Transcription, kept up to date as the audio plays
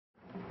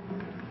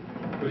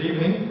Good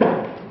evening.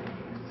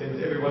 Since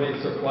everybody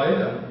is so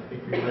quiet, I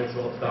think we might as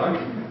well start.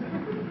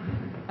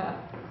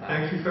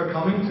 Thank you for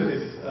coming to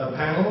this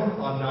panel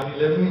on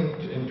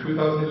 9/11 in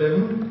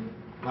 2011.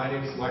 My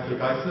name is Michael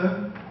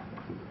Geisler.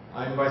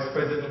 I'm Vice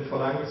President for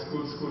Language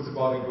Schools, Schools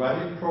Abroad and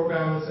Graduate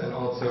Programs, and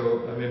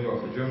also a member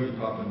of the German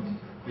department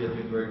here at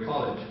Middlebury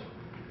College.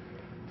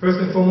 First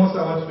and foremost,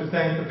 I wanted to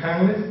thank the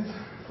panelists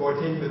for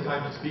taking the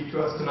time to speak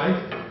to us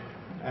tonight,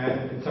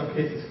 and in some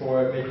cases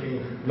for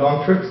making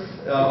long trips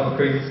on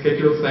crazy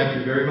schedules. Thank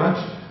you very much.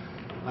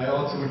 I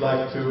also would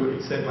like to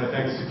extend my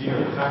thanks to Dean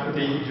of the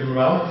Faculty, Jim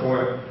Ralph,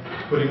 for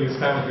putting this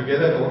panel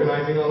together and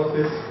organizing all of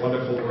this.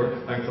 Wonderful work.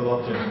 Thanks a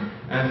lot, Jim.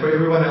 And for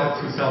everyone else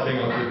who's helping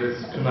out with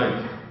this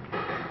tonight.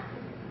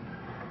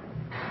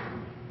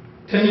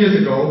 10 years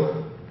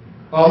ago,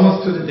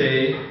 almost to the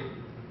day,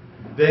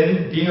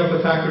 then Dean of the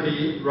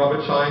Faculty,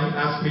 Robert Schein,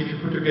 asked me to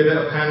put together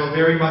a panel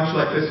very much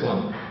like this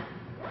one.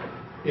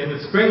 In the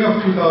spring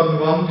of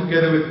 2001,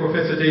 together with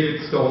Professor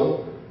David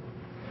Stoll,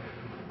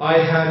 I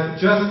had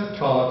just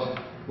taught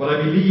what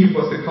I believe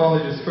was the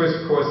college's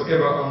first course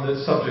ever on the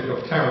subject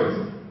of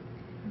terrorism.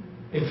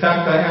 In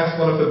fact, I asked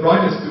one of the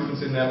brightest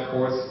students in that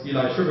course,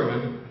 Eli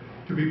Sugarman,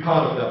 to be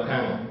part of that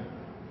panel.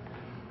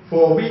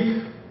 For a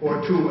week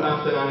or two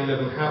after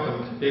 9/11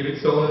 happened, David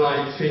Stoll and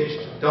I exchanged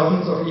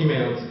dozens of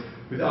emails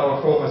with our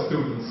former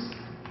students,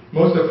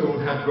 most of whom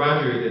had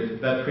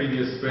graduated that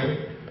previous spring,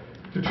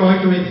 to try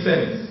to make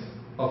sense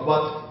of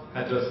what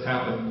had just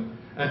happened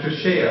and to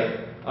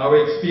share our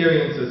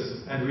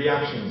experiences and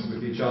reactions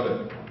with each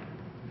other.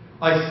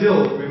 I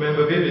still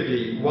remember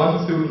vividly one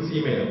student's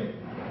email.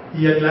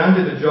 He had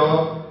landed a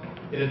job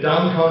in a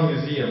downtown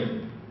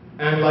museum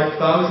and, like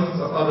thousands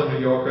of other New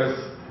Yorkers,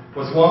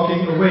 was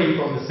walking away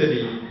from the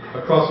city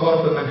across one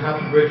of the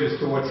Manhattan bridges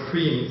towards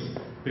Queens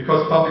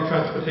because public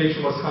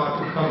transportation was hard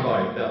to come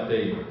by that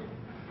day.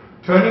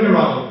 Turning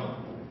around,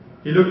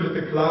 he looked at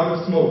the cloud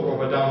of smoke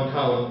over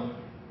downtown,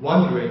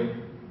 wondering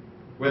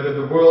whether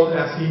the world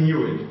as he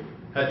knew it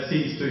had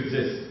ceased to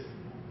exist.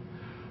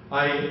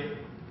 I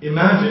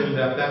imagine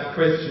that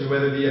question,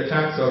 whether the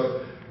attacks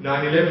of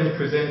 9/11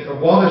 present a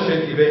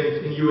watershed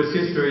event in US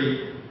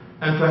history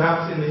and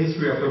perhaps in the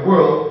history of the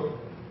world,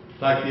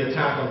 like the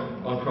attack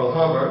on Pearl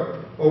Harbor,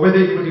 or whether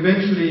it would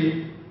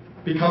eventually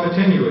become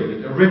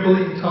attenuated, a ripple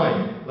in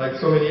time, like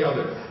so many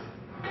others,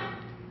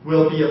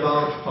 will be a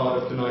large part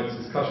of tonight's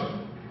discussion.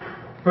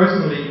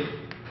 Personally,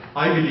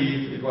 I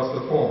believe it was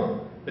the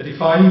former, a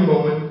defining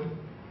moment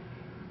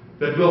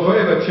that will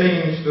forever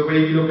change the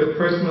way we look at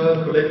personal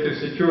and collective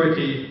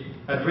security,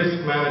 at risk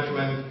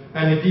management,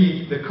 and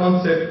indeed the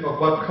concept of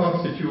what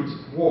constitutes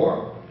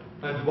war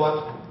and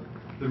what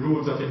the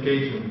rules of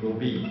engagement will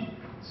be.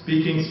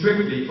 Speaking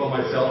strictly for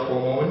myself for a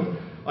moment,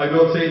 I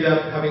will say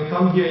that having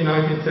come here in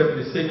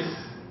 1976,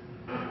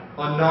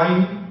 on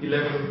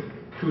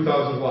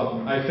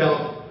 9/11/2001, I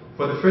felt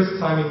for the first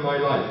time in my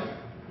life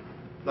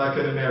like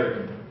an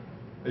American,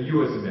 a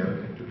US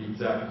American to be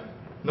exact,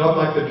 not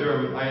like the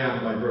German I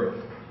am by birth.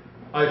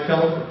 I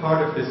felt a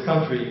part of this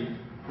country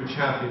which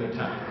had been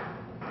attacked.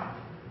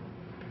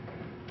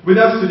 With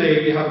us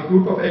today, we have a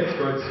group of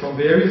experts from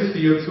various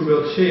fields who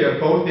will share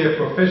both their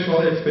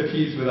professional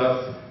expertise with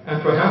us and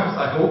perhaps,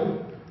 I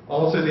hope,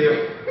 also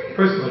their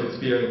personal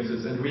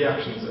experiences and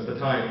reactions at the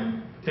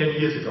time, 10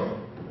 years ago.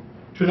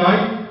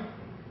 Tonight,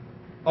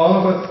 all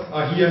of us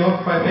are here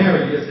not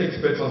primarily as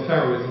experts on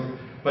terrorism,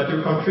 but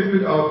to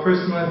contribute our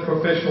personal and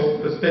professional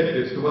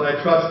perspectives to what I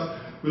trust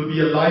will be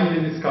a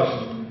lively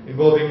discussion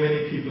involving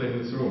many people in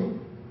this room.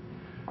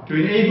 To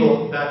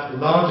enable that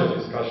larger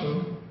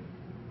discussion,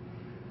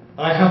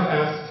 I have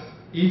asked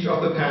each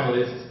of the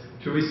panelists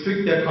to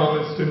restrict their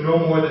comments to no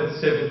more than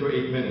 7 to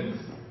 8 minutes.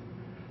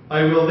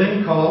 I will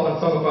then call on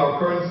some of our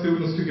current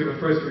students to give a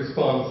first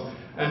response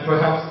and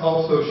perhaps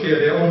also share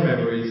their own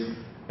memories,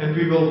 and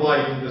we will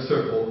widen the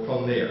circle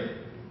from there.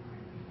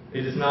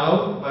 It is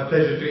now my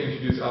pleasure to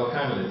introduce our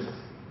panelists.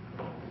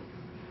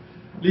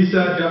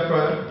 Lisa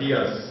Jafra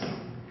Diaz,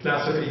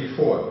 class of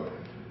 '84.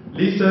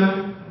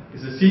 Lisa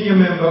is a senior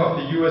member of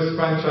the US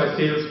franchise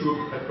sales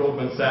group at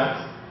Goldman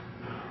Sachs,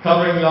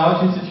 covering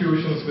large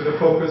institutions with a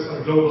focus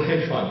on global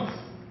hedge funds.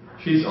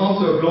 She is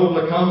also a global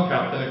account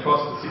captain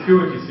across the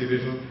securities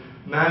division,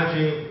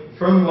 managing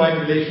firm-wide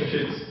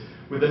relationships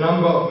with a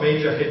number of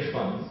major hedge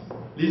funds.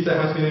 Lisa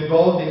has been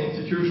involved in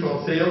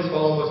institutional sales for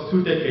almost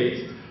 2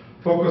 decades,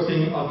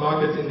 focusing on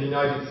markets in the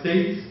United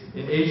States,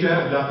 in Asia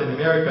and Latin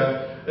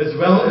America, as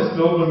well as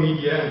global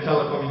media and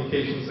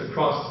telecommunications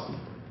across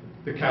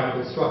the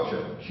capital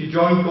structure. She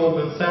joined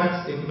Goldman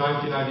Sachs in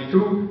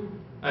 1992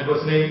 and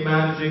was named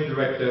Managing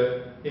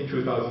Director in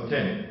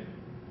 2010.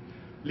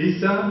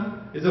 Lisa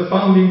is a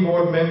founding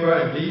board member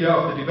and leader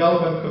of the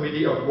Development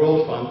Committee of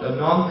World Fund, a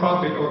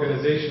non-profit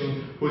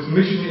organization whose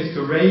mission is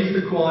to raise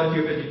the quality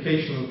of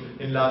education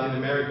in Latin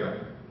America.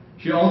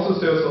 She also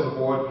serves on the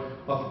board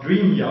of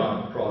Dream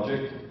Yard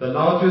Project, the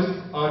largest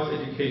arts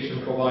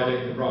education provider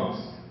in the Bronx.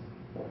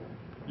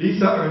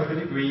 Lisa earned her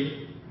degree,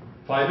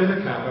 Phi Beta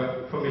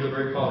Kappa, from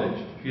Middlebury College.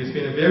 She has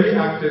been a very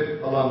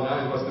active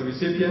alumna and was the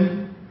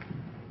recipient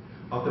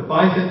of the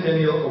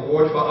Bicentennial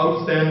Award for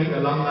Outstanding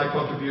Alumni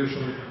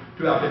Contribution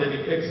to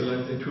Academic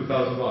Excellence in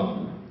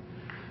 2001.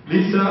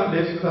 Lisa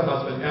lives with her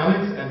husband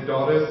Alex and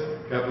daughters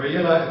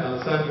Gabriela and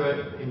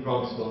Alessandra in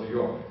Bronxville, New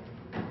York.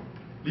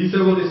 Lisa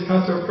will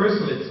discuss her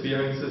personal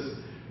experiences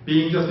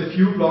being just a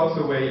few blocks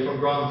away from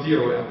Ground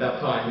Zero at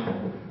that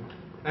time,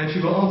 and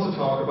she will also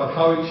talk about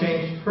how it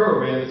changed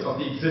her awareness of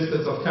the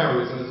existence of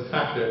terrorism as a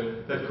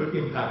factor that could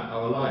impact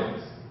our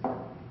lives.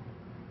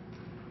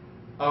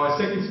 Our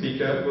second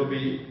speaker will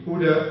be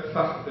Huda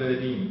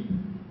Fakhreddin.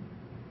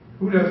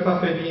 Huda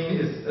Fakhreddin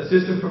is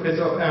Assistant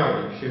Professor of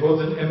Arabic. She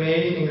holds an MA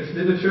in English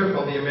Literature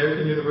from the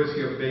American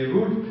University of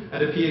Beirut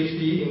and a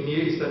PhD in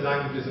Near Eastern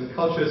Languages and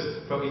Cultures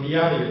from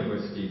Indiana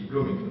University,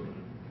 Bloomington.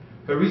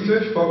 Her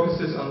research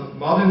focuses on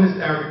modernist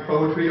Arabic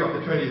poetry of the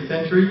 20th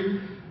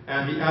century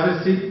and the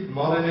Abbasid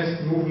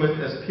modernist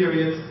movement as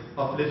periods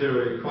of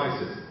literary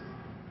crisis.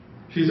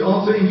 She is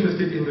also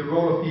interested in the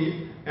role of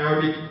the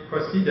Arabic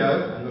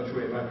Qasida, I'm not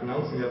sure if I'm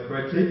pronouncing that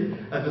correctly,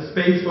 as a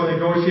space for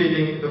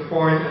negotiating the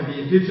foreign and the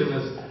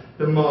indigenous,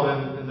 the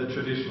modern and the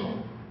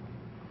traditional.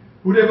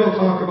 Huda will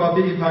talk about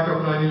the impact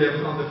of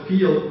 9/11 on the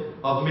field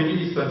of Middle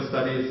Eastern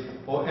studies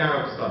or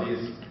Arab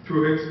studies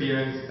through her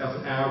experience as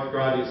an Arab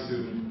graduate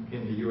student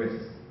in the US.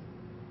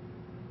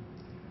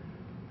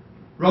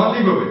 Ron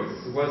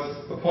Leibowitz was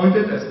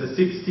appointed as the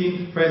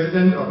 16th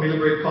president of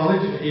Middlebury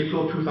College in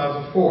April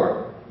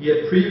 2004. He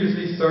had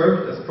previously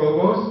served as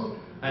provost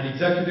and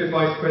executive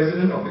vice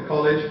president of the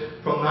college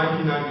from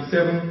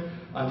 1997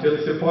 until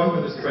his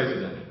appointment as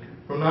president.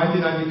 From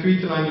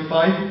 1993 to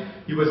 95,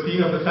 he was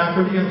dean of the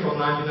faculty, and from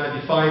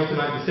 1995 to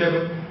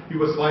 97, he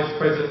was vice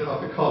president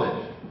of the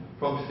college.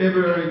 From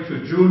February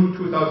to June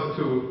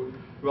 2002,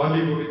 Ron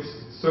Leibowitz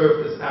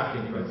served as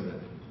acting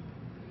president.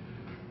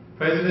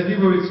 President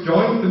Leibowitz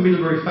joined the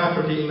Middlebury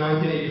faculty in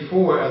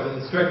 1984 as an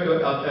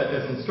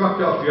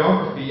instructor of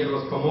geography and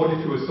was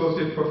promoted to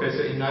associate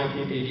professor in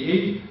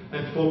 1988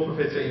 and full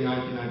professor in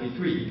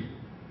 1993.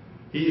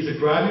 He is a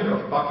graduate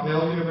of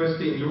Bucknell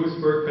University in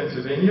Lewisburg,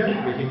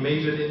 Pennsylvania, where he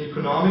majored in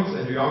economics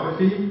and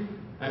geography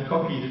and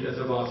competed as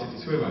a varsity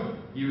swimmer.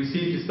 He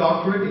received his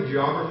doctorate in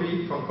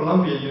geography from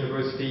Columbia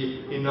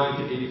University in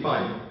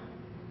 1985.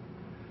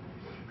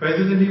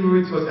 President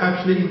Leibowitz was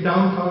actually in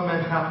downtown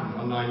Manhattan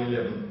on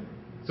 9/11.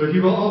 So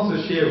he will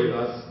also share with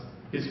us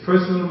his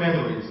personal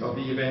memories of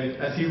the event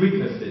as he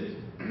witnessed it.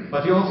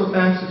 But he also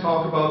plans to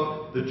talk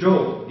about the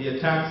jolt the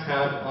attacks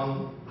had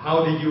on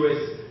how the US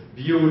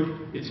viewed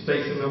its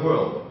place in the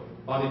world,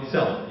 on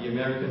itself, the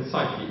American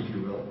psyche, if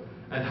you will,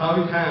 and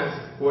how it has,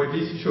 or at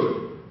least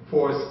should,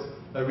 force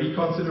a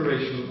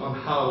reconsideration on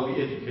how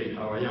we educate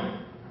our young.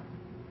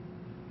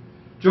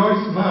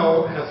 Joyce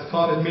Mao has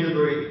taught at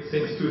Middlebury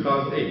since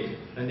 2008.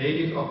 A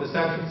native of the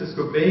San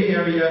Francisco Bay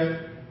Area,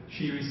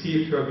 she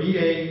received her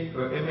BA,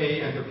 her MA,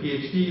 and her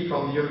PhD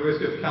from the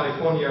University of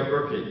California,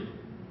 Berkeley.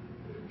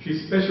 She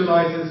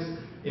specializes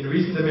in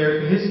recent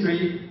American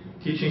history,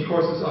 teaching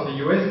courses on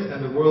the US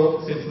and the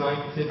world since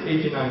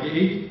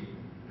 1898,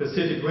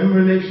 Pacific Rim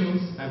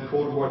relations, and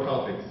Cold War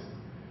topics.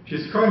 She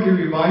is currently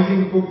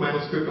revising a book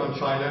manuscript on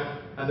China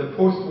and the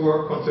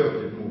post-war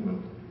conservative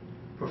movement.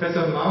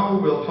 Professor Mao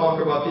will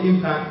talk about the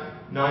impact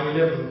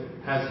 9/11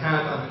 has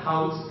had on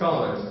how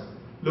scholars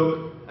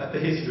look at the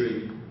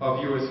history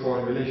of US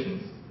foreign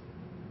relations.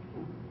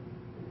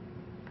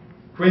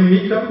 Quinn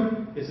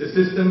Meekham is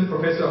Assistant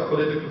Professor of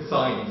Political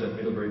Science at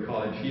Middlebury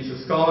College. He is a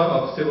scholar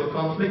of civil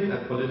conflict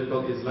and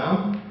political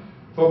Islam,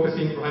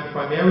 focusing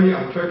primarily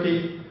on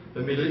Turkey, the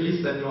Middle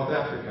East, and North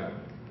Africa.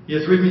 He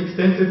has written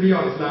extensively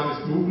on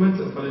Islamist movements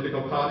and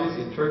political parties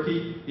in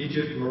Turkey,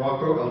 Egypt,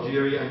 Morocco,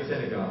 Algeria, and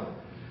Senegal.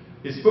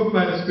 His book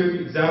manuscript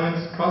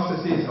examines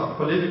processes of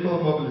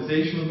political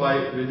mobilization by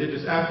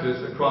religious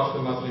actors across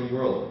the Muslim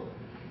world.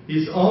 He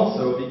is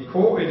also the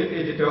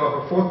co-editor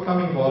of a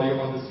forthcoming volume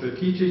on the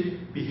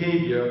strategic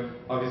behavior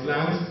of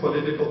Islamist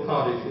political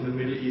parties in the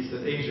Middle East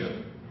and Asia.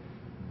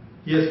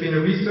 He has been a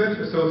research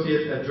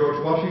associate at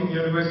George Washington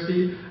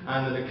University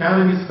and an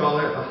academy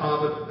scholar at the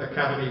Harvard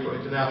Academy for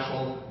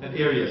International and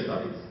Area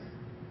Studies.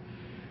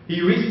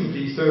 He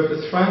recently served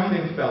as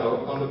Franklin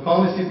Fellow on the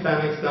policy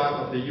planning staff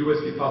of the US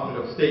Department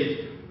of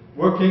State,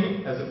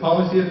 working as a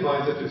policy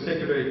advisor to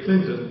Secretary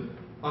Clinton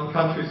on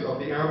countries of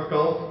the Arab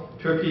Gulf,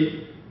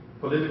 Turkey,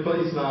 political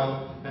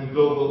Islam, and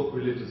global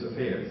religious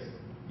affairs.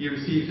 He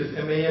received his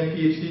MA and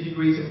PhD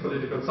degrees in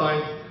political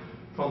science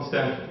from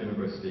Stanford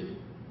University.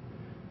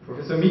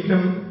 Professor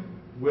Meekham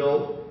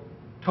will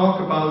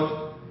talk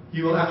about,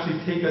 he will actually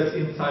take us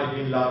inside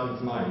Bin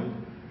Laden's mind,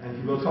 and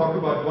he will talk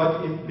about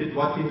what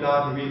Bin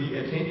Laden really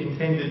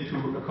intended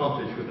to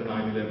accomplish with the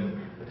 9/11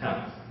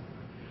 attacks.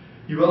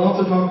 He will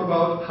also talk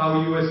about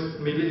how US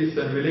Middle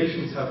Eastern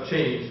relations have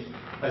changed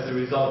as a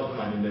result of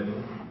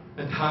 9/11,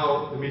 and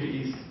how the Middle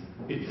East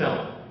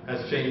itself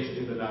has changed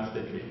in the last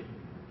decade.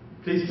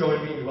 Please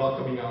join me in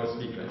welcoming our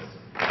speakers.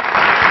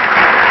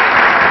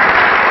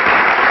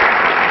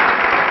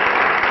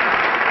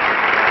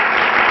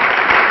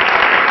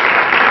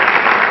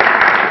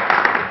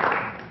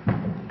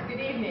 Good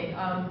evening.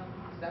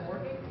 Is that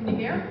working? Can you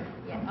hear?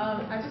 Yes.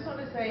 I just want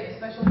to say a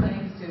special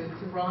thanks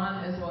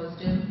Ron as well as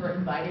Jim for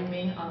inviting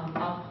me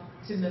up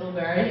to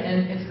Middlebury.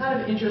 And it's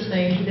kind of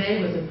interesting,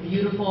 today was a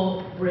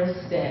beautiful,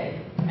 brisk day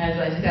as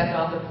I stepped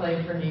off the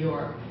plane for New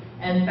York.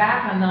 And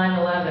back on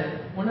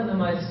 9/11, one of the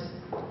most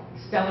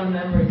stellar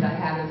memories I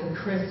had is a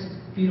crisp,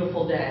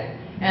 beautiful day.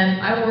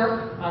 And I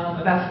work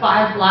about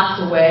 5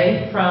 blocks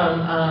away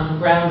from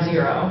Ground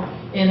Zero,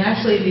 in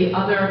actually the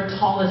other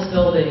tallest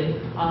building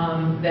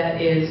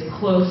that is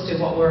close to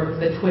what were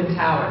the Twin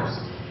Towers.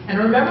 And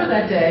I remember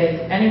that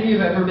day, any of you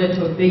have ever been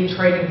to a big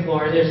trading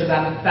floor, there's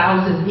about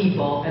 1,000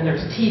 people and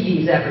there's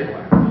TVs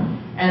everywhere.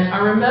 And I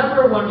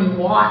remember when we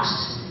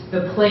watched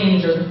the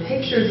planes, or the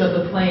pictures of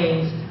the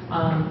planes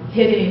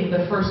hitting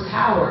the first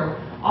tower,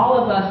 all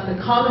of us, the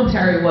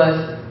commentary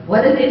was,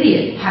 what an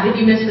idiot, how did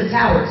you miss the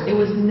towers? It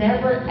was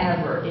never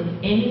ever in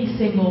any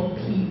single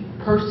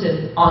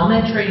person on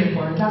that trading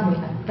floor, I'm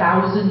talking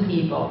 1,000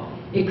 people,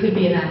 it could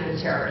be an act of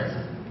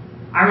terrorism.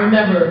 I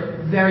remember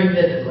very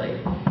vividly.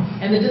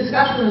 And the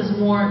discussion was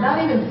more,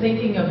 not even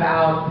thinking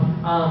about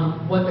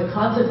what the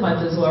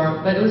consequences were,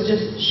 but it was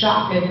just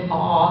shock and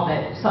awe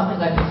that something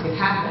like this could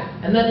happen.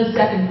 And then the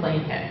second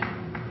plane hit.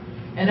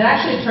 And it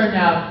actually turned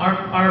out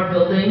our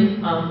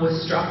building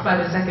was struck by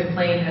the second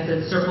plane as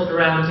it circled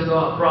around to go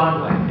up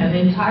Broadway. And the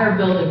entire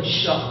building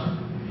shook.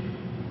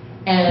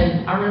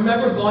 And I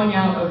remember going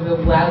out of the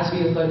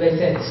loudspeaker, they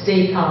said,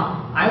 stay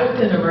calm. I worked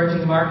in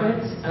emerging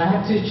markets, and I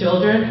have 2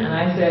 children, and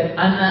I said,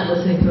 I'm not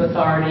listening to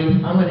authority.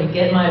 I'm going to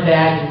get my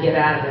bag and get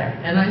out of there.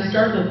 And I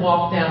started to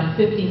walk down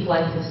 50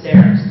 flights of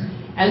stairs.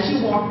 As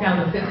you walk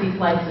down the 50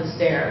 flights of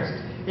stairs,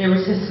 there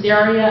was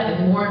hysteria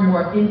and more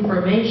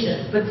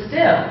information. But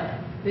still,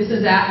 this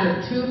is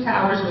after 2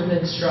 towers had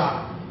been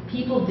struck.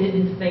 People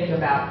didn't think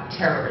about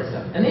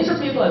terrorism. And these are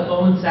people at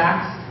Goldman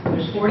Sachs.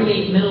 There's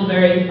 48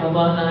 Middlebury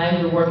alumni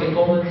who work at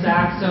Goldman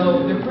Sachs,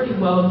 so they're pretty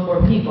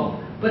well-informed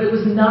people. But it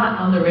was not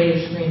on the radar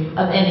screen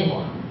of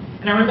anyone.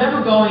 And I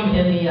remember going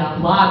in the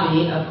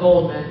lobby of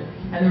Goldman,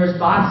 and there was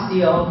Bob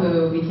Steele,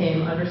 who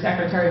became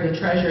Undersecretary of the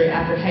Treasury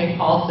after Hank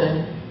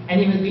Paulson, and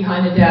he was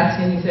behind the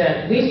desk, and he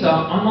said, Lisa,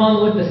 I'm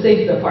on with the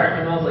State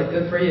Department. I was like,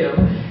 good for you.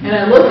 And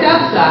I looked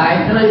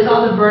outside, and I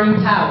saw the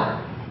burning tower.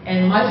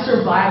 And my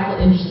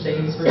survival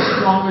instincts were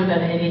stronger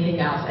than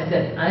anything else. I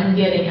said, I'm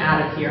getting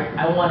out of here.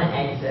 I want to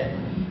exit.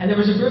 And there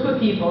was a group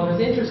of people, and it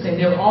was interesting.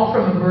 They were all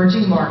from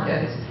emerging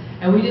markets,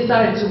 and we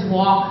decided to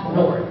walk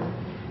north.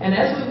 And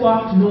as we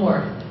walked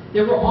north,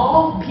 there were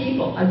all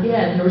people,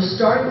 again, there was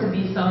starting to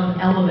be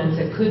some elements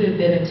that could have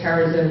been a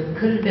terrorism,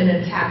 could have been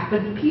attacked,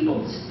 but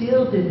people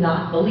still did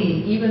not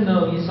believe, even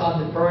though you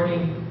saw the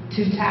burning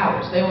 2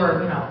 towers. They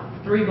were,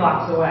 3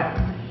 blocks away.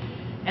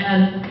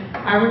 And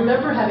I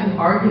remember having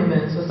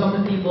arguments with some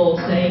of the people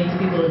saying to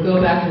people to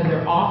go back to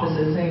their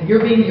offices, saying,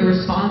 you're being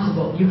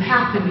irresponsible. You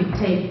have to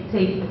take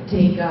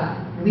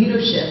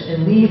leadership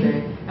in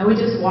leaving. And we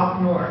just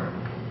walked north.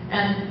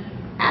 And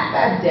at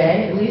that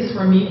day, at least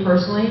for me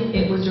personally,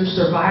 it was your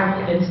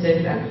survival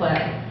instinct at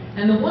play.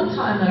 And the one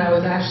time that I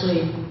was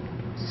actually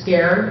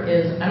scared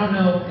is, I don't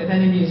know if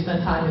any of you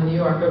spent time in New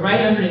York, but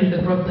right underneath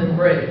the Brooklyn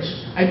Bridge,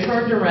 I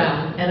turned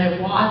around and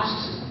I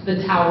watched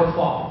the tower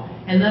fall.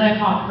 And then I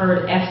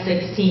heard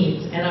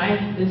F-16s, and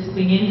I just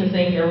began to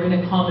think they're going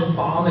to come and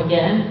bomb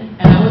again.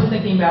 And I was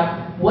thinking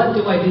about, what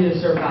do I do to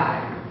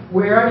survive?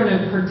 Where am I going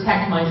to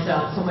protect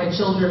myself so my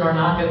children are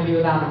not going to be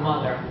without a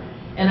mother?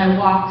 And I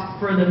walked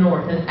further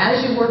north. And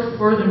as you worked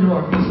further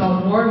north, you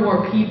saw more and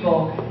more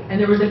people, and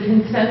there was a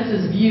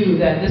consensus view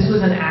that this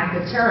was an act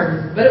of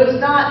terrorism. But it was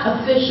not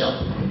official.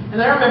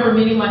 And I remember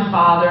meeting my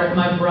father and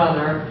my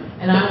brother,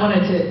 and I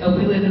wanted to,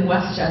 we lived in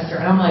Westchester,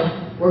 and I'm like,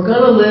 we're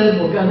going to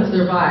live, we're going to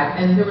survive.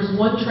 And there was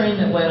one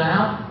train that went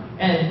out,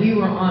 and we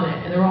were on it.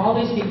 And there were all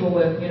these people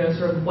with,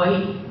 sort of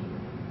white,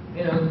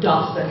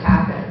 dust that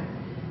happened.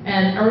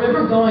 And I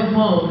remember going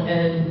home,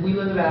 and we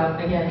live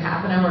about, again,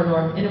 half an hour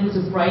north, and it was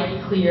a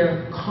bright,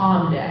 clear,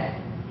 calm day.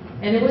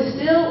 And it was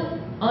still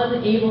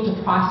unable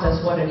to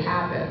process what had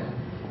happened.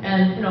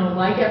 And,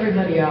 like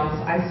everybody else,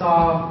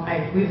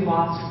 we've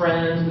lost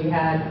friends, we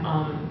had,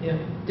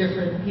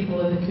 different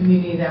people in the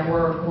community that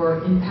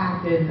were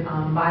impacted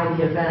by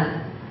the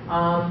event.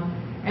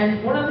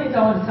 And one of the things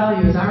I want to tell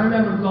you is I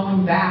remember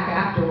going back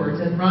afterwards,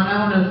 and Ron,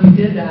 I don't know if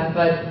you did that,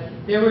 but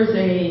there was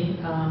a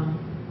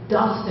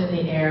dust in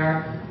the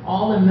air.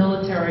 All the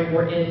military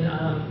were in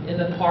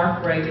the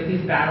park, right, at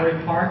East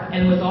Battery Park,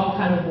 and it was all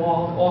kind of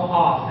walled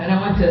off. And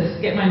I went to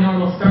get my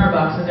normal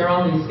Starbucks, and there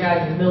are all these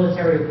guys in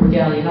military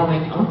regalia, and I'm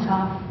like, I'm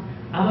tough,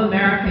 I'm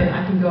American,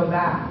 I can go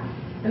back.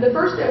 And the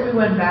first day we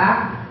went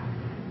back,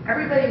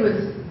 everybody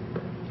was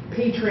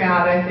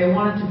patriotic, they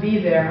wanted to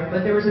be there,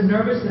 but there was a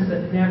nervousness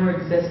that never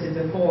existed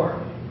before.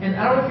 And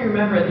I don't know if you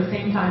remember, at the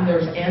same time there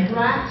was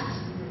anthrax,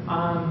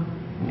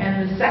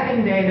 and the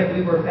second day that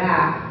we were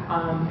back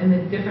in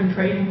the different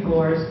trading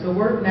floors, the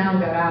word now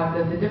got out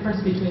that the difference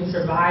between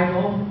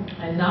survival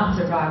and not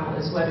survival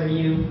is whether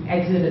you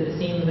exited the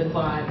scene of the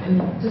crime.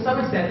 And to some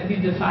extent, if you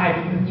defied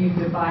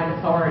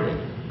authority.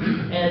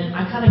 And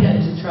I kind of got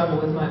into trouble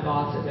with my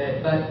boss a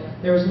bit, but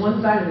there was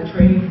one side of the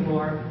trading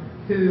floor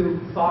who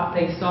thought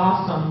they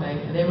saw something,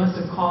 and they must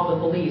have called the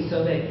police,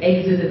 so they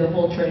exited the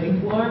whole trading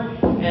floor,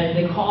 and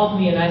they called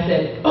me, and I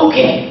said,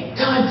 okay,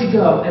 time to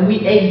go, and we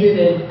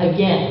exited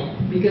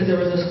again, because there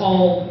was this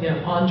whole,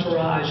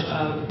 entourage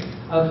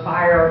of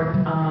fire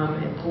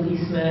and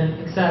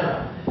policemen,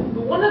 etc.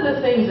 But one of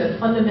the things that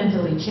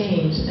fundamentally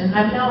changed, and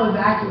I've now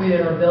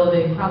evacuated our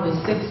building probably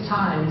 6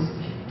 times,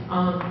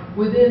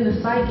 within the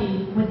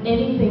psyche, when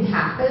anything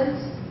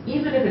happens,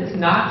 even if it's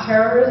not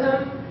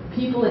terrorism,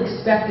 people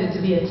expect it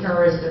to be a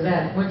terrorist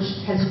event, which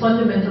has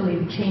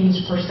fundamentally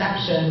changed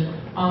perception,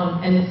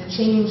 and it's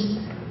changed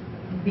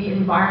the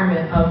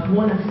environment of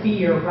one of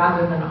fear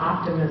rather than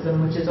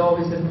optimism, which has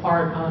always been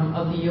part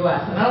of the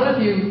U.S. And I don't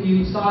know if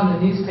you saw in the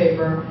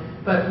newspaper,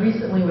 but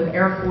recently with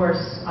Air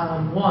Force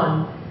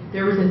One,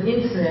 there was an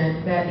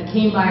incident that it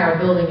came by our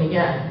building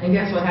again, and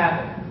guess what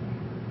happened?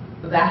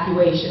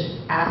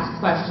 Evacuation, ask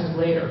questions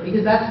later,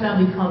 because that's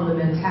now become the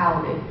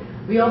mentality.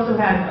 We also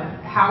had a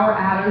power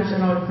outage, I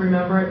don't know if you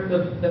remember it,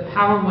 the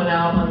power went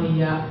out on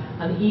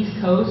the East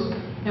Coast,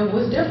 and what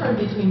was different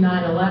between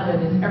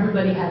 9/11 is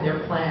everybody had their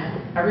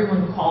plan.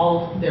 Everyone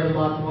called their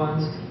loved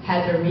ones,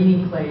 had their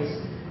meeting place,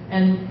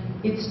 and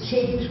it's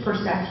changed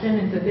perception.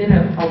 It's been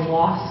a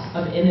loss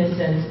of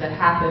innocence that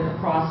happened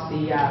across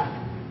the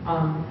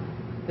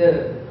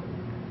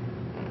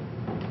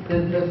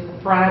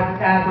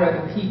fabric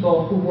of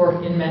people who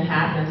work in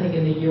Manhattan, I think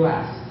in the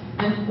U.S.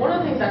 And one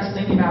of the things I was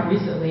thinking about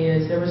recently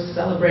is there was a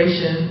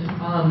celebration,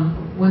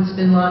 once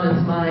Bin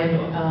Laden's mind, I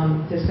don't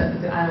want to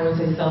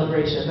say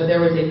celebration, but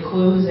there was a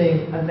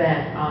closing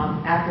event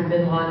after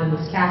Bin Laden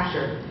was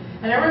captured.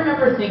 And I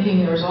remember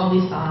thinking there was all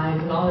these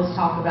signs and all this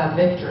talk about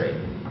victory.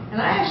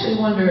 And I actually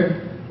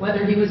wondered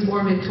whether he was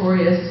more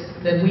victorious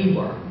than we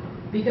were.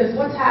 Because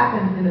what's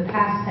happened in the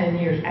past 10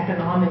 years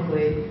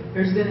economically,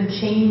 there's been a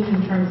change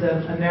in terms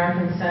of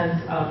American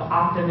sense of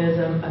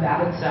optimism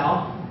about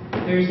itself.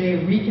 There's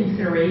a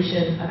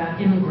reconsideration about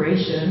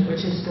immigration,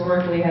 which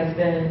historically has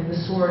been the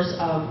source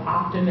of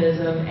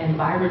optimism and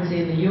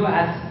vibrancy in the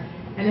U.S.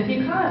 And if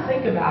you kind of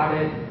think about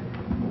it,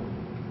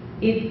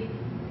 it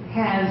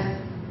has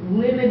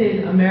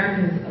limited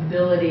Americans'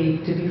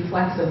 ability to be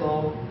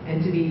flexible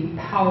and to be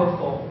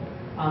powerful.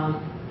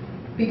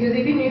 Because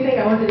even if you think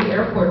I went to the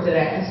airport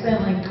today, I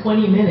spent like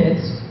 20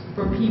 minutes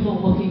for people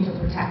looking to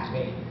protect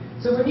me.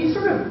 So when you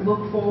sort of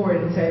look forward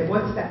and say,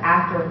 what's the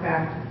after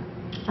effect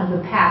of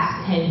the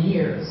past 10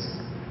 years?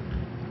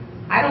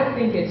 I don't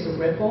think it's a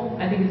ripple.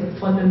 I think it's a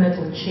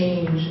fundamental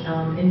change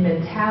in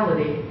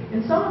mentality.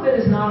 And some of it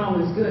is not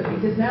always good,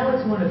 because now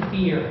it's one of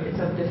fear.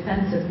 It's of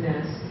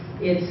defensiveness.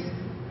 It's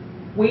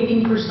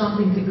waiting for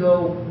something to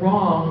go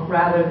wrong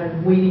rather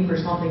than waiting for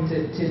something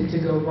to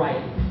go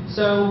right.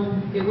 So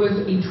it was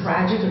a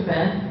tragic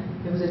event.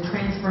 It was a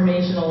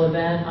transformational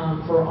event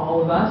for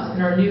all of us.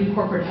 In our new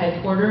corporate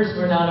headquarters,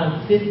 we're not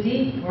on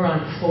 50, we're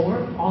on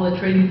 4. All the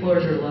trading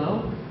floors are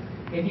low.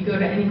 If you go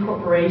to any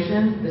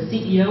corporation, the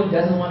CEO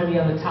doesn't want to be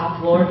on the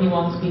top floor, he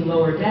wants to be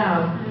lower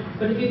down.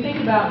 But if you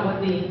think about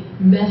what the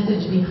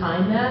message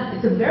behind that,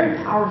 it's a very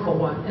powerful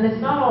one, and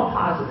it's not all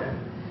positive.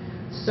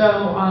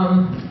 So,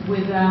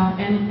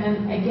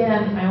 and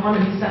again, I want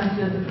to be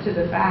sensitive to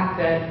the fact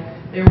that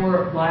there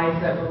were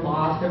lives that were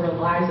lost, there were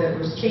lives that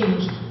were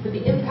changed, but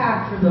the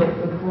impact for the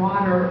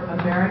broader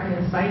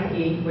American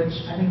psyche, which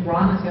I think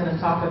Ron is going to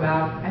talk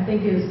about, I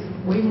think is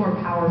way more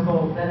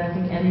powerful than I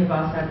think any of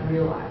us have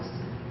realized.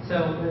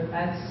 So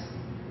that's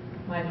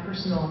my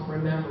personal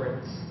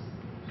remembrance.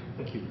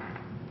 Thank you.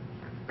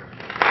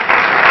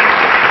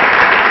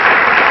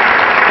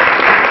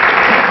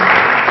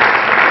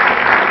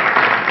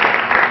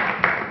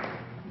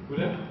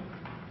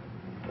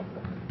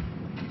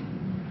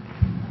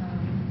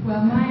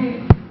 Well,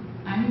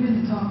 I'm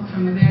going to talk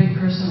from a very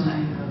personal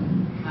angle.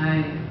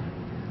 I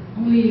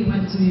only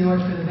went to New York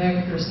for the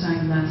very first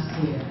time last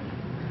year.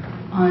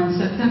 On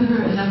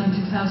September 11,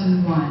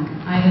 2001,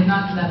 I had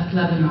not left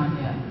Lebanon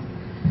yet.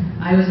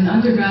 I was an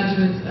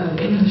undergraduate of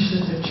English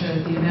literature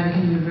at the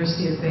American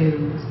University of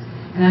Beirut,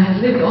 and I had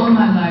lived all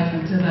my life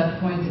until that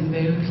point in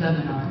Beirut,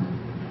 Lebanon.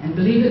 And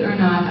believe it or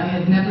not, I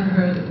had never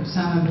heard of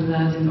Osama bin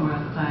Laden or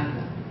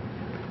Al-Qaeda.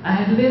 I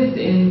had lived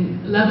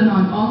in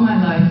Lebanon all my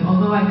life,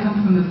 although I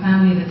come from a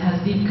family that has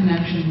deep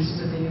connections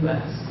with the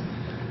U.S.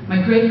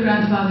 My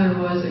great-grandfather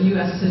was a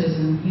U.S.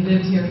 citizen. He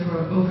lived here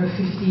for over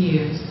 50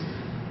 years.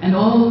 And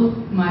all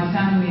my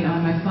family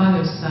on my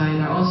father's side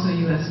are also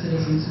U.S.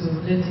 citizens who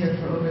have lived here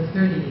for over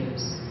 30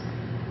 years.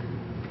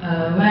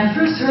 When I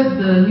first heard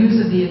the news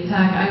of the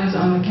attack, I was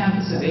on the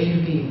campus of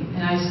AUB,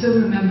 and I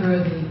still remember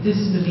the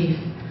disbelief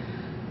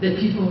that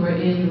people were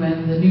in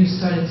when the news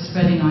started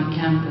spreading on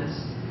campus.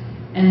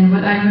 And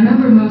what I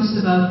remember most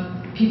about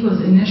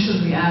people's initial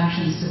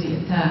reactions to the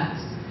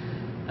attacks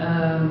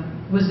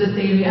was that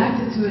they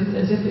reacted to it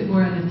as if it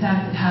were an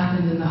attack that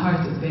happened in the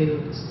heart of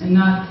Beirut and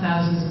not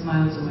thousands of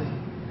miles away.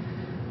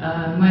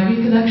 My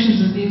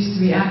recollections of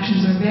these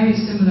reactions are very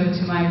similar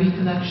to my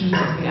recollections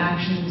of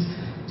reactions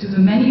to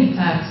the many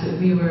attacks that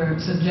we were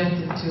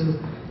subjected to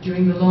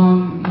during the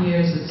long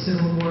years of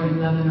civil war in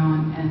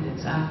Lebanon and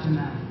its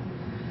aftermath.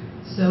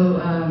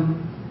 So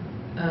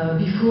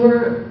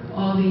before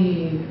all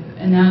the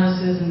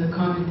analysis and the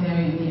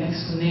commentary and the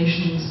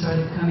explanations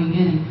started coming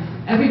in,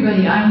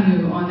 everybody I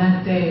knew on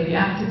that day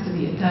reacted to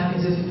the attack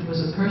as if it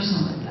was a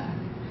personal attack.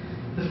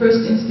 The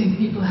first instinct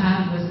people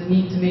had was the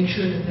need to make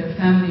sure that their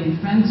family and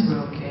friends were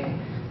okay,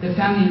 their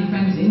family and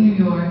friends in New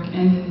York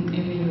and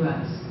in the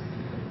US.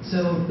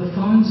 So the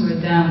phones were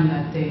down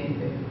that day in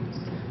Beirut.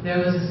 There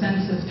was a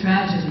sense of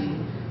tragedy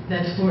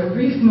that for a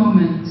brief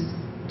moment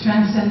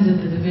transcended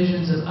the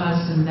divisions of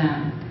us and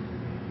them.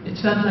 It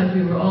felt like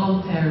we were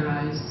all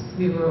terrorized,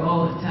 we were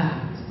all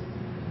attacked.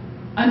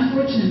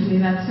 Unfortunately,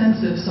 that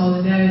sense of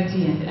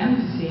solidarity and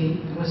empathy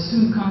was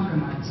soon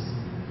compromised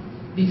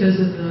because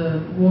of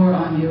the war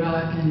on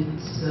Iraq and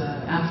its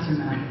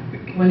aftermath,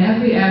 when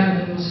every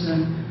Arab and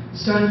Muslim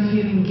started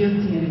feeling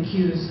guilty and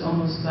accused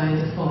almost by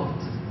default.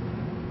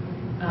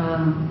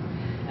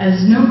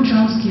 As Noam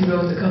Chomsky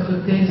wrote a couple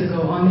of days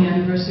ago on the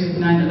anniversary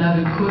of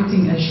 9/11,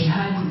 quoting a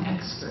jihadi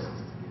expert,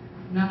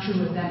 I'm not sure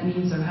what that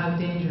means or how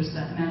dangerous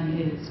that man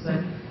is,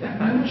 but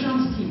Noam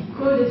Chomsky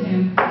quoted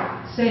him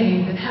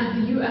saying that had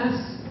the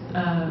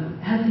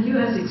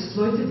US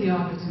exploited the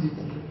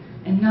opportunity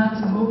and not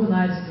to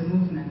mobilize the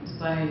movement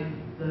by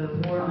the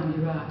war on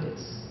Iraq,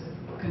 its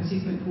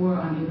consequent war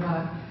on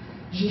Iraq,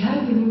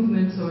 jihadi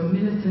movements or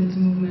militant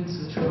movements,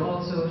 which we're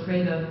also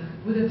afraid of,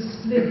 would have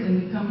split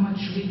and become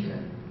much weaker.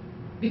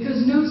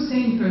 Because no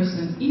sane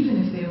person, even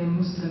if they were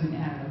Muslim and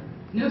Arab,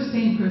 no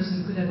sane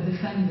person could have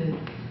defended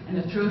an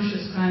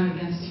atrocious crime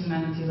against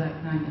humanity like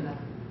 9/11.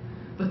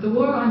 But the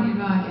war on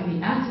Iraq and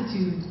the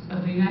attitude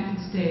of the United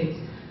States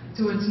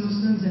towards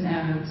Muslims and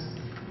Arabs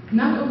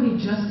not only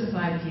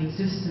justified the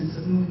existence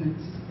of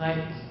movements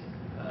like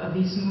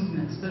these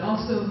movements, but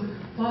also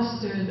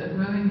fostered a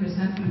growing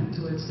resentment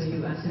towards the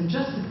US and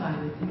justified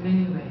it in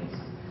many ways.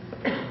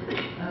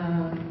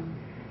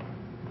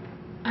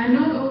 I'm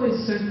not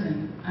always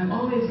certain, I'm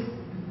always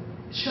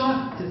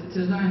shocked to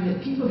learn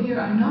that people here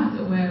are not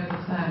aware of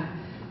the fact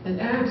that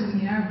Arabs in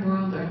the Arab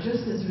world are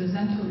just as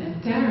resentful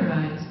and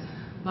terrorized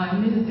by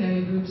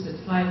military groups that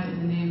fight in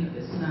the name of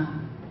Islam.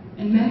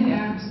 And many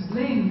Arabs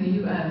blame the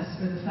US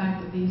for the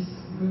fact that these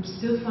groups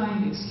still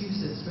find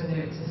excuses for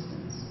their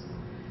existence.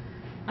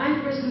 I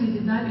personally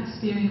did not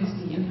experience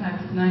the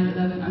impact of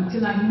 9/11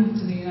 until I moved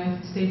to the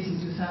United States in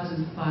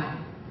 2005.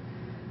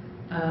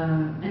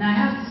 And I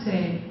have to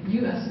say,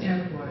 US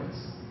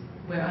airports,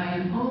 where I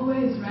am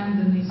always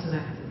randomly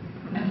selected,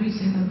 every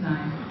single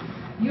time,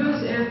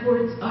 US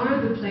airports are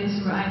the place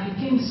where I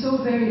became so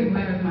very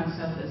aware of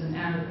myself as an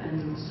Arab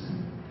and a Muslim.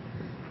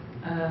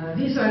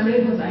 These are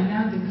labels I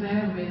now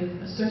declare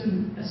with a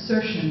certain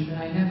assertion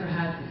that I never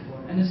had before,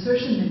 an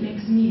assertion that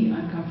makes me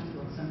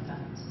uncomfortable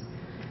sometimes.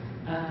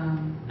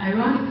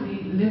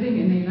 Ironically, living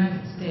in the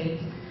United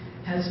States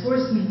has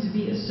forced me to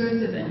be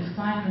assertive and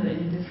final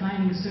in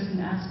defining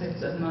certain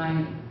aspects of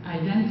my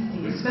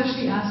identity,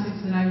 especially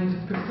aspects that I would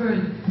have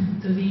preferred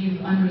to leave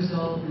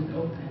unresolved and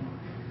open.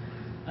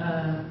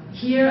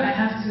 Here I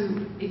have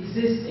to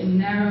exist in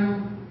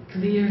narrow,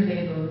 clear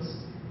labels,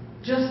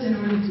 just in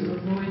order to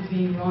avoid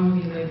being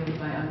wrongly labeled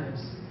by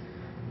others.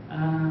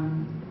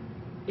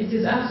 It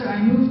is after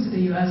I moved to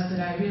the US that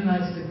I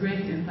realized the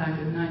great impact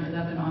of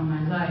 9/11 on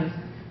my life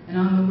and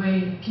on the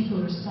way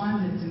people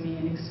responded to me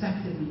and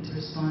expected me to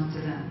respond to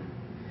them.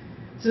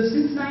 So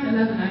since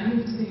 9/11, I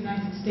moved to the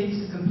United States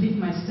to complete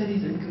my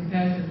studies in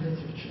comparative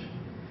literature.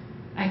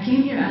 I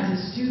came here as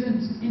a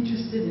student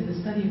interested in the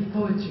study of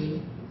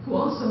poetry, who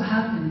also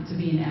happened to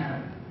be an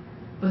Arab.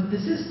 But the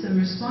system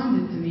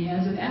responded to me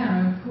as an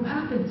Arab who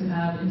happened to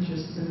have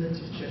interests in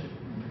literature.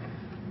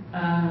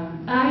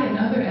 I and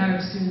other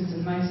Arab students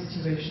in my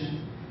situation,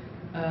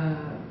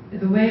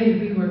 the way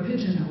we were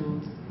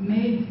pigeonholed,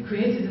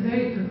 created a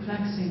very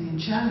perplexing and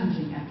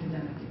challenging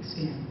academic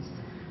experience.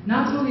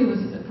 Not only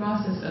was it a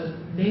process of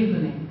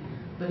labeling,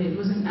 but it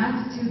was an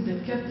attitude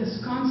that kept us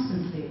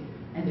constantly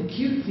and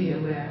acutely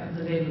aware of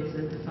the labels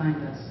that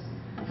defined us.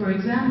 For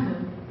example,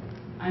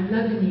 I'm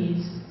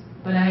Lebanese,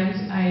 but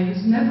I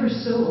was never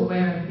so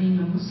aware of being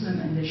a Muslim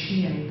and a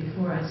Shia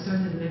before I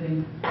started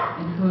living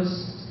in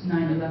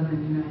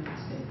post-9/11 United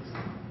States.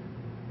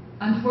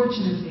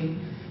 Unfortunately,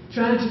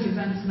 tragic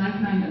events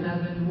like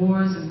 9/11,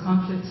 wars and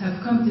conflicts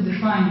have come to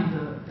define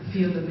the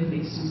field of Middle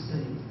Eastern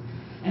studies.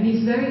 And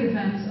these very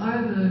events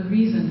are the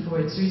reason for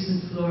its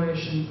recent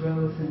flourish and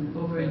growth and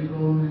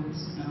over-enrollment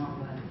and all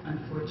that,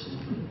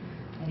 unfortunately.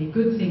 Any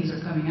good things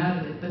are coming out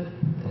of it, but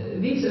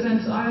these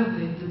events are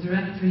the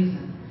direct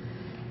reason.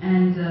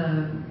 And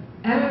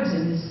Arabs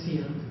in this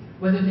field,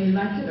 whether they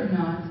like it or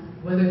not,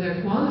 whether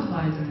they're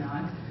qualified or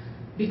not,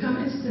 become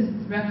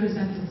instant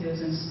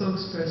representatives and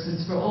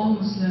spokespersons for all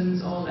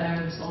Muslims, all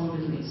Arabs, all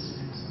Middle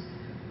Easterners.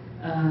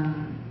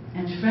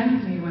 And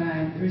frankly, when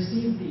I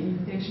received the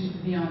invitation to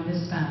be on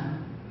this panel,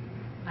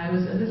 I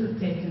was a little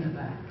taken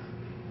aback.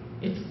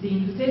 The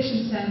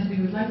invitation says, we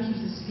would like you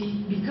to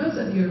speak, because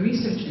of your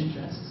research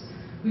interests,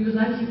 we would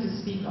like you to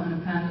speak on a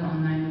panel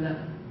on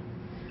 9/11.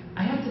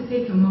 I had to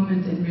take a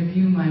moment and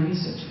review my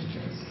research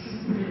interests.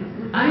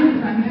 I am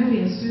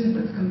primarily a student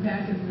of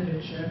comparative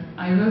literature.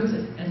 I wrote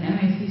an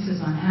MA thesis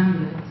on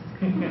Hamlet,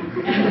 and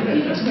a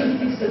PhD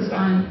thesis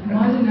on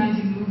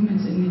modernizing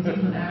movements in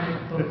medieval Arabic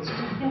poetry.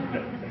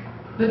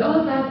 But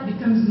all that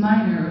becomes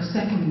minor or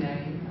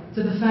secondary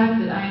to the fact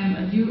that I am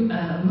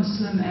a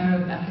Muslim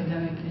Arab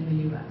academic in the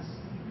US.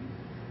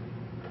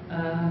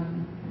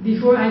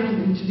 Before I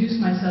can introduce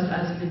myself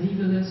as a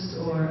medievalist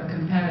or a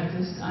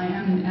comparatist, I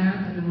am an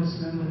Arab and a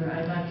Muslim, whether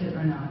I like it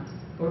or not,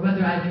 or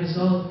whether I've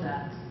resolved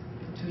that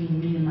between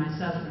me and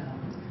myself or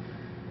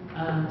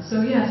not.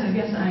 So yes, I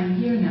guess I am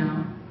here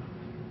now,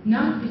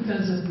 not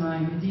because of my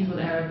medieval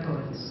Arab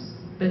poets,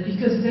 but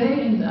because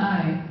they and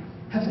I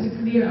have to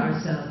clear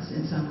ourselves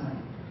in some way.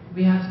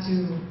 We have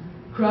to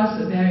cross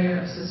the barrier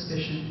of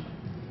suspicion.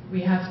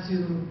 We have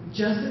to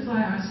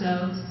justify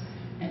ourselves,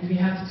 and we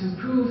have to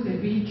prove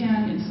that we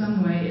can in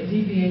some way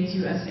alleviate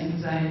US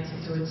anxiety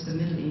towards the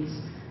Middle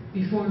East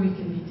before we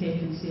can be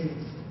taken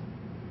seriously.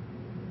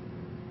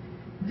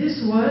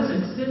 This was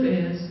and still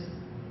is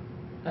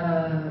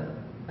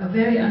a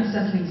very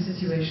unsettling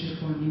situation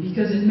for me,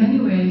 because in many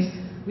ways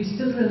we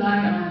still rely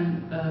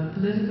on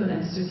political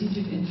and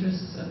strategic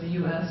interests of the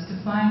US to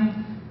find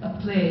a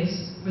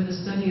place for the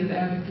study of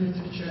Arabic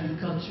literature and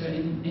culture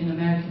in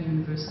American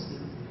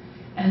universities.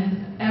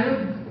 And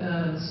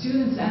Arab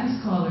students and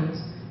scholars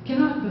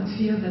cannot but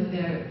feel that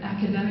their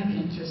academic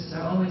interests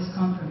are always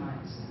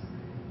compromised.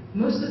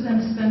 Most of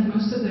them spend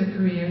most of their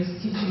careers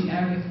teaching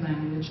Arabic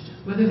language,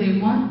 whether they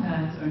want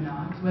that or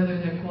not, whether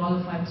they're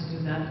qualified to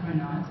do that or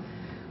not,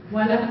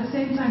 while at the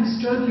same time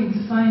struggling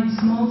to find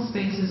small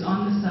spaces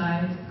on the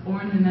side,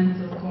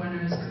 ornamental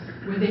corners,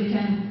 where they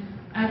can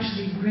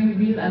actually bring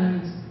real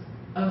elements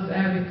of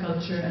Arabic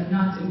culture and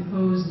not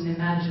impose and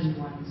imagined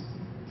ones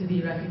to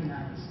be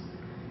recognized.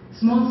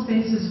 Small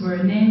spaces where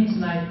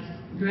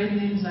great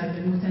names like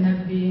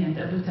Al-Mutanabbi and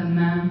Abu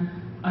Tammam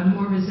are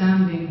more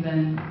resounding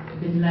than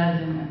Bin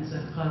Laden and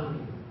Zarqawi.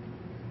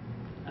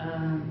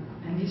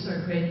 And these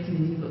are great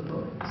medieval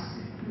poets.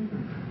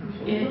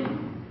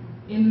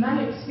 In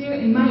my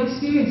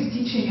experience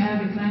teaching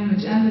Arabic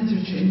language and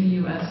literature in the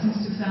US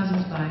since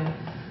 2005,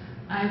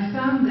 I've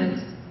found that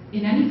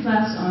in any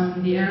class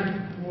on the Arab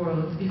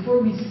world,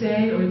 before we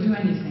say or do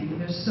anything,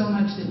 there's so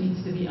much that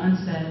needs to be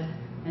unsaid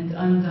and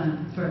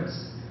undone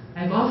first.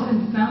 I've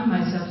often found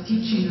myself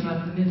teaching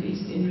about the Middle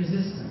East in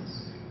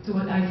resistance to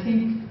what I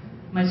think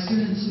my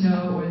students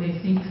know or they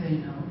think they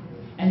know.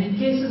 And in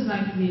cases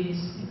like these,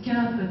 it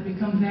cannot but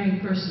become very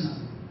personal.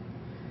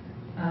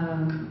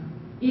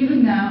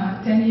 Even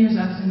now, 10 years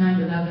after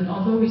 9/11,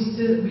 although we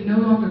no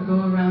longer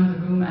go around the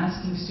room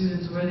asking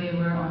students where they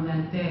were on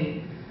that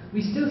day,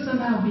 we still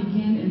somehow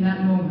begin in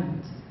that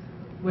moment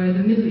where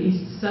the Middle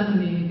East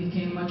suddenly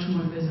became much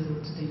more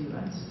visible to the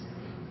US.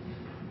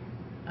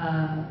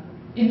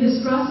 In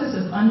this process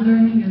of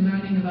unlearning and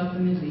learning about the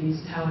Middle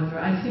East, however,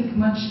 I think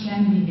much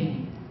can be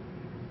gained.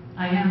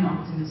 I am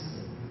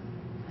optimistic,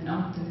 an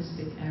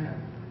optimistic Arab.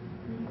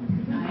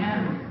 I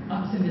am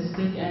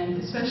optimistic, and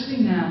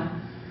especially now,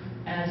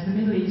 as the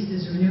Middle East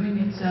is renewing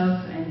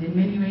itself and in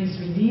many ways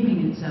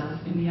redeeming itself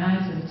in the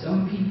eyes of its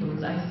own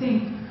peoples, I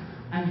think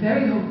I'm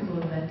very hopeful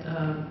that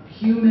a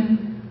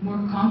human, more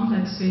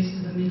complex face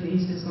to the Middle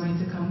East is going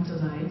to come to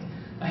light,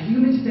 a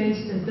human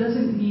face that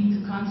doesn't need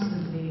to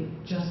constantly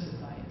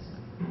justify itself.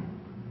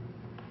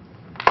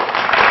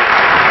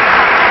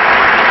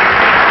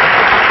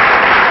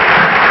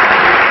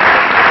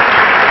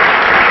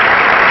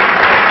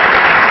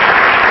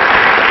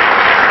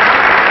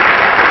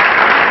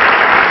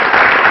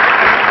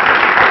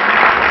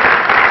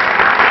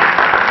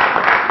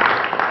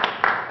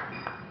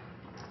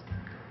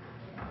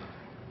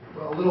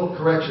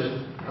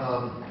 Correction,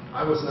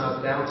 I was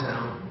not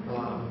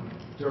downtown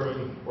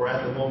during or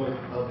at the moment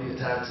of the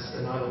attacks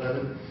at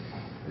 9/11.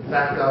 In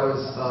fact, I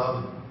was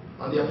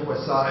on the Upper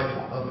West Side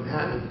of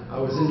Manhattan. I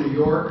was in New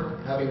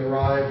York, having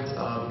arrived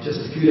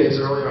just a few days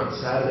earlier on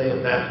Saturday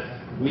of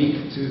that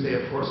week. Tuesday,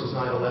 of course, was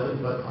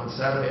 9/11, but on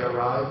Saturday I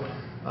arrived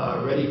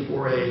ready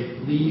for a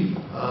leave,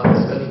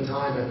 spending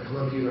time at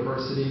Columbia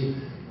University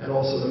and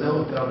also the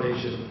Mellon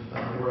Foundation,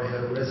 where I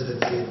had a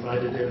residency,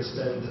 invited there to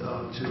spend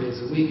 2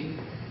 days a week.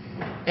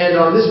 And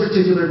on this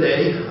particular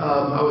day,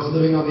 I was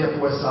living on the Upper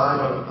West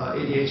Side on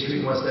 88th Street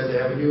and West End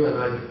Avenue, and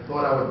I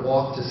thought I would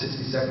walk to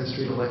 62nd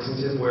Street in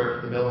Lexington, where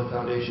the Mellon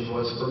Foundation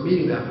was, for a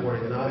meeting that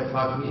morning, a 9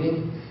 o'clock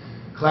meeting.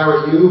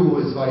 Clara Yu, who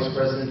was vice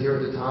president here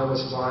at the time, was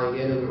flying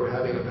in, and we were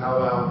having a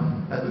powwow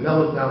at the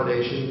Mellon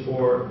Foundation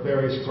for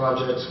various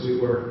projects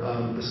we were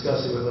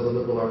discussing with other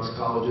liberal arts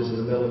colleges and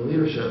the Mellon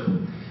leadership.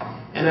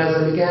 And as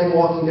I began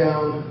walking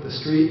down the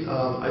street,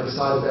 I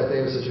decided that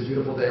day was such a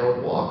beautiful day I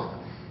would walk.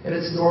 And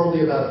it's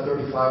normally about a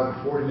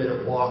 35 or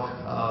 40-minute walk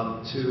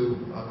to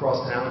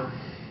across town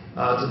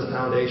to the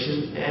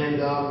foundation.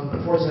 And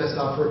unfortunately, I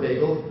stopped for a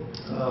bagel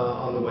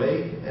on the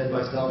way. And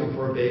by stopping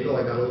for a bagel,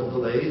 I got a little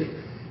delayed.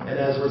 And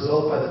as a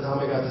result, by the time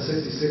I got to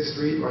 66th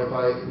Street, right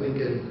by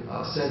Lincoln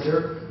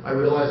Center, I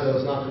realized I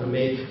was not going to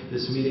make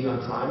this meeting on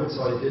time. And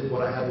so I did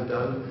what I hadn't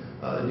done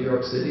in New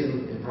York City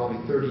in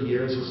probably 30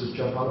 years, which was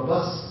jump on a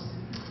bus.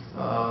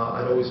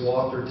 I'd always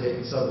walked or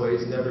taken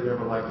subways, never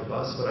liked the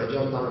bus, but I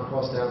jumped on a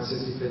cross-town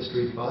 65th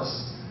Street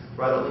bus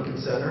right at Lincoln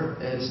Center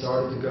and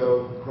started to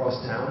go across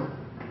town.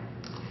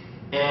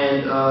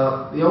 And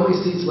the only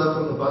seats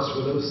left on the bus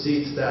were those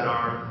seats that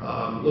are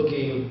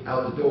looking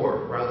out the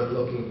door rather than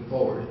looking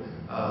forward,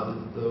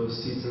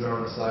 those seats that are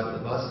on the side of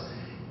the bus.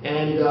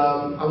 And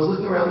I was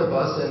looking around the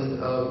bus,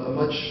 and a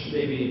much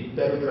maybe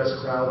better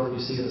dressed crowd than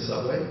you see in the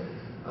subway,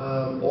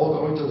 all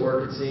going to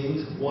work, it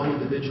seemed. One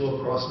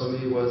individual across from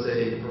me was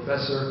a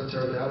professor, it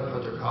turned out, at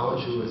Hunter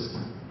College, who was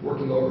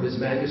working over his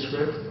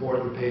manuscript,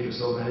 400-page or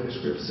so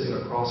manuscript, sitting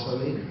across from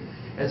me.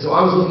 And so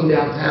I was looking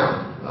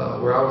downtown,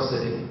 where I was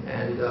sitting,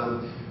 and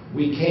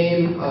we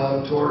came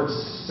towards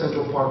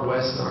Central Park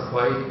West, not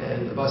quite,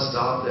 and the bus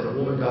stopped, and a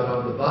woman got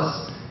out of the bus,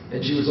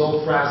 and she was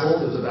all frazzled.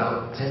 It was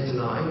about 10 to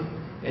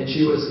 9. And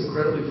she was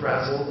incredibly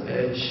frazzled,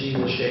 and she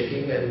was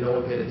shaking, and no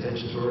one paid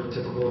attention to her,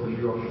 typical of a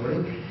New York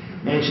morning.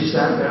 And she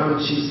sat down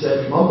and she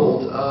said,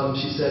 mumbled,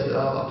 she said,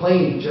 a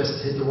plane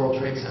just hit the World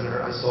Trade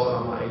Center. I saw it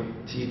on my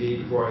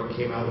TV before I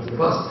came out of the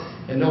bus.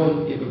 And no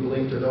one even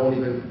blinked, or no one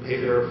even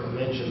paid her a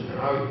mention.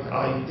 And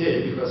I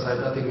did, because I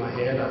had nothing in my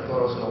hand. I thought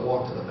I was going to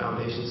walk to the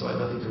foundation, so I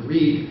had nothing to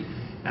read.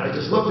 And I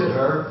just looked at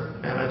her,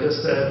 and I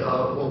just said,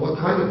 well,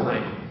 what kind of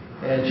plane?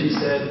 And she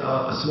said,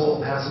 a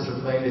small passenger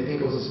plane. They think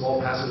it was a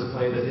small passenger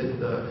plane that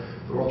hit the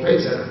World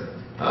Trade Center.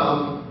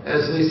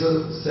 As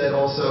Lisa said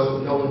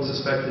also, no one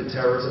suspected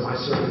terrorism. I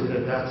certainly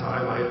didn't at that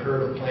time. I had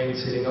heard of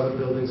planes hitting other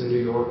buildings in New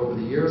York over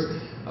the years.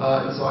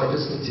 And so I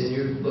just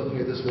continued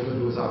looking at this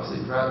woman who was obviously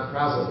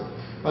frazzled.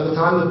 By the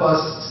time the bus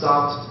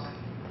stopped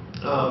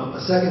a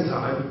second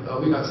time,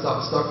 we got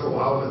stuck for a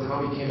while. By the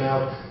time we came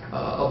out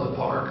of the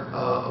park,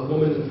 a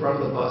woman in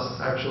front of the bus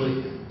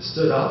actually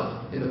stood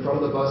up in the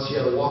front of the bus. She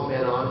had a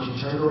Walkman on. She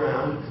turned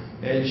around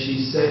and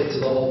she said to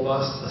the whole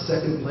bus, a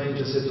second plane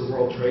just hit the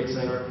World Trade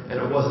Center, and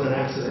it wasn't an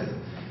accident.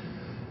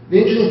 The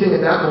interesting thing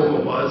at that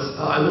moment was,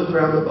 I looked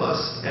around the bus,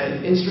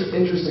 and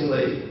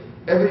interestingly,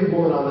 every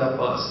woman on that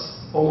bus,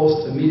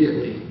 almost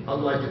immediately,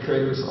 unlike the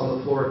traders on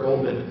the floor at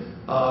Goldman,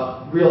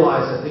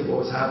 realized, I think,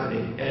 what was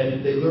happening,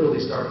 and they literally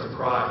started to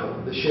cry.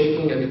 The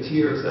shaking and the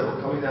tears that were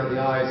coming down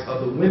the eyes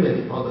of the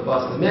women on the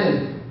bus. The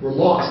men were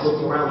lost,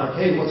 looking around like,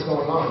 hey, what's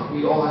going on?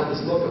 We all had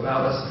this look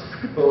about us,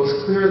 but it was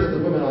clear that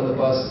the women on the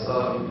bus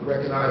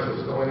recognized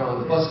what was going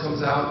on. The bus comes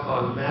out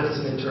on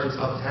Madison and turns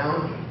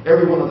uptown.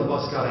 Everyone on the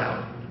bus got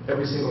out.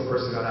 Every single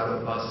person got out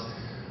of the bus.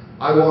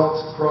 I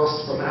walked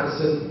across from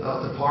Madison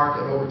to Park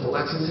and over to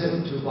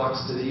Lexington, 2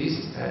 blocks to the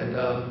east, and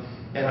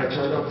I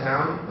turned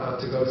uptown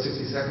to go to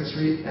 62nd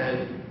Street,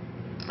 and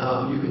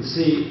you can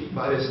see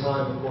by this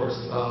time, of course,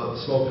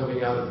 smoke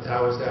coming out of the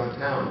towers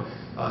downtown.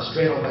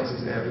 Straight on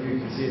Lexington Avenue, you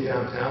can see it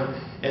downtown,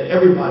 and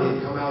everybody had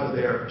come out of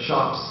their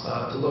shops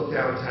to look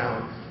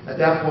downtown. At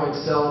that point,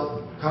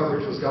 cell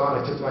coverage was gone.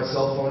 I took my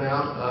cell phone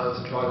out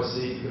to try to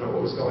see,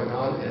 what was going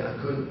on, and I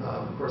couldn't,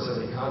 of course,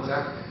 have any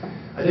contact.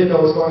 I didn't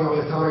know what was going on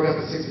by the time I got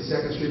to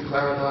 62nd Street.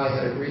 Clara and I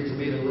had agreed to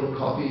meet in a little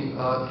coffee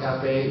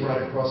cafe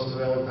right across from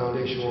the Maryland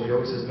Foundation, where we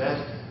always had met.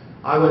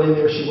 I went in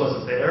there, she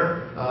wasn't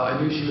there. I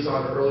knew she was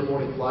on an early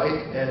morning flight,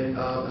 and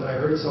I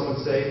heard someone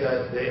say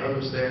that they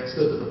understood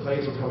that the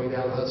planes were coming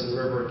down the Hudson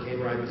River and came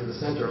right into the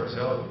center. I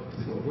said, oh,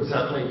 where's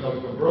that plane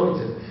coming from?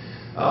 Burlington.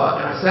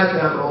 And I sat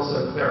down, and all of a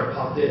sudden Clara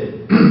popped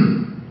in,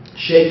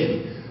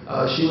 shaking.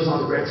 She was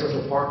on the Grand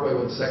Central Parkway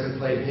when the second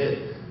plane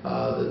hit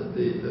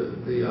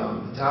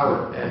the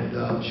tower, and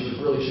she was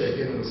really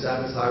shaken, and we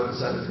sat inside. We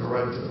decided to go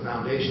right into the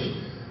foundation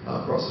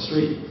across the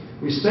street.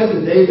 We spent the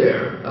day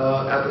there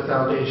at the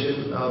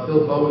foundation.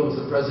 Bill Bowen was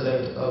the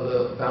president of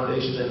the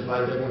foundation and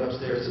invited everyone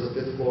upstairs to the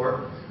 5th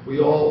floor.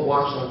 We all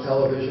watched on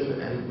television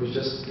and was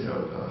just,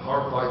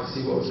 horrified to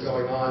see what was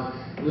going on.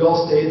 We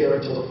all stayed there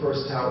until the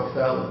first tower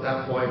fell. At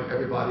that point,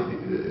 everybody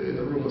in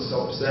the room was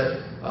so upset.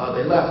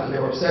 They left, and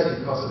they were upset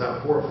because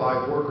about 4 or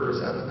 5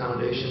 workers at the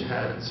foundation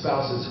had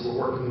spouses who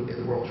were working at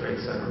the World Trade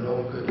Center.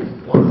 No one could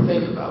want to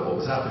think about what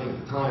was happening at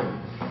the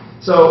time.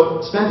 So,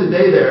 spent the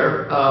day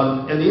there,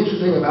 and the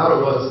interesting thing about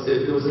it was,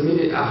 it was an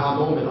immediate aha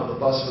moment on the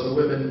bus for the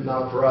women,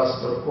 not for us,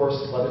 but of course,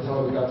 by the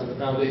time we got to the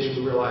foundation,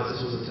 we realized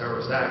this was a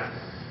terrorist act.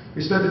 We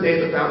spent the day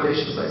at the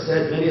foundation, as I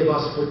said. Many of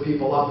us put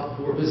people up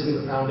who were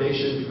visiting the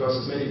foundation because,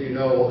 as many of you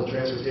know, all the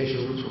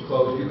transportation routes were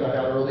closed. You got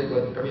out early,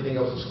 but everything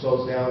else was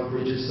closed down,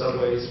 bridges,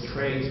 subways,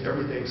 trains,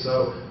 everything,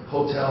 so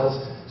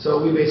hotels. So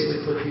we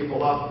basically put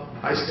people up.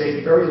 I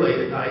stayed very late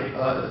at night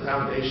at the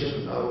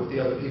foundation with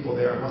the other people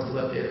there. I must have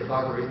left at 8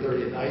 o'clock or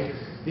 8:30 at night.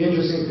 The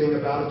interesting thing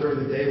about it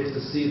during the day was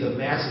to see the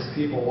mass of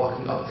people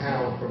walking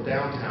uptown from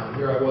downtown.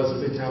 Here I was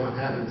in Midtown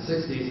Manhattan in the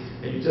 60s,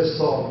 and you just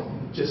saw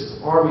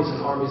just armies and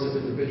armies of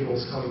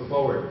individuals coming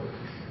forward.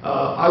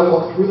 I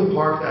walked through the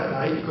park that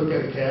night. You couldn't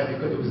get a cab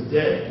because it was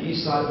dead. The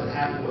east side of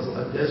Manhattan was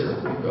a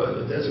desert,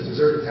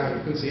 deserted town.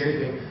 You couldn't see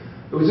anything.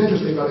 It was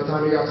interesting, by the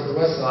time you got to the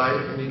west side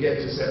and you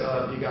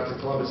got to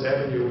Columbus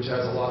Avenue, which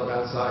has a lot of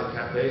outside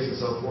cafes and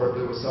so forth,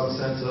 there was some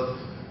sense of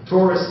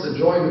tourists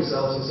enjoying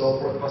themselves and so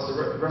forth, plus the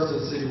rest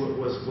of the city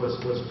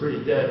was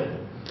pretty dead.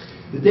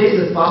 The days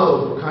that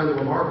followed were kind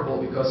of remarkable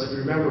because, if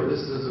you remember,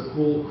 this is a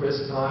cool,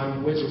 crisp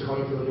time. Winds were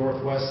coming from the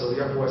northwest, so the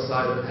upper west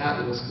side of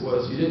Manhattan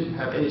was you didn't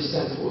have any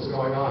sense of what was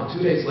going on.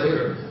 2 days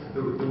later,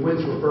 the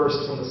winds were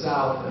burst from the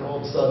south, and all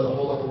of a sudden the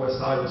whole Upper West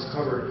Side was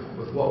covered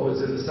with what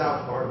was in the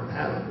south part of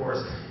Manhattan, of course,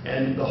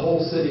 and the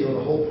whole city or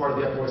the whole part of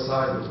the Upper West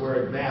Side was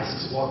wearing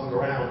masks walking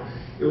around.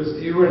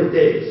 You were in a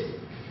daze.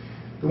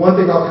 The one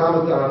thing I'll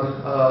comment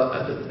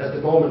on at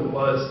the moment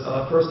was,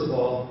 first of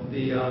all,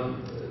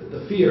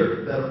 the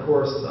fear that, of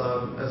course,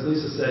 as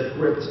Lisa said,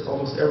 gripped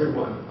almost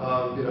everyone.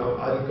 You know,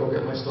 I didn't go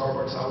get my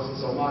Starbucks. I was in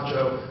so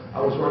macho.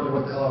 I was wondering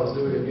what the hell I was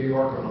doing in New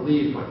York on a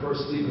leave, my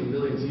first leave in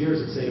millions of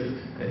years, it seemed,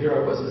 and here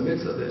I was in the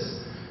midst of this.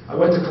 I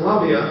went to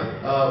Columbia,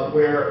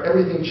 where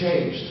everything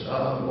changed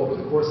over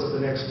the course of the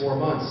next 4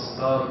 months.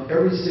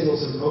 Every single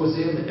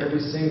symposium,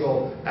 every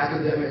single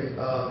academic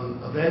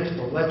event,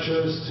 from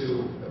lectures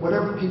to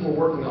whatever people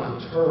were working on,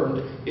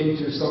 turned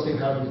into something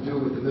having to do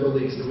with the Middle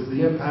East. It was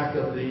the impact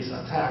of these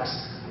attacks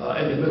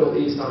in the Middle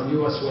East on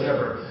U.S.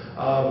 whatever.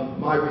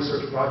 My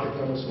research project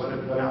almost went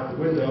out the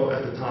window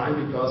at the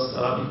time because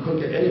you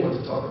couldn't get anyone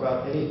to talk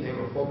about anything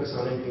or focus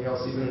on anything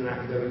else, even in an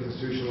academic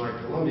institution like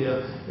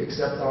Columbia,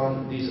 except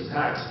on these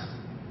attacks.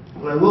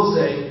 What I will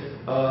say,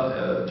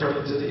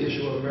 turning to the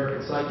issue of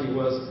American psyche,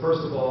 was,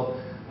 first of all,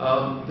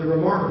 the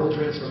remarkable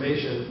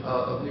transformation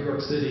of New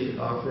York City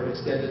for an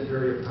extended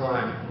period of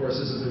time. Of course,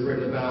 this has been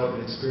written about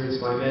and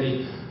experienced by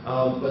many,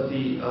 but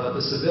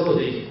the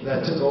civility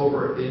that took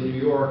over in New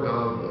York,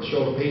 a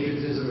show of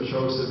patriotism, a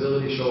show of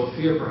civility, a show of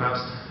fear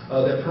perhaps,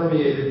 that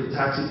permeated the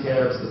taxi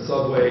cabs, the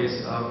subways.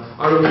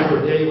 I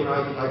remember a day when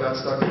I got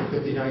stuck in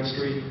 59th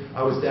Street. I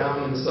was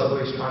down in the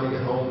subways trying to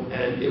get home,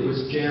 and it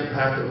was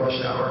jam-packed at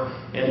rush hour,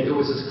 and it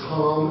was as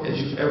calm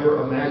as you've ever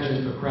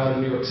imagined a crowd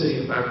in New York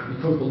City. In fact, you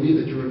couldn't believe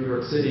that you were in New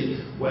York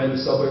City when the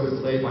subway was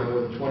delayed by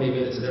more than 20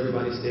 minutes and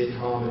everybody stayed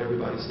calm and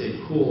everybody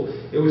stayed cool.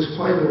 It was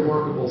quite a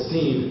remarkable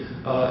scene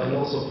and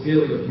also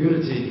feeling of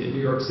unity in New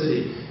York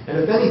City. And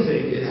if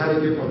anything, it had to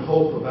give one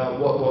hope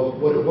about what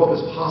was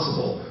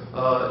possible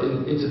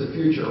into the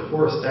future. Of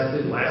course, that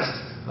didn't last.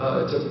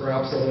 It took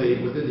perhaps only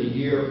within the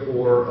year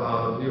for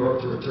New York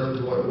to return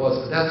to what it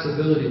was, but that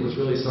stability was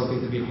really something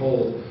to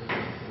behold.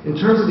 In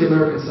terms of the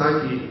American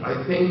psyche, I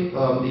think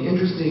the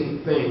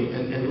interesting thing,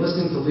 and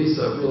listening to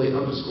Lisa really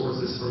underscores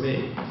this for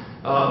me.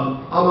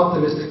 I'm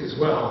optimistic as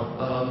well,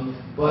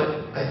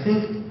 but I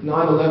think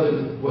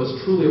 9/11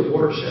 was truly a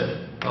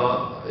watershed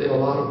in a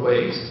lot of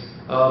ways.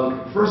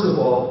 First of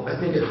all, I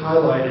think it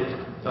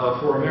highlighted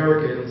for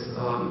Americans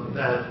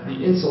that the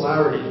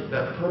insularity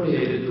that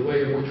permeated the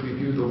way in which we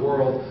view the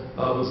world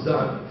was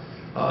done.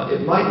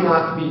 It might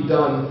not be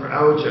done for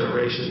our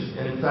generation,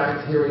 and in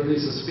fact, hearing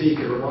Lisa speak,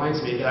 it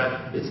reminds me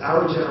that it's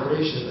our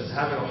generation that's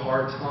having a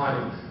hard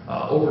time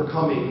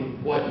overcoming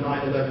what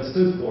 9/11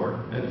 stood for,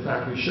 and in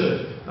fact we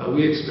should.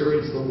 We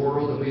experienced the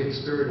world and we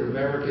experienced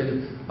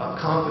American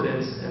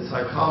confidence and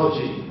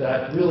psychology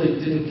that really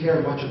didn't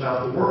care much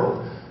about the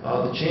world.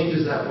 The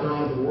changes that went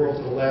on in the world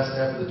for the last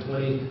half of the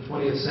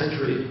 20th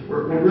century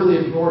were really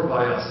ignored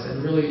by us,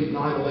 and really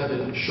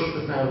 9/11 shook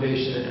the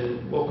foundation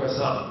and woke us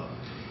up.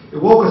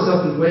 It woke us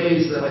up in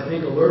ways that I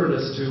think alerted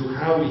us to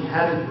how we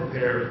hadn't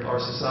prepared our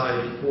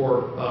society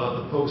for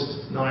the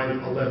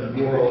post-9/11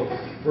 world,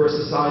 for a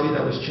society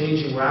that was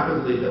changing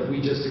rapidly that we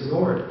just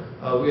ignored.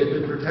 We had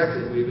been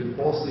protected. We had been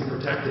falsely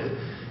protected.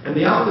 And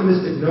the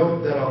optimistic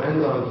note that I'll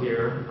end on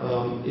here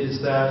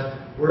is that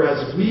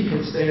whereas we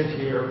can stand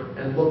here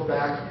and look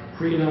back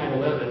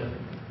pre-9/11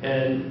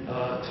 and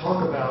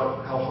talk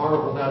about how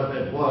horrible that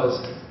event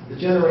was, the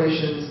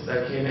generations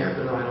that came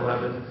after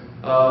 9/11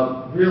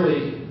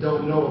 really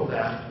don't know of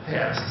that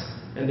past,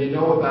 and they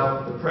know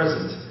about the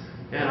present.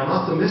 And I'm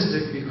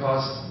optimistic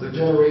because the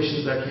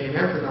generations that came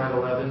after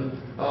 9/11,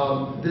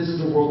 this is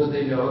the world that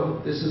they know,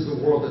 this is the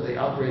world that they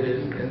operate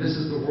in, and this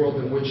is the world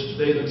in which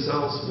they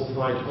themselves will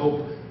find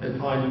hope and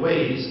find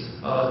ways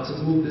to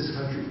move this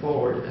country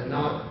forward and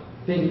not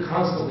think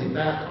constantly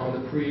back on the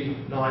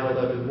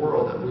pre-9/11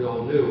 world that we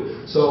all knew.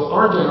 So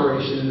our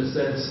generation, in a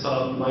sense,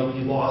 might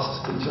be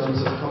lost in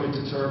terms of coming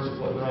to terms with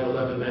what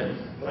 9/11 meant.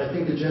 But I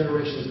think the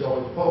generations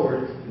going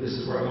forward, and this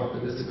is where I'm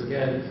optimistic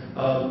again,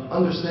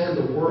 understand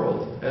the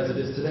world as it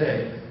is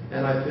today.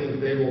 And I think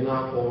they will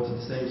not fall into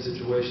the same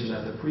situation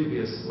that the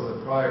previous or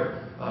the prior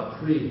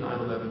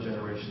pre-9/11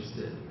 generations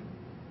did.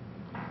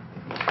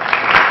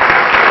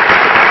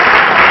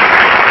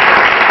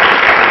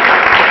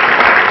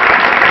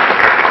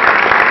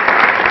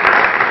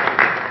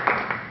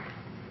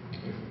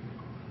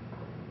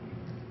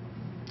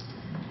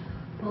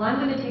 Well, I'm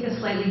going to take a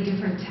slightly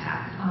different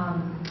tack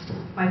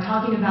by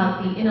talking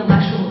about the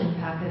intellectual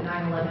impact that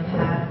 9/11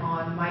 had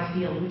on my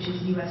field, which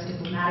is U.S.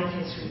 diplomatic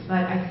history.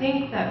 But I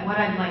think that what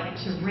I'd like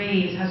to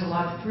raise has a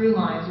lot of through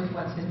lines with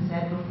what's been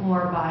said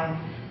before by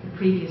the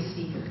previous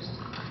speakers.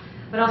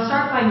 But I'll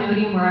start by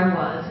noting where I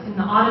was. In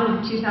the autumn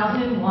of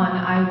 2001,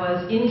 I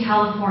was in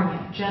California,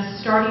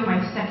 just starting my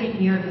second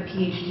year of the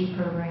PhD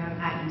program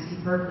at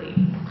UC Berkeley.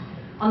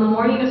 On the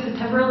morning of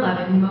September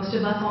 11, most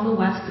of us on the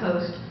West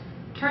Coast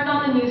turned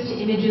on the news to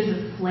images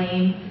of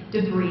flame,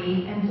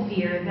 debris, and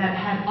fear that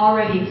had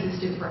already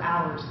existed for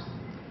hours.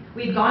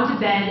 We'd gone to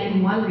bed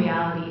in one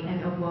reality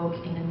and awoke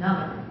in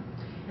another.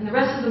 And the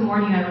rest of the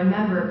morning, I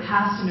remember,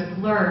 passed in a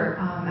blur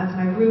as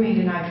my roommate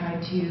and I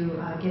tried to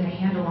get a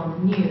handle on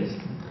the news.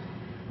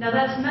 Now,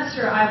 that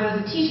semester, I was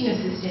a teaching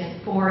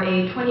assistant for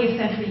a 20th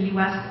century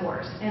US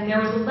course, and there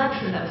was a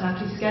lecture that was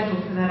actually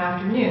scheduled for that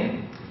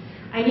afternoon.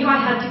 I knew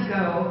I had to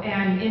go,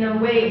 and in a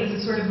way, it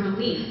was a sort of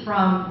relief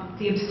from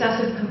the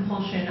obsessive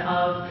compulsion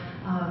of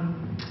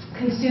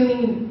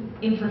consuming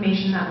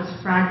information that was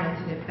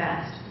fragmented at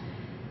best.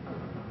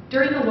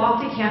 During the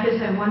walk to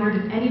campus, I wondered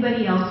if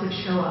anybody else would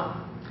show up.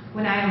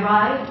 When I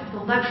arrived,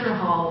 the lecture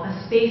hall, a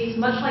space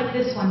much like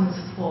this one,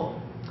 was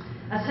full.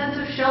 A sense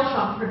of shell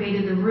shock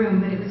pervaded the room,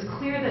 but it was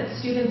clear that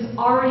students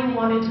already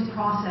wanted to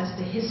process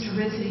the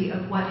historicity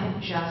of what had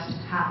just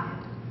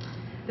happened.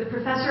 The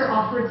professor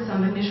offered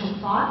some initial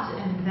thoughts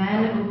and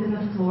then opened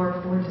the floor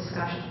for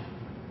discussion.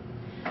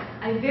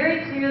 I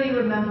very clearly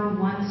remember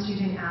one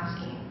student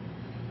asking,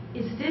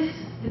 "Is this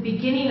the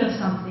beginning of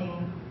something,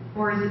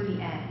 or is it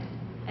the end?"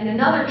 And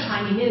another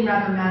chiming in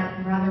rather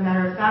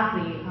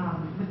matter-of-factly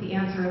with the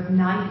answer of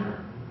neither.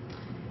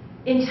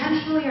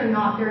 Intentionally or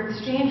not, their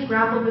exchange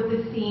grappled with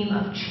the theme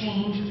of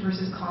change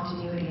versus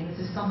continuity, and this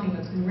is something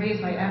that's been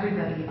raised by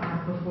everybody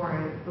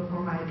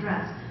before my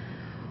address.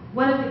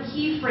 One of the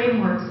key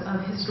frameworks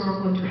of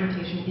historical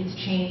interpretation is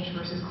change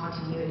versus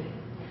continuity.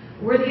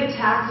 Were the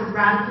attacks a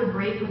radical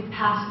break with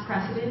past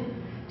precedent?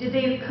 Did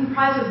they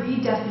comprise a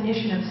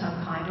redefinition of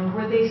some kind, or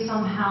were they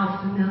somehow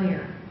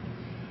familiar?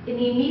 In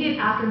the immediate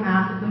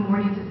aftermath of the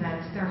morning's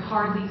events, there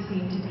hardly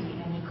seemed to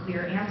be any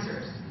clear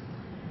answers.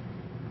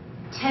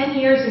 10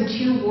 years and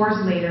 2 wars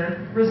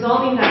later,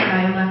 resolving that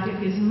dialectic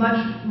is much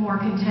more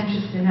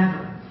contentious than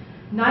ever.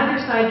 Neither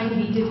side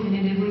can be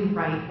definitively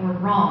right or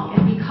wrong,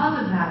 and because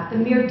of that, the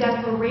mere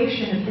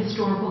declaration of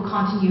historical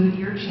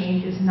continuity or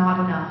change is not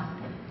enough.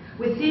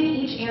 Within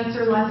each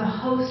answer lies a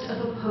host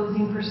of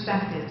opposing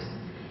perspectives.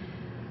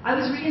 I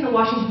was reading the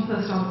Washington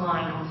Post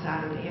online on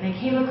Saturday, and I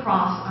came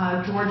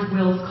across George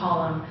Will's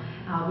column,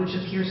 which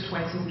appears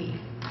twice a week.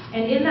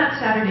 And in that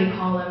Saturday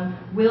column,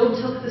 Will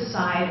took the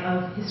side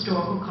of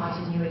historical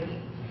continuity.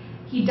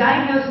 He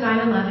diagnosed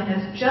 9/11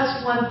 as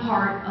just one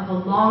part of a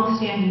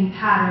long-standing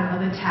pattern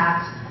of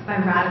attacks by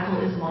radical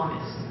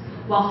Islamists,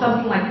 while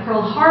something like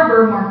Pearl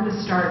Harbor marked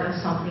the start of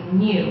something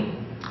new.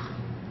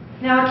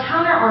 Now, a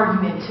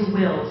counter-argument to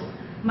Will's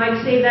might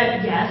say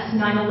that, yes,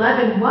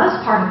 9/11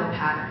 was part of the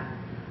pattern,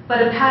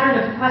 but a pattern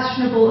of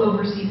questionable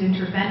overseas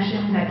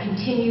intervention that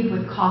continued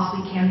with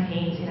costly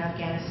campaigns in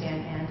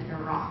Afghanistan and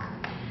Iraq.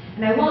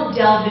 And I won't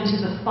delve into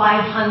the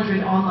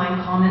 500 online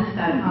comments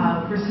that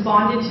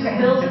responded to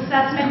Will's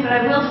assessment, but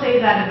I will say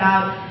that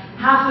about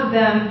half of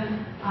them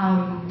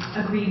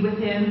agreed with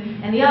him,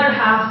 and the other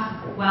half,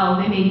 well,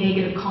 they made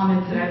negative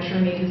comments that I'm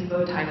sure made his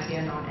bow tie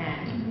stand on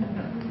end.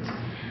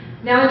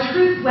 Now, in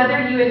truth,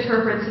 whether you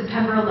interpret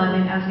September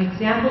 11 as an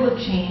example of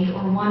change or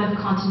one of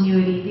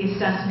continuity, the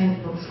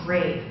assessment looks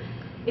grave.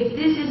 If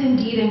this is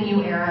indeed a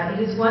new era, it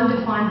is one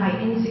defined by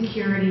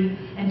insecurity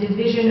and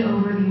division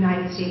over the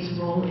United States'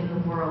 role in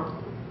the world.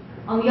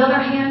 On the other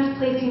hand,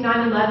 placing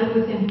 9/11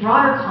 within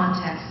broader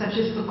contexts, such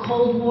as the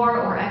Cold War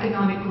or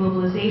economic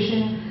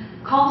globalization,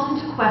 calls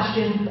into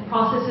question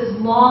processes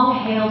long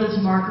hailed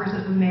as markers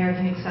of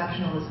American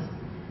exceptionalism.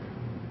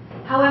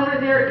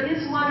 However, there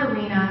is one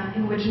arena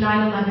in which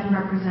 9/11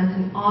 represents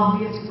an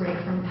obvious break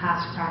from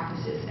past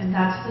practices, and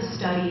that's the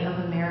study of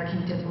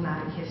American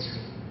diplomatic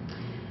history.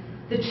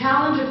 The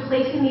challenge of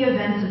placing the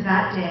events of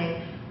that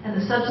day and the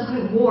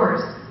subsequent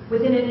wars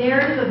within a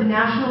narrative of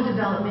national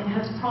development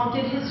has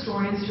prompted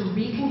historians to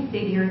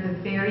reconfigure the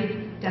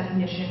very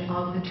definition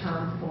of the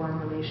term foreign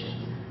relations.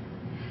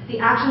 The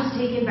actions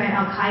taken by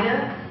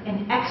Al-Qaeda,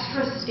 an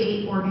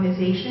extra-state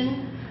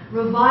organization,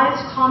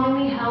 revised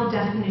commonly held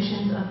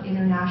definitions of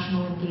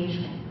international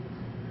engagement.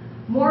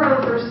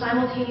 Moreover,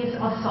 simultaneous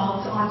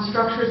assaults on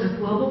structures of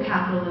global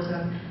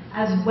capitalism,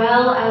 as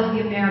well as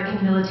the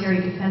American military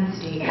defense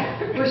state,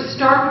 were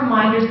stark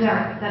reminders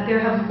that there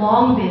have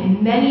long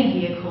been many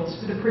vehicles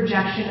for the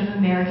projection of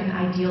American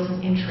ideals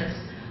and interests,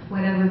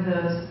 whatever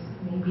those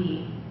may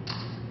be.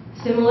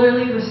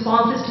 Similarly,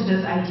 responses to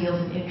those ideals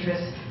and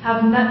interests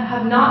have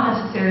not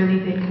necessarily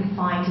been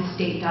confined to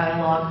state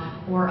dialogue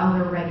or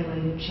other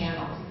regulated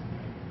channels.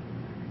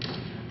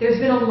 There's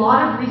been a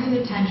lot of recent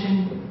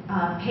attention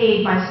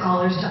paid by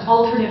scholars to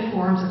alternate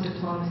forms of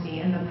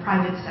diplomacy in the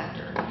private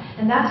sector,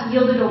 and that's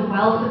yielded a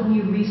wealth of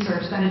new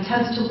research that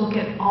attempts to look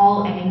at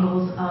all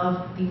angles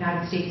of the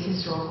United States'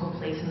 historical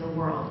place in the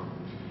world.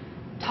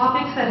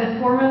 Topics that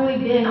have formerly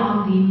been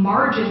on the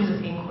margins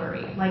of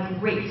inquiry, like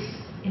race,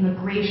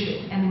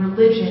 immigration, and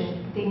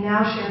religion, they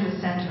now share the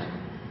center.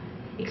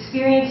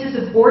 Experiences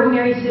of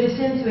ordinary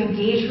citizens who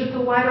engage with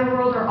the wider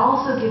world are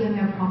also given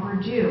their proper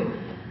due.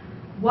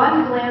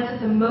 One glance at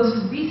the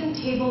most recent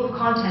table of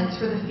contents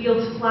for the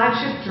field's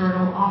flagship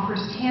journal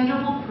offers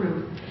tangible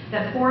proof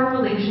that foreign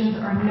relations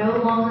are no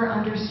longer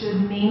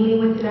understood mainly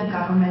within a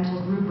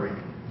governmental rubric.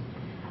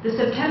 The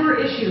September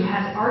issue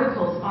has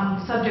articles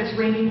on subjects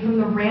ranging from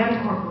the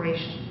Rand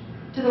Corporation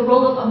to the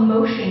role of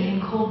emotion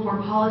in Cold War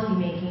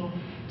policymaking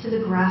to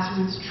the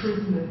grassroots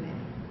truth movement.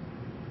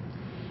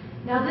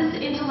 Now, this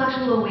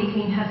intellectual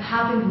awakening has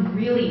happened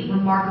really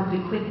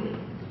remarkably quickly.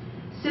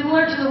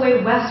 Similar to the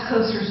way West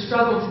Coasters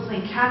struggle to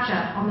play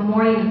catch-up on the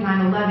morning of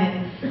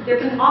 9/11, there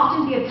can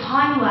often be a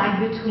time lag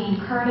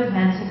between current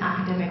events and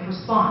academic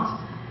response.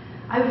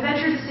 I would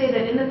venture to say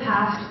that in the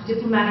past,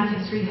 diplomatic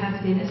history has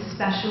been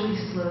especially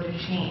slow to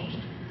change.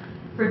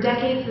 For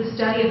decades, the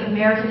study of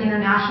American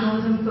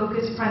internationalism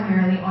focused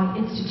primarily on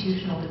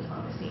institutional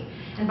diplomacy.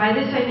 And by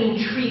this I mean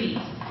treaties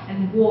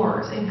and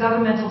wars and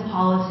governmental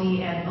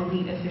policy and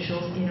elite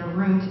officials in a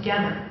room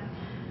together.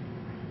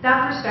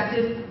 That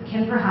perspective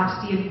can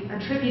perhaps be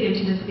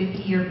attributed to the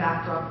 50-year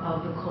backdrop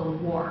of the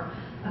Cold War,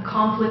 a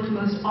conflict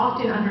most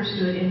often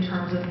understood in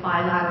terms of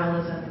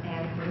bilateralism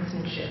and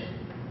brinksmanship.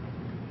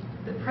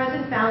 The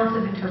present balance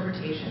of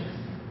interpretations,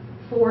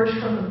 forged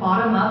from the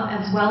bottom up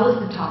as well as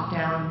the top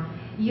down,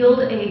 yield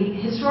a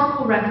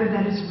historical record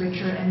that is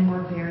richer and more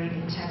varied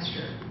in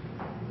texture.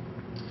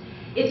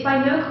 It's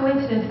by no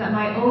coincidence that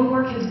my own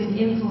work has been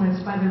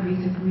influenced by the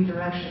recent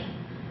redirection.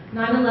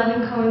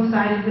 9/11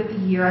 coincided with the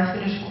year I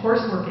finished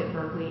coursework at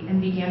Berkeley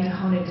and began to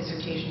hone a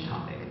dissertation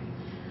topic.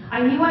 I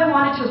knew I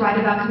wanted to write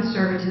about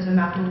conservatism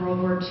after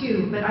World War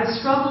II, but I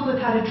struggled with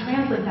how to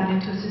translate that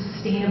into a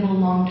sustainable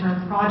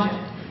long-term project.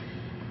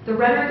 The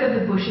rhetoric of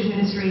the Bush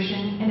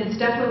administration and its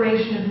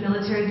declaration of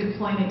military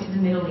deployment to the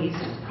Middle East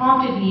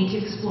prompted me to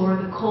explore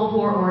the Cold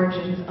War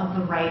origins of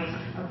the right's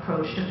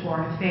approach to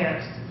foreign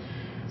affairs.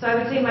 So I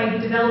would say my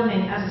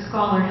development as a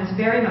scholar has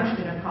very much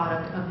been a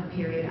product of the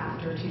period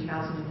after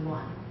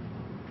 2001.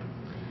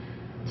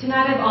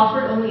 Tonight I've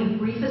offered only a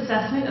brief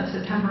assessment of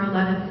September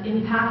 11th's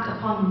impact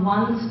upon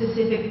one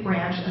specific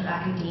branch of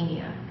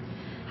academia.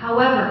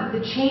 However,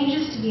 the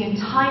changes to the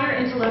entire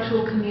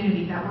intellectual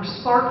community that were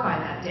sparked by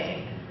that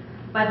day,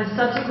 by the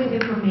subsequent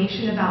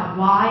information about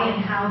why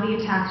and how the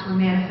attacks were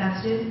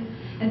manifested,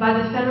 and by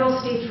the federal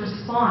state's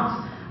response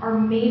are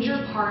major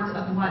parts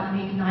of what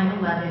make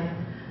 9/11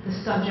 the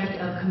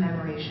subject of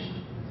commemoration.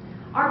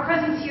 Our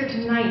presence here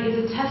tonight is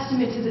a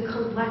testament to the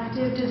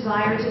collective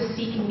desire to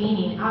seek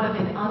meaning out of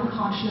an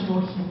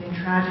unconscionable human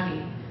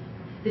tragedy.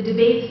 The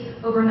debates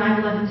over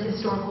 9/11's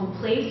historical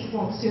place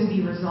won't soon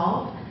be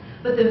resolved,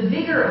 but the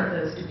vigor of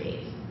those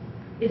debates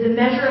is a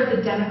measure of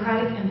the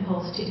democratic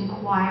impulse to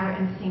inquire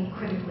and think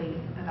critically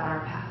about our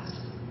past.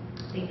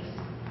 Thanks.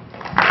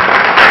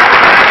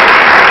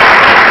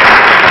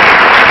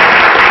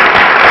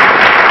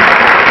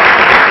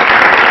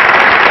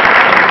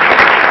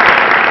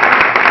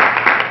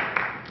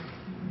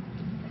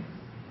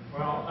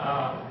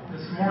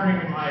 This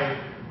morning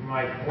in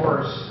my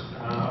course,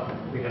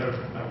 we had a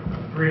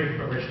brief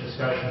but rich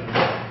discussion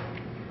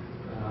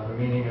about the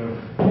meaning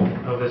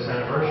of this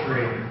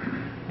anniversary.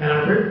 And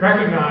I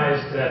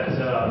recognized that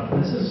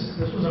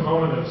this was a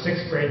moment of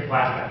sixth grade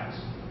flashbacks.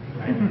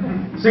 Right?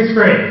 Sixth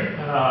grade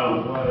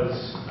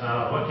was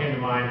what came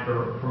to mind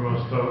for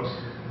most folks,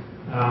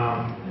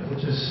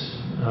 which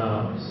is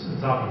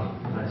it's often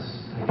nice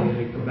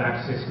idea to go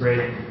back to sixth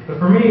grade. But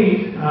for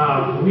me,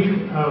 the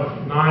week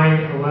of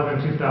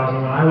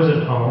 9/11/2000, when I was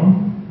at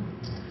home,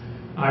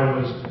 I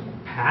was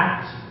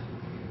packed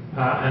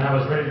and I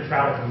was ready to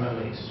travel to the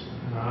Middle East,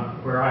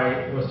 where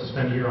I was to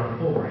spend a year on a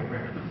Fulbright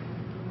grant.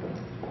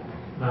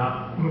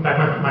 In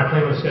fact, my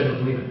plane was scheduled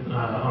to leave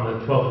on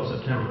the 12th of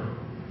September.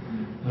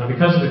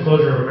 Because of the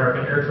closure of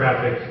American air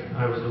traffic,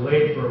 I was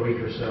delayed for a week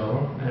or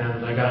so,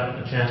 and I got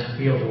a chance to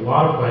field a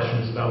lot of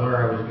questions about where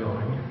I was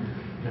going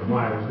and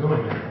why I was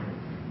going there.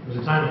 It was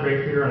a time of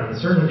great fear and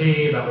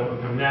uncertainty about what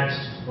would come next,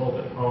 both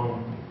at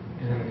home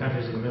and in the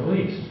countries of the Middle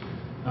East,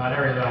 an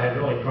area that I had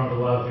really grown to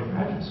love in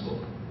graduate school.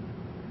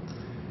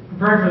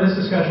 Preparing for this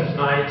discussion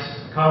tonight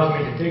caused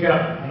me to dig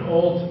up an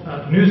old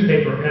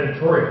newspaper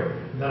editorial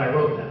that I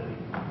wrote that week,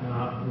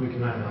 the week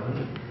of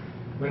 9/11,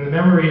 when the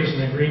memories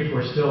and the grief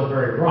were still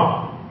very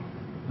raw,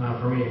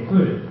 for me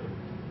included.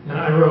 And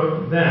I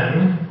wrote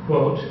then,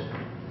 quote,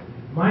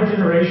 "My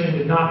generation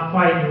did not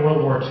fight in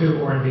World War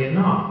II or in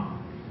Vietnam.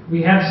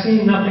 We have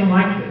seen nothing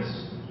like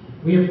this.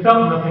 We have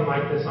felt nothing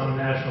like this on a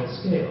national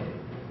scale.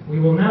 We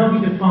will now be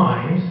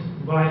defined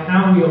by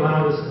how we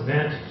allow this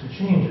event to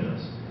change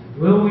us.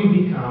 Will we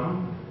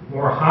become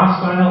more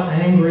hostile,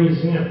 angry,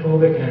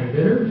 xenophobic, and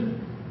embittered?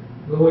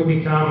 Will we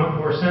become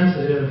more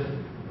sensitive,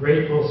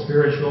 grateful,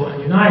 spiritual,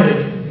 and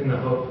united in the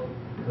hope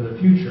for the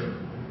future?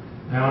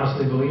 I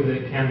honestly believe that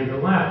it can be the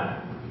latter.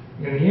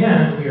 In the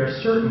end, we are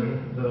certain,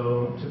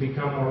 though, to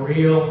become more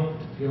real,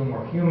 to feel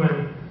more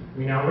human.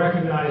 We now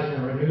recognize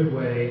in a renewed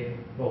way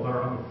both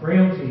our own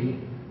frailty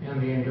and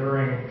the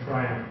enduring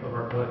triumph of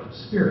our collective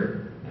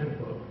spirit." End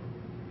quote.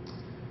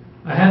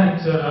 I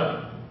hadn't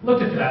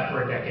looked at that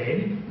for a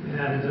decade,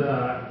 and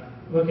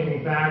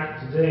looking back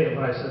today at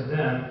what I said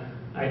then,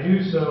 I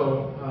do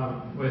so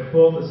with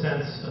both a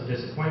sense of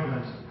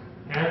disappointment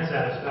and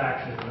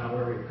satisfaction about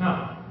where we've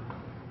come.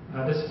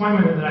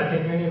 Disappointment in that I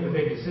think many of the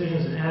big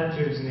decisions and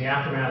attitudes in the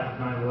aftermath of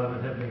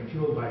 9/11 have been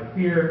fueled by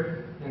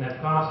fear and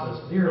have cost us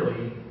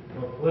dearly,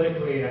 both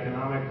politically,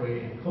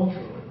 economically, and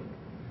culturally.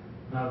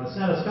 The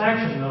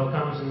satisfaction, though,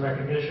 comes in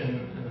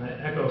recognition, and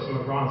I echo some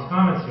of Ron's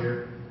comments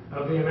here,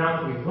 of the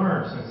amount that we've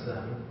learned since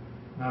then,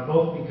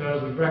 both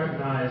because we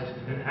recognized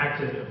and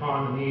acted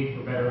upon the need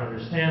for better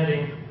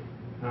understanding,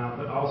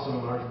 but also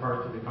in large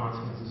part through the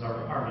consequences of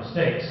our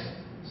mistakes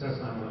since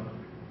 9/11.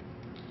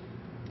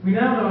 We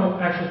now know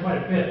actually quite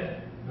a bit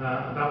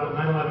about what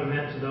 9/11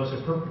 meant to those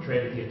who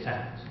perpetrated the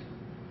attacks.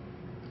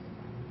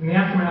 In the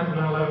aftermath of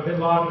 9/11, bin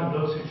Laden and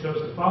those who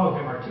chose to follow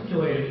him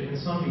articulated in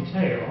some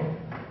detail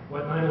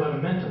what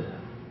 9/11 meant to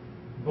them,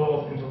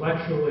 both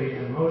intellectually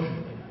and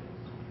emotionally.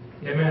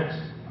 It meant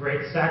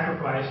great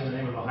sacrifice in the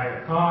name of a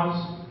higher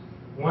cause,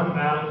 one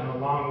battle in a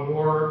long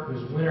war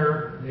whose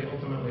winner they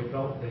ultimately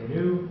felt they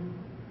knew.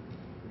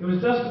 It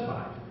was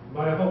justified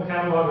by a whole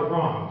catalog of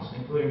wrongs,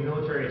 including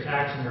military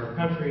attacks in Arab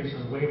countries,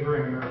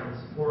 unwavering American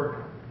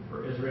support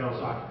for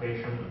Israel's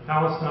occupation of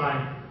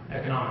Palestine,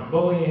 economic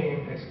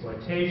bullying,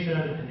 exploitation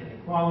and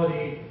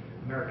inequality,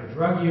 American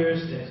drug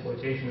use, the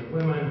exploitation of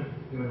women,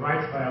 human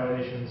rights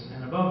violations,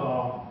 and above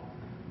all,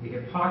 the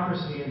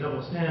hypocrisy and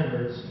double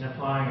standards in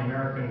applying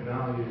American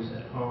values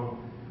at home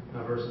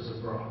versus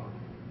abroad.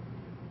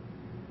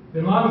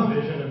 Bin Laden's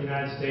vision of the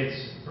United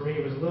States, for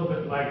me, was a little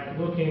bit like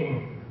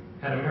looking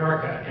at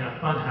America in a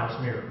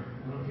funhouse mirror.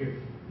 I don't know if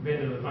you've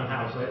been to the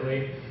funhouse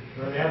lately,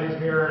 where they have these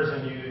mirrors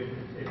and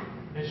it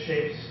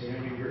misshapes,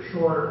 you're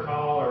short or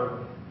tall or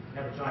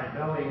have a giant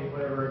belly,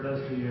 whatever it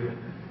does to you.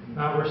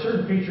 Where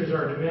certain features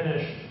are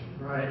diminished,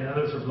 right, and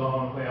others are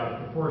blown way out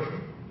of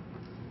proportion.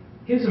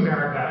 His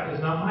America is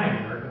not my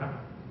America,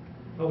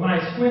 but when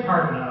I squint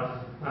hard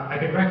enough, I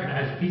can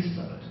recognize pieces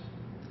of it.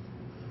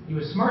 He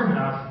was smart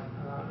enough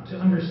to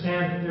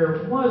understand that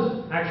there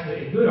was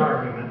actually a good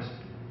argument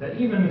that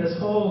even this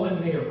whole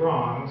litany of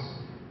wrongs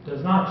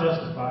does not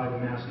justify the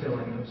mass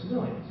killing of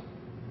civilians.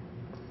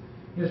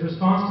 His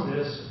response to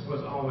this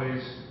was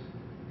always,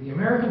 the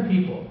American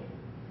people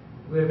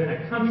live in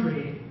a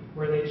country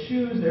where they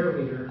choose their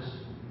leaders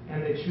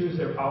and they choose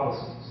their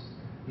policies.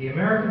 The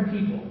American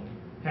people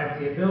have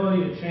the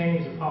ability to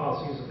change the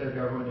policies of their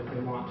government if they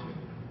want to.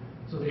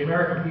 So the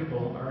American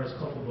people are as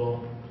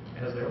culpable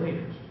as their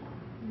leaders.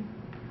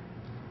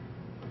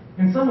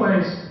 In some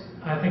ways,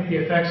 I think the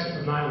effects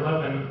of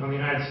 9/11 on the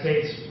United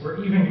States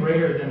were even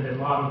greater than bin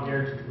Laden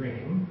dared to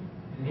dream,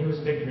 and he was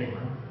a big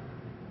dreamer.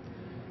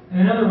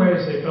 And in other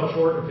ways, they fell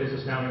short of his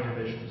astounding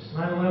ambitions.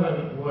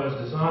 9/11 was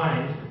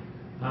designed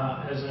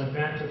as an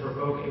event to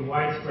provoke a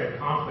widespread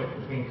conflict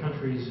between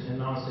countries and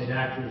non-state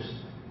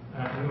actors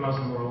in the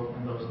Muslim world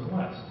and those in the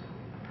West.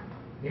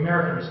 The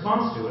American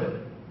response to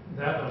it,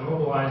 that of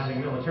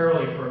mobilizing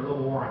militarily for a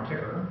global war on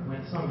terror,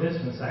 went some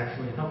distance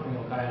actually in helping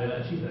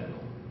al-Qaeda achieve that goal.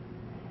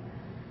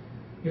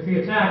 If the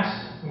attacks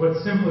would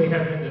simply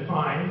have been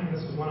defined, and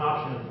this was one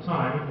option at the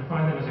time,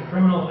 define them as a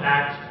criminal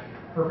act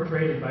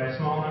perpetrated by a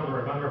small number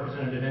of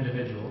unrepresentative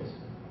individuals,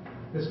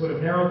 this would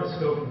have narrowed the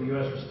scope of the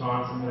U.S.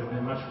 response and would have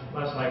been much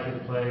less likely to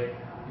play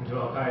into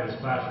al-Qaeda's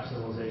Clash of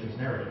Civilizations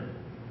narrative.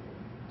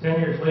 10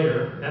 years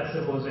later, that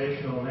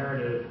civilizational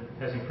narrative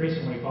has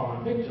increasingly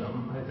fallen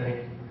victim, I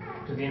think,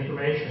 to the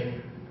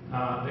information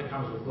that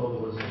comes with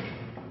globalization.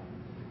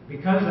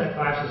 Because that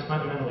clash is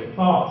fundamentally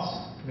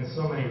false in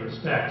so many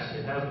respects,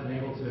 it hasn't been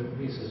able to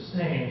be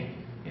sustained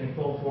in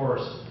full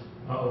force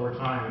over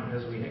time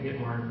as we get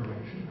more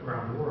information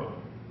around the world.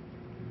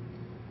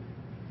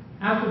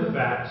 After the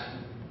fact,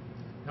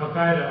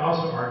 al-Qaeda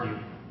also argued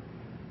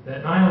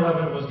that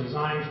 9/11 was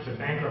designed to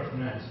bankrupt the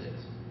United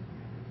States.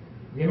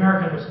 The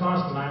American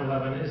response to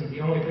 9/11 isn't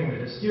the only thing that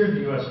has steered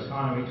the U.S.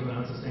 economy to an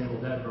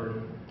unsustainable debt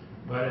burden,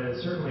 but it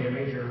is certainly a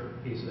major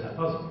piece of that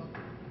puzzle.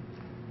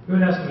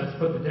 Good estimates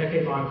put the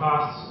decade-long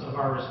costs of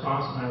our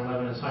response to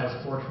 9/11 as high as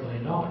 $4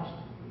 trillion.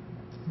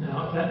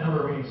 Now, if that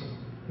number means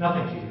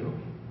nothing to you,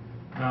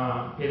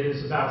 it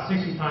is about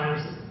 60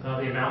 times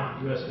the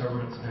amount the U.S.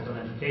 government spent on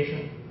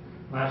education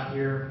last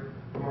year,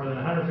 more than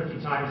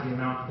 150 times the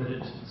amount that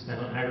it spent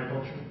on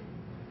agriculture.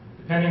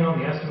 Depending on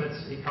the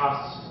estimates, it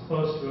costs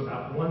close to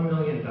about $1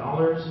 million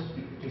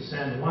to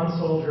send one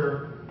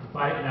soldier to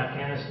fight in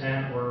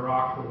Afghanistan or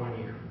Iraq for 1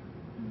 year.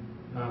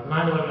 The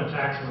 9/11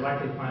 attacks were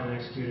likely planned and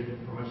executed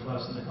for much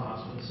less than the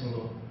cost of a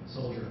single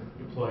soldier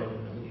deployed in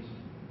the Middle East.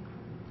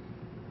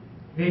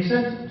 The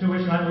extent to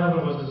which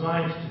 9/11 was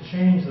designed to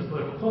change the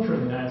political culture of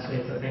the United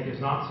States, I think,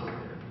 is not so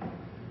clear.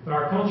 But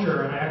our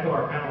culture, and I echo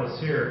our panelists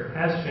here,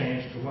 has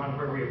changed to one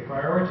where we have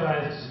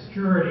prioritized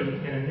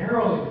security in a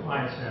narrowly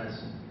defined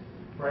sense,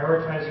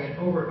 prioritizing it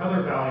over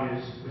other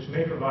values which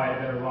may provide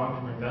a better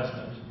long-term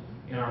investment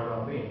in our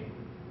well-being.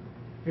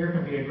 Fear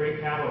can be a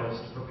great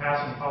catalyst for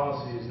passing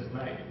policies that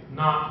might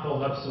not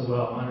hold up so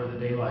well under the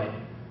daylight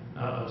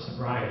of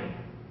sobriety.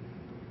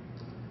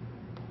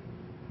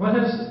 What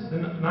has the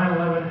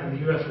 9/11 and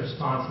the U.S.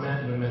 response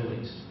meant in the Middle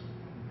East?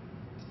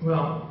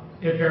 Well,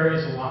 it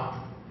varies a lot.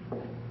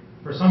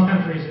 For some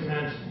countries, it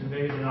meant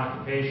invasion,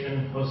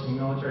 occupation, hosting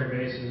military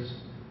bases,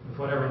 with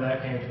whatever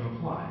that came to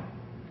imply.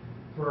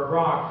 For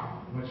Iraq,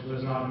 which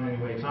was not in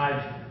any way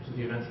tied to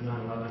the events of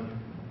 9/11,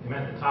 it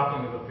meant the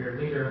toppling of a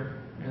feared leader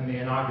and the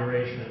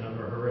inauguration of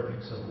a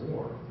horrific civil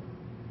war.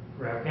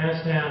 For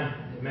Afghanistan,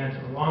 it meant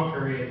a long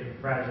period of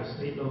fragile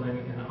state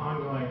building and an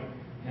ongoing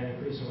and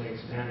increasingly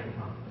expanding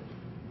conflict.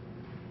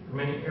 For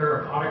many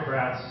Arab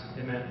autocrats,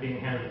 it meant being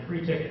handed a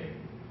free ticket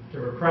to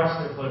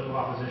repress their political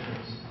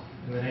oppositions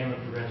in the name of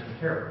preventing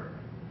terror.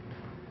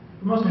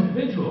 For most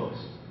individuals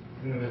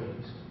in the Middle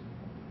East,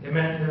 it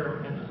meant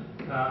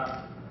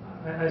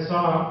I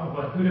saw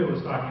what Huda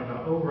was talking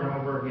about over and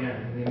over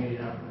again in the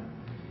immediate aftermath.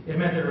 It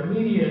meant their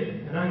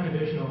immediate and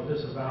unconditional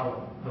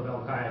disavowal of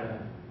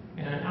al-Qaeda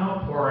and an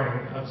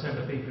outpouring of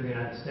sympathy for the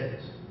United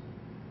States.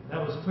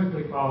 That was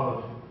quickly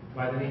followed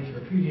by the need to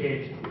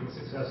repudiate the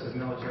successive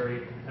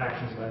military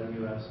actions by the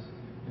U.S.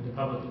 and to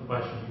publicly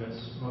question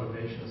its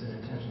motivations and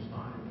intentions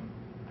behind them.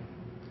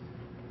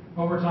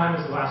 Over time,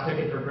 as the last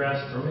decade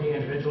progressed, for many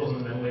individuals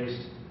in the Middle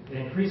East, it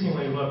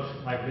increasingly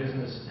looked like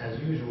business as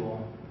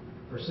usual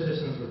for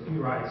citizens with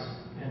few rights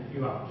and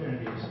few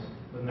opportunities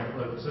within their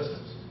political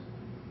systems.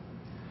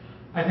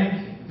 I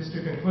think, just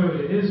to conclude,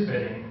 it is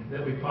fitting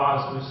that we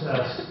pause to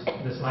assess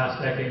this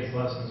last decade's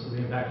lessons of the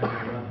impact of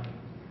 9/11.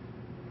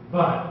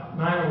 But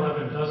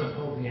 9/11 doesn't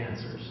hold the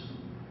answers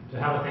to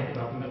how to think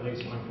about the Middle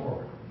East going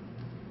forward.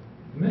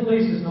 The Middle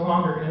East is no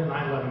longer in a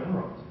 9/11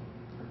 world.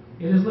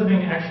 It is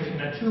living actually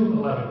in a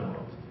 2/11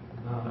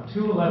 world.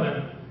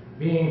 2/11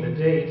 being the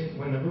date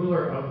when the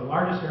ruler of the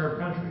largest Arab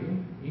country,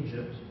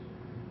 Egypt,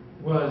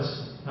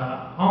 was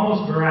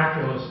almost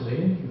miraculously,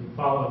 if you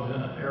followed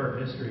Arab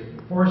history,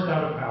 forced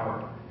out of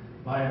power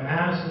by a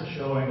massive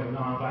showing of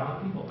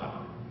nonviolent people power.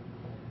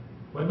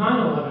 What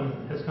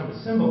 9/11 has come to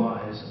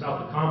symbolize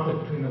about the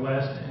conflict between the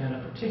West and a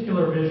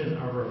particular vision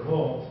of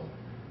revolt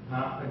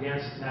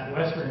against that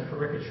Western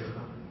caricature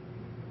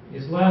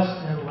is less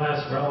and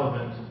less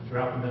relevant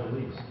throughout the Middle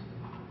East.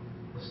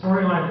 The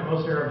storyline that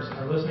most Arabs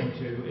are listening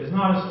to is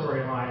not a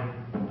storyline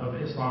of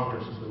Islam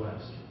versus the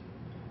West.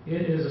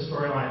 It is a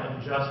storyline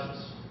of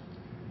justice,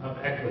 of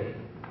equity,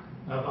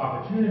 of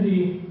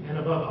opportunity, and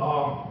above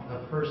all,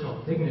 of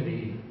personal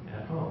dignity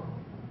at home.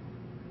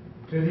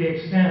 To the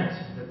extent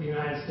that the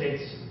United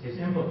States is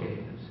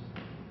implicated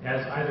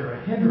as either a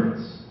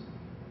hindrance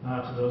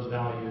to those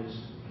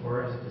values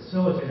or as a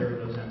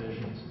facilitator of those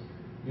ambitions,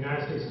 the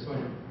United States is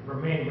going to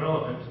remain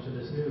relevant to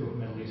this new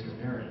Middle Eastern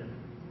narrative.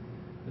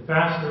 The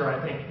faster I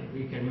think that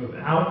we can move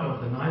out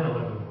of the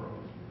 9/11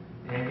 world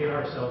and get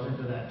ourselves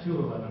into that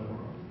 2/11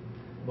 world,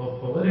 both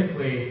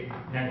politically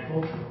and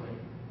culturally,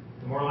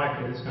 the more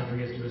likely this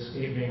country is to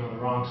escape being on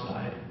the wrong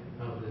side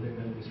of the new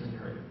Middle Eastern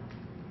narrative.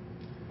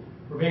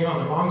 For being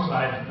on the wrong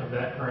side of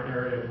that current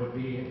narrative would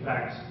be, in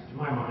fact, to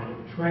my mind, a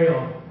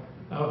betrayal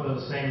of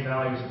those same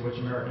values for which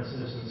American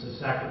citizens have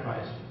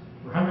sacrificed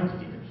for hundreds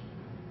of years,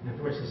 and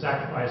for which the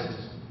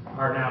sacrifices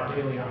are now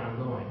daily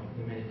ongoing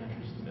in many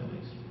countries in the Middle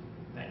East.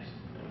 Thanks.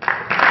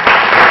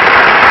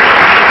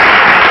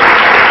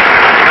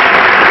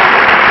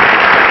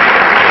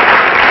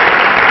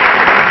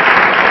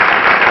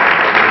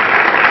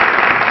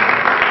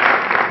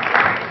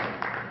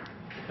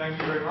 Thank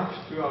you very much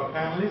to our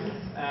panelists,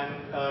 and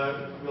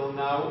we'll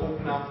now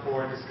open up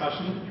for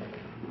discussion.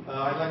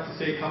 I'd like to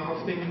say a couple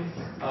of things.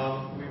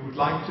 We would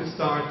like to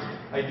start,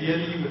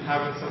 ideally, with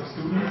having some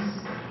students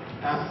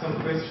ask some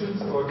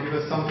questions or give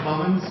us some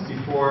comments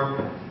before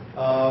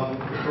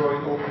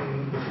throwing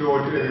open the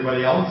floor to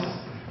everybody else.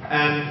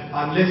 And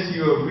unless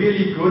you are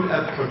really good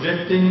at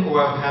projecting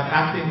or have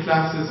acting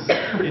classes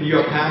in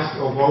your past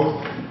or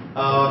both,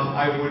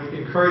 I would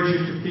encourage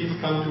you to please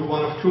come to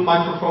one of two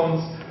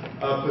microphones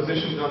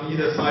positioned on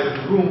either side of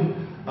the room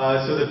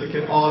so that we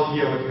can all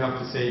hear what you have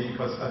to say,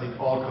 because I think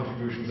all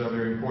contributions are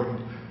very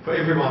important for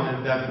everyone,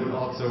 and that would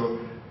also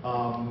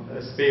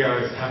spare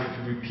us having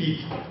to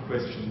repeat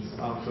questions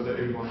so that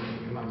everyone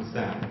can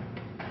understand.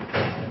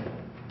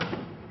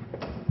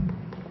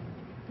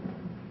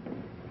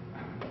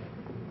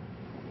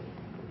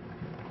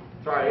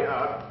 Sorry,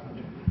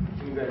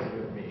 you guys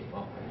hear me.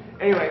 Well,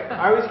 anyway,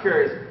 I was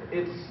curious.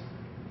 It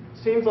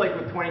seems like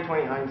with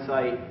 20/20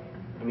 hindsight,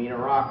 I mean,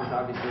 Iraq was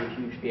obviously a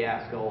huge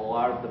fiasco. A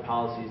lot of the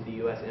policies the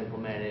U.S.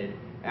 implemented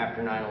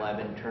after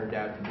 9/11 turned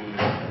out to be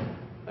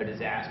a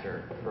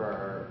disaster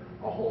for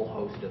a whole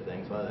host of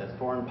things, whether that's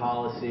foreign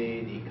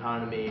policy, the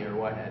economy, or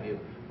what have you.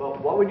 But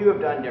what would you have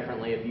done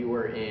differently if you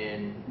were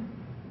in,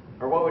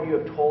 or what would you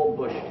have told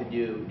Bush to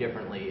do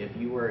differently if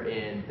you were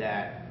in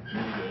that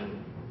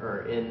meeting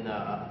or in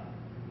the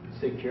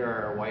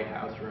secure White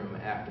House room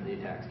after the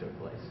attacks took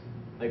place?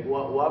 Like,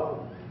 what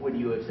would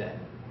you have said?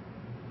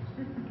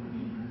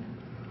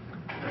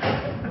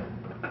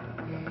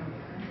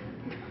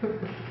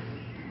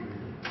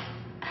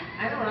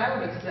 I know what I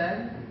would have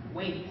said.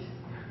 Wait.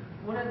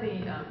 One of the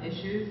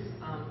issues,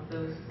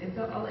 it's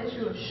an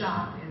issue of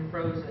shock and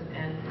frozen,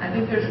 and I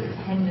think there's a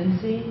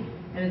tendency,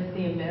 and it's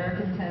the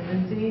American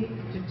tendency,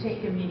 to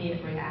take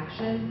immediate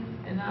reaction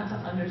and not to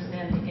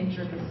understand the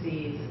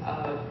intricacies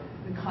of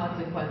the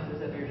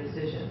consequences of your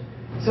decision.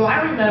 So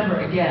I remember,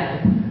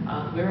 again,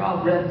 we were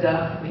all revved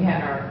up, we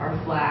had our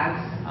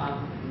flags,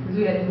 because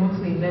we had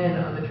mostly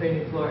men on the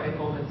trading floor at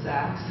Goldman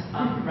Sachs,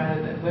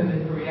 rather than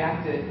women who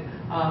reacted.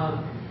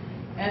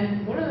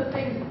 And one of the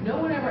things, no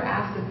one ever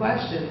asked the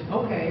question,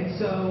 okay,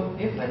 so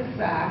if in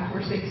fact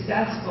we're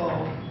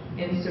successful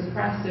in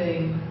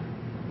suppressing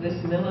this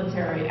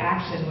military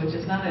action, which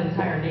is not an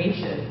entire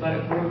nation, but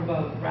a group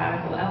of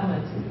radical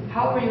elements,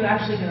 how are you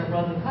actually going to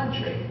run the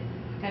country?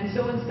 And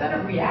so instead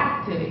of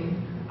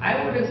reacting,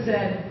 I would have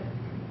said,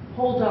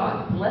 hold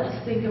on, let's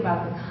think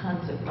about the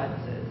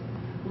consequences.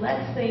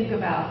 Let's think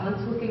about,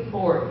 let's look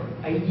forward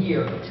a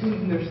year, 2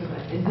 years from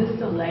now. Is this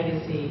the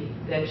legacy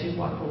that you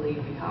want to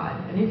leave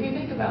behind? And if you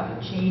think about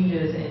the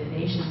changes in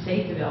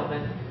nation-state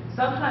development,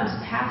 sometimes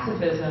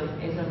pacifism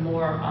is a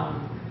more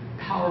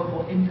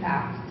powerful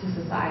impact to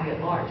society at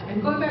large.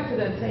 And going back to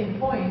that same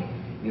point,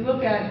 you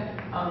look at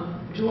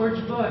George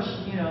Bush,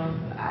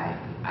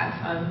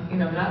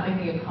 I'm not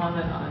making a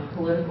comment on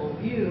political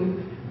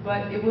view,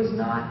 but it was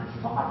not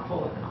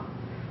thoughtful enough.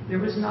 There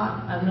was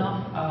not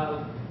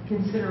enough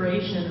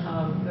consideration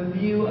of the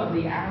view of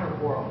the Arab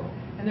world.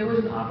 And there was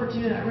an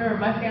opportunity, I remember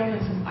my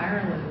family's from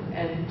Ireland,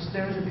 and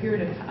there was a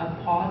period of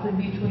pause in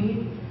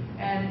between.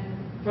 And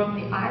from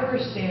the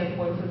Irish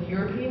standpoint, from the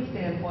European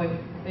standpoint,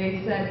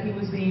 they said he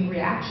was being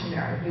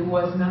reactionary. He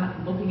was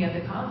not looking at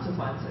the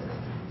consequences.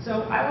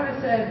 So I would have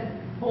said,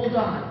 hold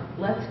on,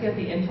 let's get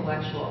the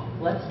intellectual.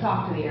 Let's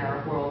talk to the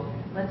Arab world.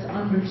 Let's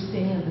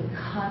understand the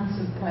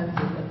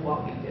consequences of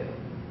what we do.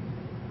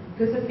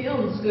 Because it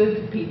feels good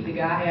to beat the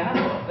guy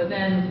up, but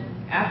then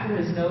after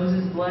his nose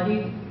is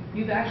bloody,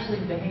 you've actually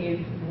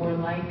behaved more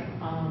like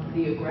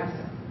the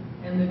aggressor.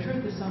 And the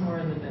truth is somewhere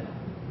in the middle.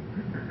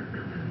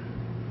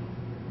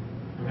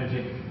 I'm going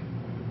to take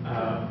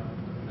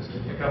just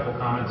a couple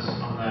comments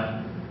on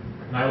that.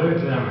 And I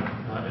alluded to them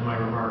in my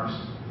remarks.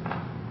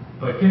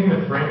 But getting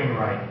the framing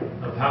right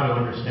of how to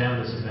understand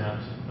this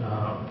event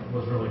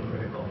was really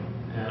critical.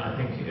 And I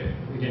think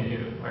we didn't get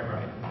it quite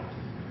right.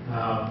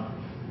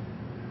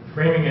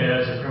 Framing it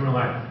as a criminal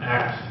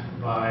act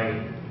by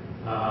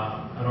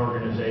an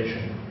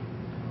organization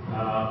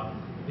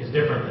is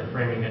different than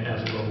framing it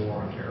as a global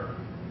war on terror.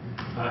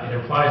 It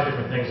implies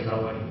different things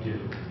about what you do.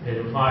 It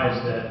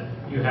implies that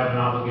you have an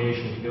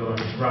obligation to go and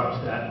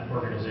disrupt that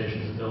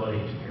organization's ability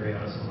to carry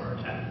out a similar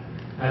attack.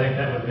 I think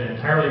that would have been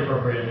entirely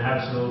appropriate and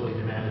absolutely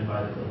demanded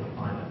by the political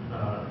climate,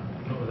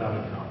 without a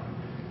doubt.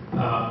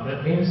 That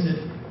means that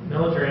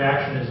military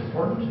action is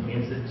important. It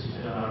means that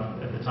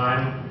at the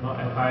time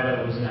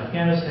Al-Qaeda was in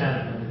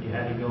Afghanistan, and that you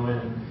had to go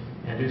in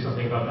and do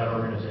something about that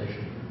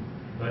organization.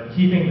 But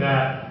keeping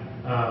that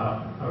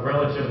a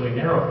relatively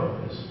narrow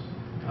focus,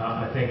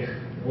 I think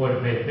would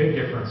have made a big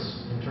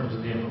difference in terms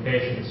of the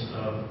implications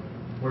of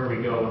where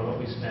we go and what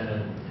we spend,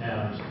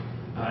 and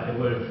it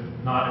would have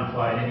not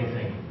implied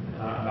anything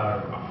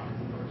about Iraq.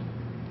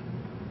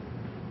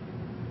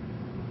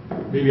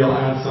 Maybe I'll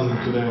add something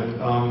to that.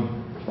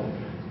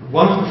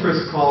 One of the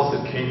first calls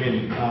that came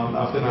in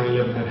after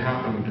 9/11 had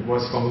happened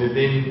was from the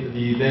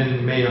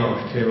then mayor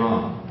of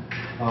Tehran,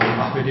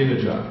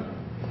 Ahmadinejad,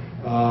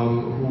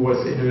 who was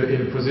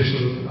in a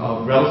position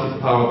of relative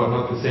power, but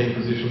not the same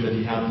position that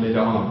he had later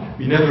on.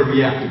 We never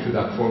reacted to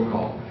that phone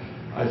call.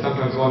 I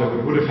sometimes wonder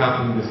what would have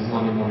happened. This is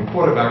Monday morning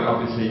quarterback,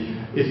 obviously,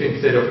 if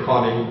instead of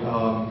calling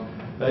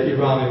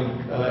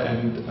Iran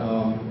and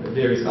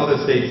various other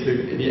states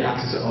the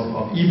axis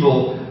of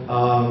evil,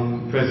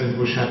 President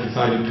Bush had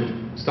decided to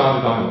start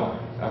a dialogue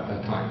at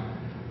that time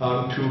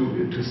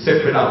to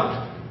separate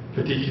out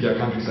particular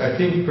countries. I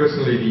think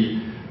personally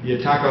the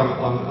attack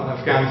on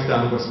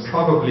Afghanistan was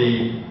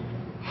probably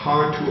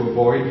hard to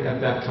avoid at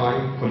that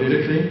time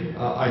politically.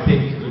 I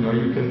think you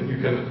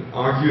can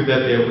argue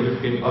that there would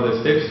have been other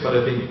steps, but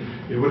I think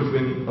it would have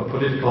been a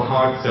political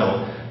hard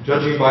sell,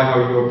 judging by how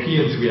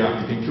Europeans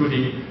reacted,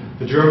 including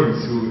the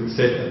Germans, who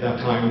said at that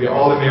time, "We are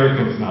all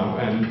Americans now,"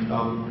 and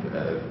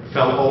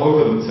fell all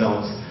over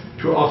themselves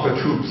to offer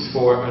troops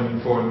for an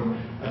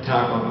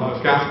attack on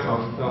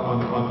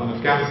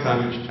Afghanistan,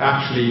 which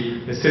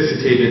actually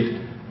necessitated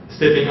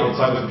stepping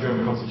outside of the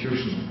German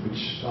constitution,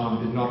 which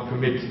did not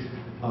permit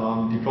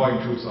deploying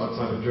troops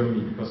outside of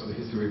Germany because of the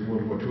history of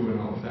World War II and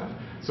all of that.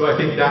 So I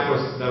think that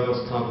was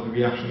part of the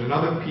reaction.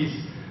 Another piece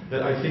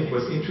that I think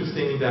was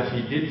interesting that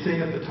he did say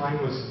at the time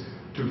was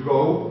to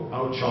go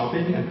out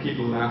shopping, and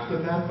people laughed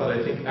at that, but I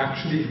think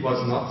actually it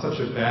was not such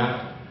a bad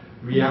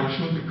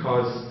reaction,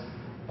 because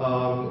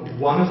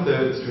one of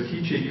the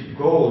strategic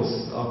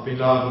goals of bin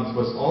Laden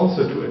was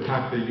also to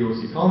attack the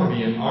US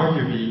economy, and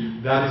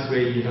arguably that is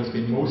where he has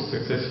been most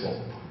successful.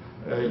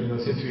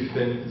 Since we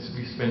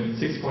spent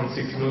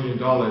 $6.6 million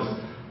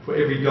for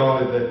every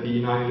dollar that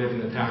the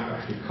 9/11 attack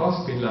actually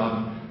cost bin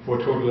Laden, for a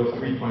total of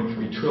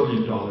 $3.3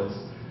 trillion.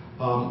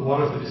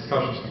 One of the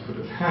discussions we could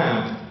have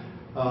had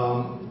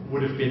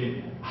would have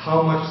been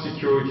how much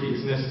security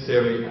is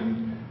necessary, and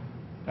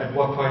at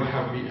what point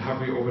have we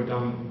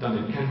overdone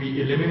it? Can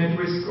we eliminate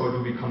risk, or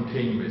do we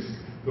contain risk?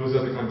 Those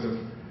are the kinds of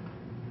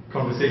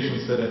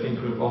conversations that I think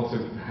could have also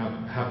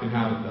have been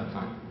had at that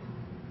time.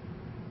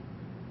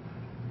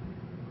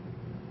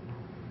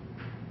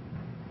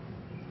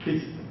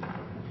 Please.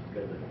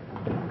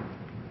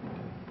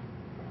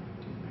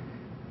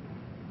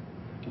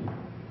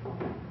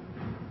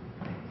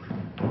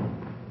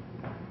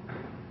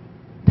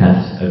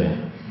 Test. Okay.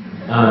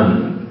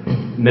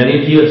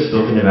 Many of you have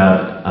spoken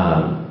about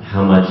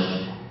how much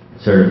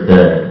sort of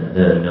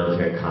the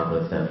military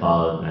conflicts that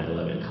followed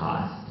 9/11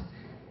 cost.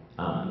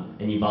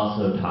 And you've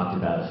also talked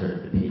about sort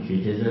of the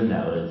patriotism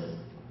that was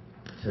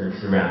sort of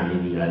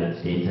surrounding the United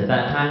States at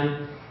that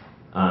time.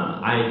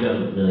 I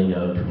don't really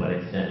know to what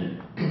extent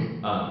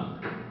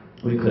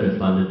we could have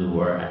funded the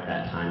war at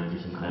that time through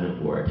some kind of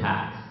war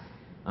tax.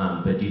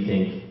 But do you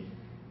think,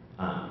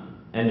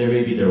 and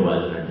maybe there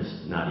was,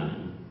 and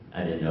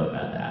I didn't know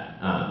about that.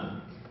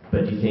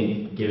 But do you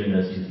think, given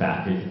those two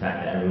factors, the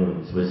fact that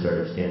everyone was sort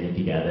of standing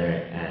together,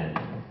 and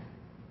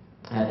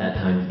at that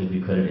time, do you think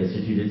we could have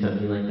instituted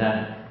something like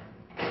that?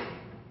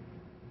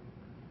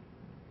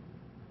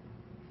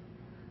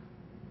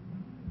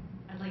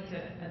 I'd like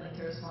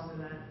to respond to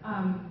that.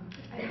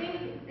 I think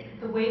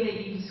the way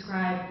that you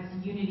describe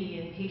this unity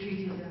and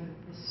patriotism,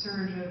 this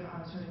surge of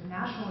sort of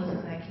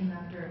nationalism that came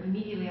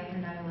immediately after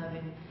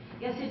 9/11,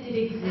 yes, it did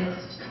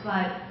exist,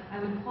 but I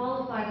would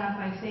qualify that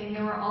by saying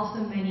there were also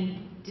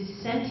many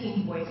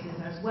dissenting voices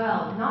as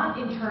well, not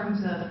in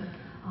terms of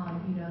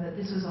that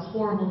this was a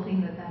horrible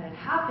thing that had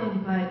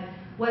happened, but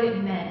what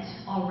it meant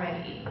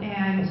already.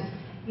 And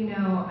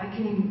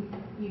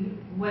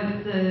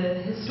what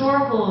the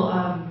historical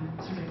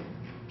sort of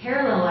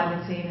parallel, I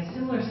would say, in a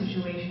similar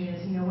situation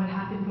is, what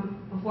happened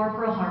before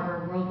Pearl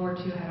Harbor. World War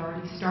II had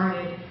already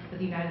started, but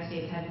the United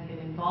States hadn't been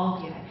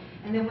involved yet.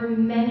 And there were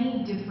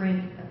many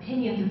different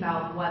opinions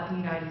about what the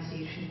United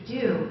States should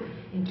do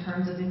in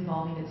terms of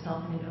involving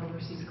itself in an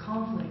overseas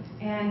conflict.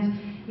 And,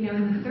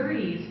 in the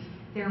 30s,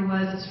 there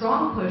was a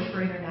strong push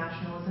for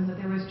internationalism, but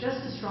there was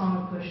just as strong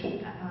a push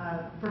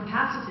for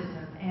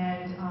pacifism.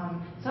 And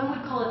some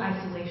would call it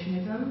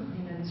isolationism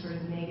in a sort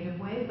of negative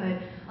way, but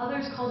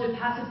others called it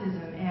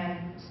pacifism and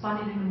spun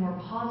it in a more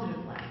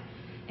positive light.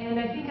 And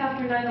I think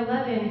after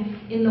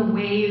 9/11, in the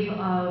wave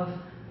of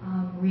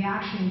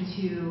reaction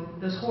to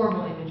those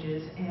horrible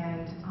images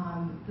and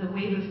the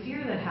wave of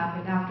fear that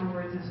happened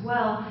afterwards as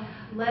well,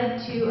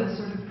 led to a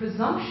sort of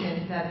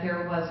presumption that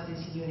there was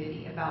this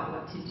unity about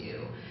what to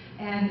do.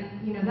 And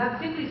that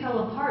quickly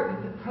fell apart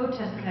with the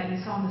protests that you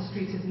saw on the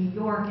streets of New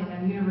York and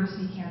on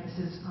university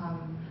campuses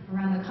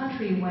around the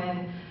country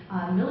when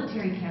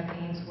military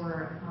campaigns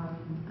were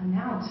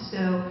announced.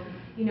 So,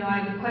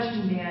 I would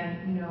question,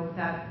 Dan,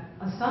 that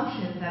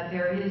assumption that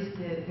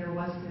there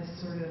was this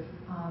sort of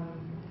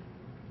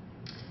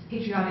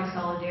patriotic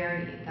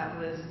solidarity that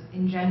was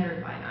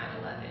engendered by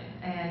 9/11.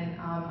 And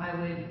I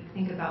would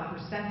think about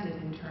perspective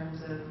in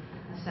terms of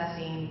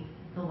assessing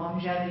the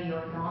longevity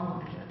or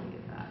non-longevity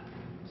of that.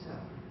 So.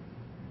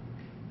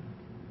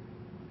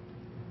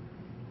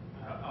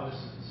 I'll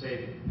just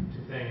say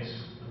two things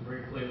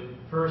briefly.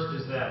 First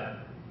is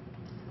that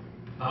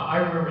I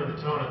remember the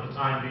tone at the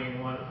time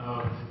being one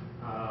of,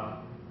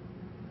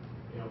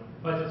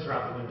 budgets are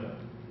out the window.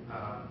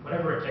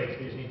 Whatever it takes,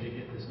 we just need to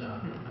get this done.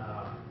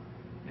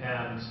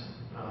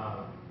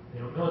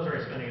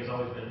 Military spending has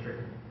always been a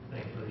tricky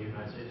thing for the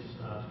United States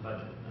to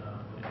budget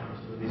when it comes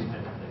to these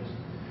kinds of things.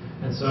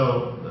 And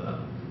so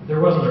there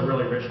wasn't a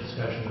really rich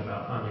discussion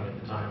about funding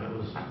at the time. It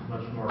was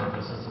much more of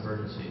a sense of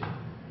urgency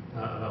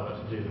about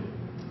what to do.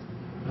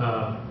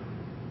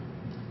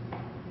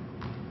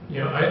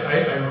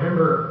 I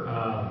remember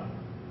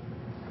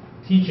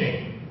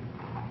teaching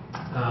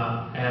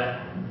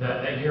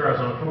that year I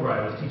was on Fulbright.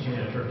 I was teaching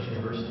at a Turkish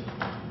university,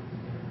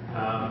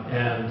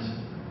 and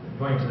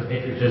going to the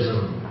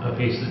patriotism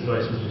piece that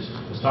Joyce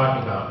was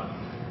talking about.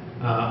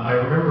 I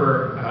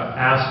remember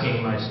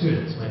asking my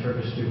students, my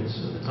Turkish students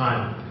at the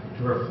time,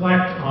 to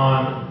reflect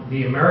on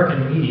the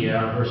American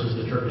media versus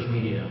the Turkish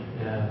media,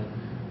 and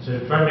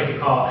to try to make a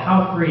call: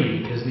 how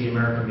free is the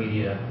American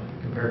media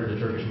compared to the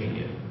Turkish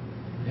media?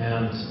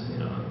 And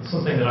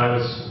something that I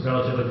was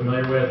relatively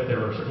familiar with. There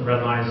were certain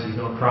red lines you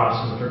don't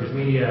cross in the Turkish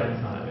media,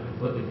 a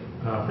completely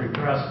free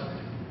press,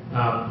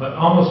 but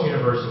almost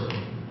universally,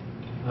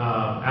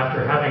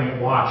 after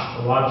having watched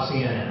a lot of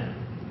CNN,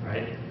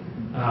 right,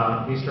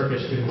 these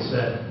Turkish students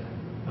said,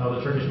 "Oh,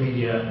 the Turkish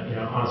media,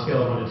 on a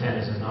scale of 1 to 10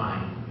 is a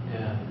 9,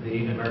 and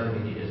the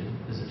American media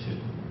is a 2."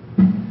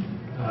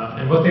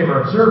 And what they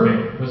were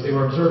observing was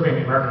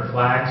American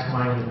flags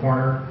flying in the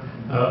corner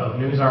of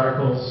news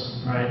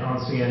articles, right, on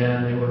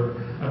CNN. They were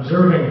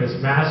observing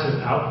this massive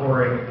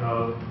outpouring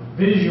of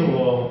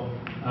visual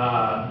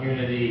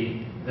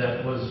unity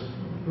that was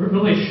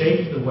really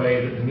shaped the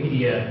way that the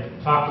media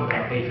talked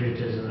about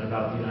patriotism and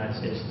about the United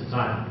States at the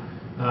time.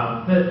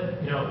 That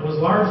was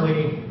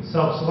largely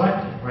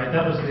self-selected, right?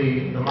 That was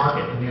the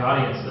market and the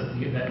audience that the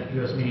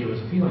U.S. media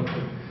was appealing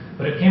to.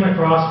 But it came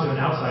across to an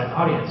outside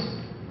audience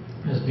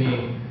as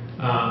being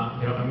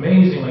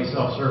amazingly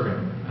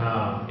self-serving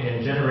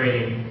in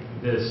generating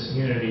this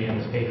unity and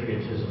this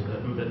patriotism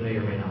that may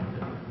or may not have been.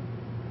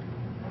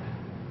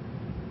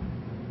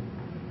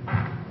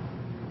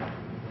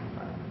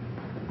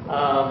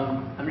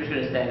 I'm just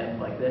going to stand up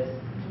like this.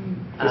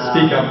 Just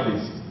speak up,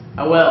 please.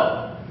 I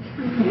will.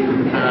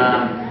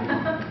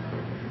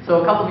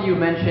 So a couple of you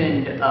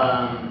mentioned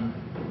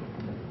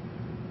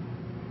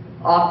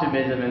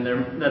optimism and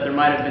that there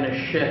might have been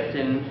a shift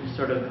in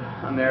sort of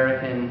the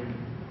American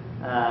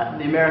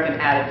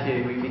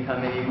attitude. We've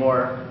become maybe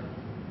more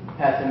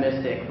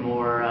pessimistic,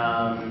 more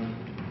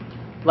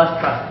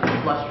less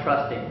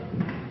trusting,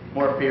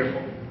 more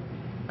fearful.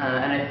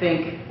 And I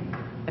think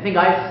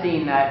I've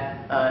seen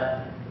that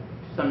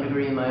to some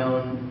degree in my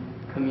own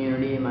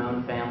community, in my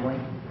own family.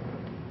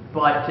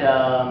 But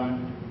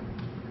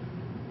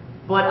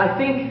I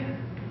think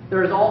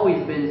there's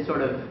always been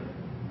sort of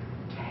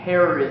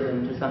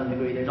terrorism to some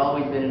degree. There's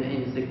always been an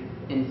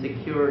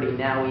insecurity.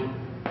 Now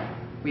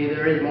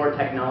there is more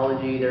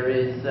technology. There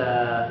is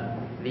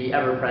the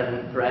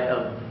ever-present threat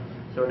of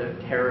sort of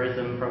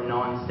terrorism from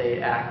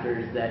non-state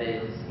actors that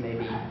is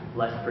maybe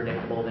less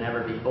predictable than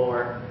ever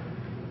before.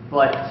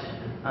 But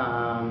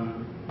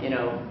you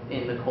know,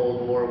 in the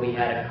Cold War, we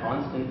had a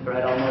constant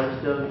threat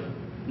almost of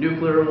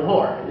nuclear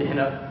war. You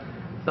know,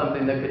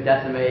 something that could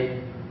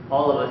decimate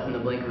all of us in the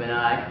blink of an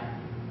eye.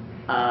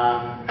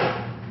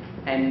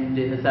 And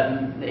in the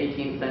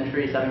 18th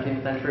century,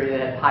 17th century, they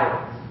had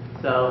pirates,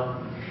 so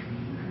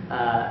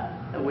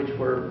which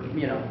were,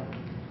 you know,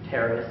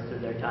 terrorists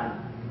of their time.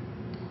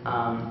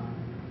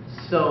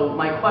 So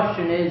my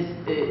question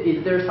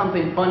is there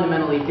something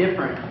fundamentally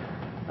different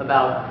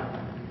about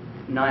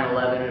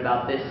 9/11 and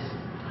about this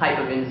type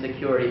of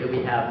insecurity that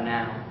we have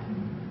now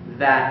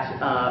that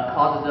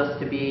causes us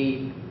to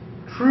be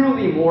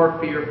truly more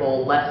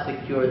fearful, less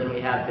secure than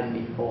we have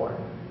been before?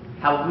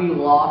 Have we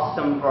lost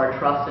some of our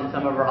trust and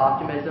some of our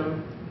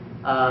optimism,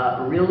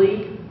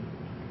 really?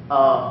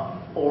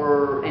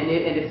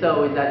 And if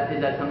so, is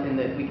that something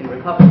that we can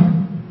recover?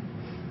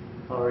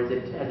 Or has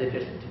it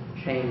just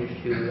changed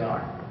who we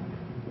are?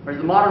 Or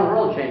has the modern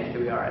world changed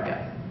who we are, I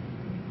guess?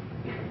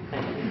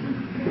 Thank you.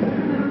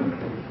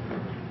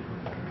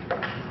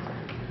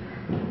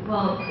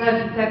 Well,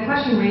 that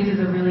question raises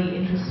a really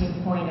interesting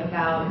point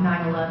about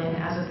 9/11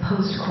 as a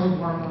post-Cold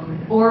War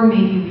moment, or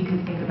maybe we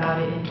could think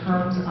about it in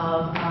terms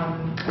of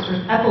a sort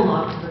of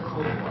epilogue to the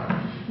Cold War. I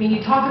mean,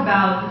 you talk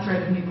about the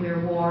threat of nuclear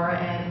war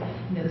and,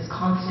 you know, this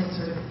constant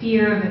sort of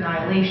fear of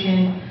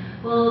annihilation.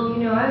 Well,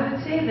 you know, I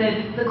would say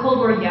that the Cold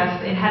War,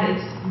 yes, it had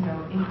its, you know,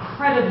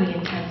 incredibly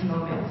intense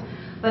moments,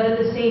 but at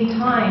the same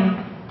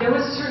time, there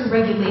was a certain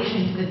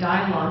regulation to the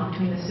dialogue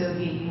between the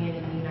Soviet Union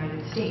and the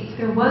United States.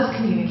 There was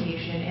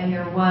communication, and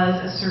there was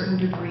a certain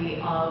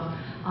degree of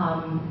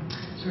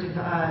sort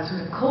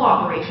of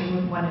cooperation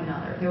with one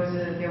another. There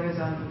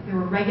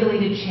were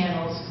regulated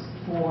channels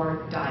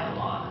for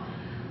dialogue.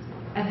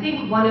 I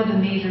think one of the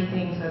major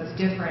things that's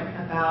different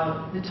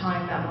about the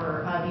time that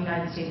the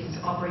United States is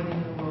operating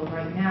in the world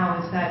right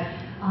now is that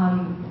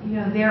you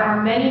know, there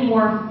are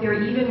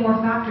even more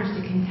factors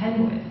to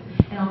contend with,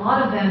 and a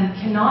lot of them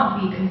cannot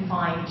be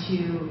confined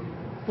to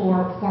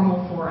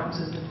formal forums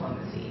of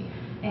diplomacy.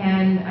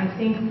 And I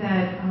think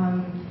that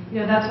you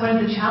know, that's one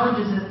of the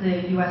challenges that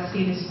the U.S.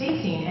 state is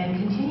facing and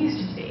continues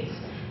to face,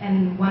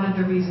 and one of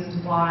the reasons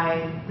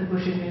why the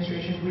Bush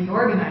administration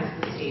reorganized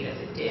the state as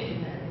it did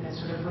in a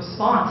sort of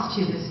response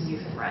to this new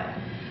threat.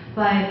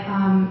 But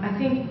I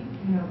think,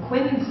 you know,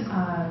 Quinn's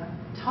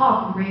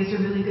talk raised a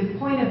really good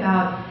point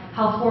about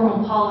how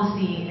formal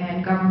policy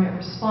and government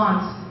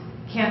response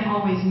can't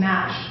always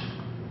match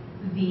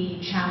the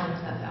challenge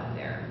that's out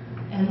there.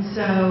 And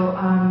so,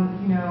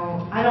 you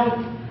know, I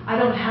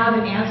don't have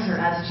an answer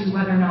as to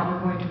whether or not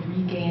we're going to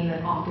regain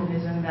the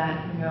optimism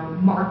that, you know,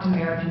 marked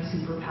American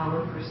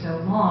superpower for so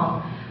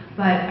long.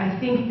 But I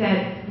think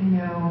that, you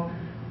know,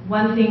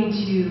 one thing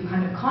to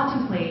kind of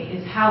contemplate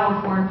is how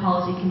our foreign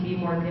policy can be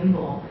more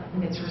nimble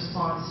in its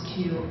response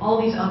to all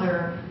these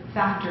other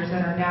factors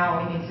that are now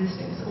in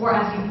existence, or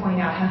as you point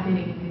out, have been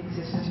in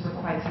existence for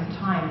quite some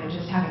time, but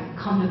just haven't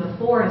come to the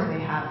fore as they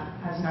have,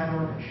 as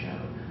 9/11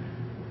 showed.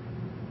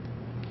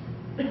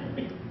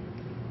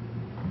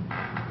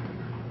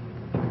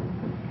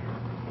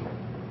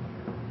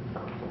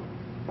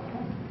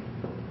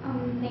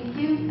 Thank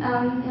you.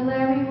 Hello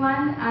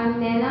everyone, I'm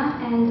Nana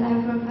and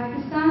I'm from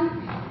Pakistan,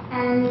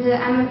 and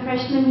I'm a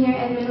freshman here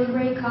at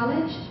Middlebury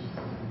College.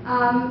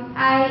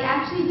 I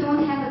actually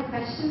don't have a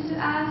question to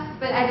ask,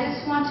 but I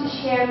just want to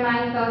share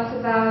my thoughts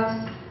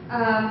about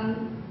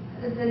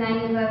the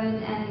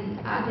 9/11 and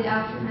the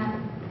aftermath.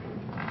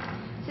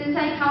 Since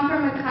I come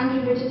from a country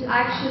which is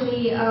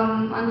actually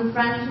on the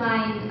front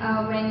line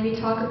when we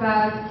talk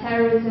about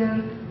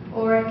terrorism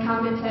or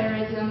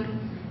counterterrorism,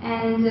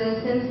 and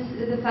since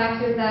the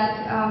factor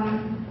that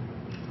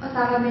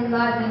Osama bin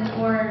Laden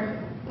or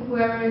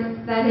whoever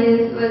that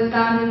is was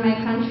found in my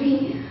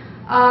country,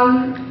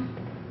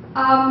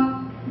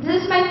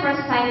 this is my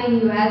first time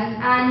in US,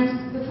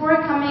 and before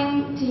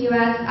coming to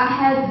US, I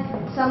had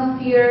some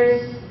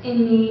fears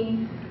in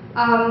me,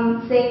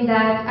 saying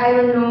that I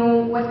don't know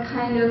what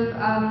kind of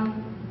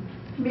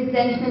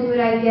resentment would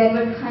I get,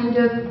 what kind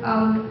of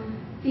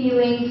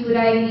feelings would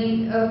I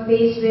be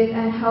faced with,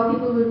 and how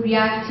people would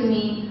react to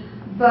me.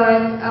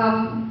 But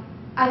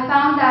I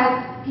found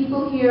that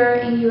people here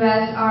in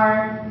US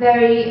are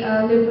very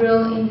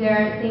liberal in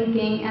their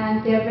thinking,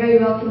 and they're very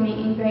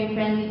welcoming and very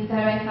friendly,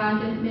 that I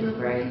found in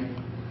Middlebury.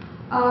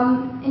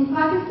 In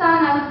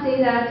Pakistan, I would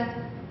say that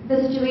the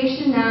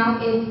situation now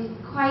is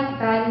quite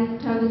bad in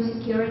terms of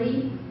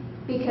security,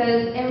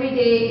 because every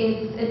day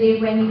is a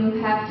day when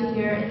you have to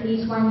hear at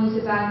least one news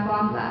about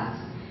bomb blasts.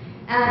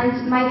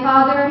 And my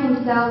father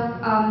himself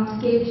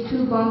escaped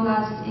 2 bomb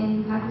blasts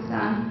in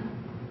Pakistan.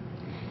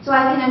 So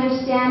I can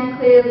understand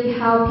clearly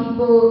how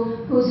people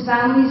whose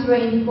families were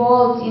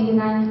involved in the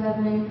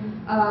 9/11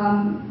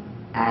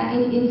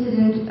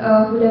 incident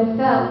would have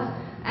felt.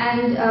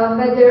 And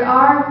but there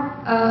are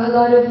a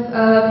lot of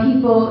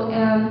people,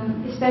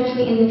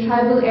 especially in the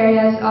tribal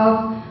areas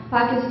of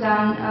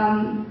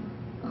Pakistan,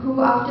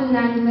 who after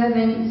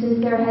 9/11, since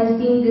there has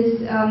been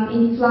this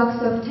influx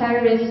of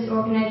terrorist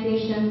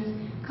organizations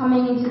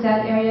coming into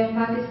that area of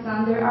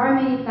Pakistan, there are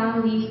many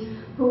families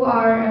who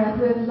have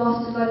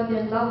lost a lot of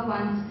their loved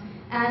ones.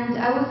 And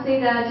I would say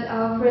that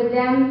for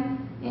them,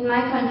 in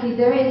my country,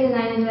 there is a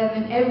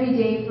 9/11 every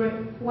day for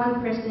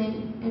one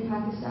person in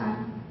Pakistan.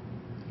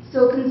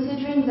 So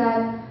considering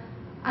that,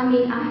 I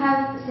mean, I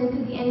have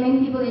sympathy, and many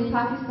people in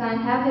Pakistan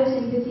have their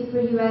sympathy for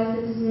US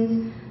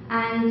citizens,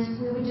 and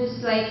we would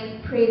just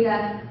like pray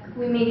that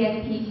we may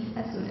get peace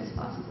as soon as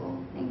possible.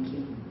 Thank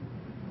you.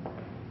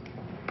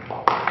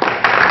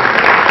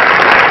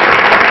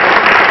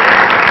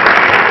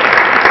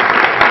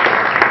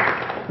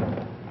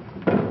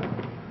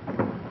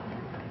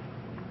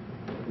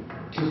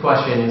 Two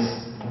questions.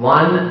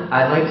 One,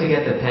 I'd like to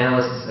get the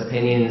panelists'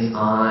 opinions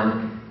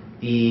on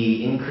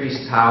the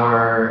increased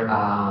power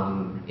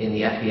in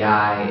the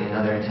FBI and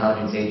other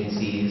intelligence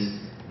agencies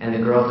and the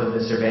growth of the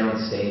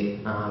surveillance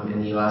state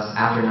in the US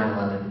after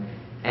 9/11.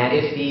 And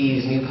if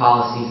these new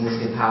policies and this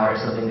new power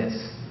is something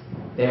that's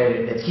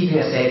there, that's keeping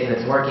us safe and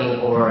that's working,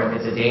 or if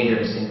it's a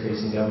dangerous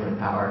increase in government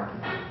power.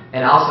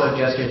 And also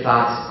just your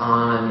thoughts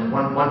on,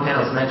 one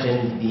panelist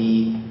mentioned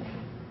the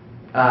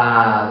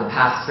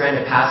strand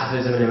of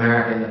pacifism in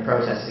America and the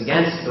protests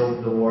against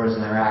the wars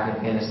in Iraq and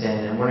Afghanistan.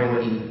 And I'm wondering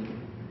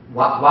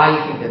why you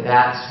think that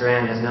that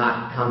strand has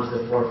not come to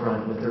the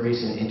forefront with the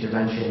recent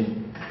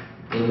intervention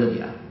in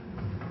Libya.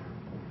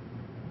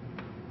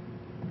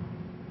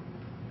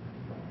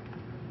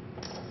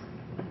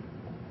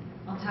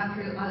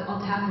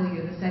 I'll tackle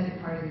you the second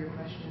part of your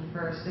question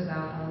first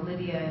about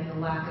Libya and the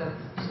lack of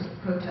sort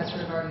of protest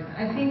regarding that.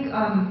 I think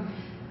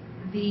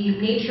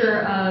the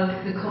nature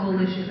of the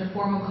coalition, the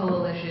formal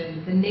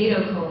coalition, the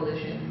NATO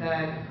coalition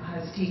that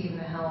has taken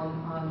the helm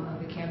of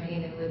the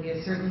campaign in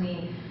Libya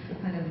certainly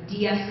kind of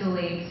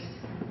de-escalates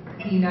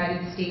the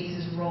United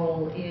States'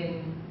 role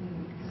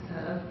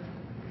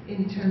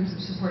in terms of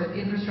support of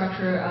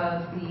infrastructure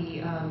of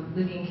the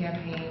Libyan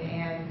campaign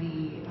and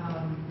the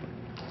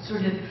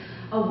sort of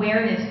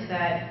awareness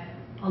that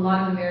a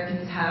lot of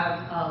Americans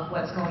have of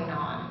what's going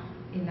on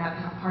in that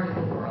part of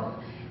the world.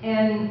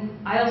 And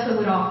I also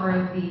would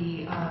offer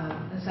the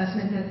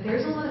assessment that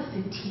there's a lot of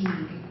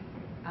fatigue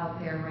out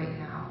there right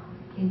now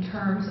in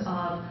terms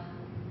of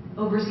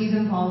overseas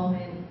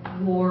involvement,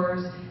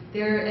 wars,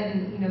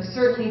 and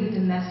certainly the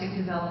domestic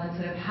developments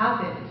that have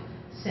happened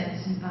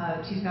since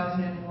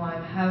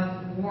 2001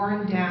 have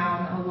worn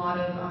down a lot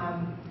of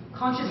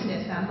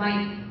consciousness that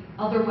might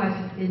otherwise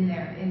have been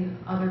there in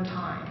other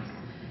times.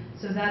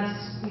 So that's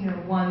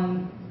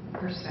one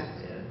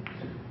perspective.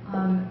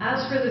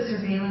 As for the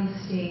surveillance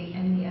state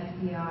and the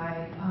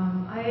FBI,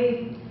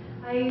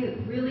 I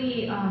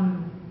really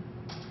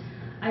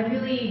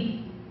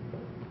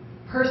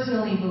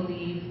personally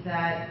believe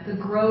that the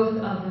growth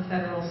of the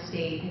federal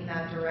state in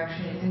that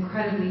direction is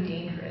incredibly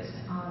dangerous.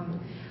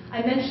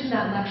 I mentioned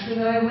that lecture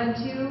that I went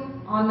to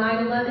on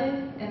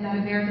 9/11 and that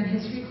American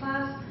history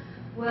class.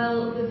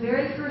 Well, the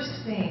very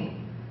first thing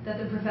that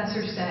the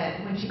professor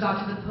said when she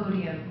got to the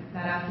podium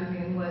that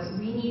afternoon was,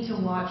 we need to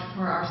watch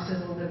for our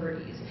civil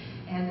liberties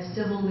and the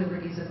civil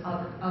liberties of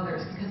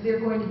others, because they're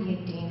going to be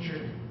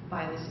endangered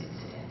by this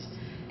incident.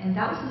 And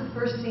that was the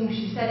first thing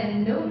she said,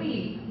 and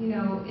nobody,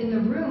 in the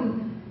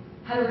room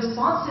had a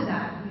response to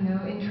that,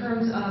 in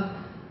terms of,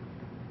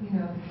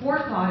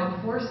 forethought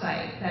and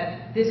foresight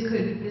that this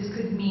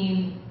could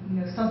mean,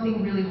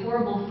 something really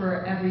horrible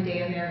for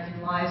everyday American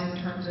lives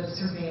in terms of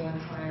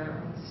surveillance by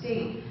our own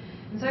state.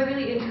 And so I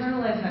really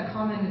internalized that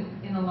comment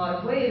in a lot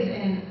of ways,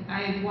 and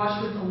I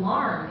watched with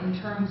alarm in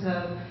terms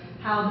of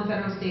how the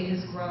federal state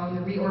has grown,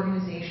 the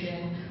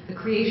reorganization, the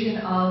creation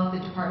of the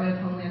Department of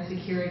Homeland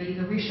Security,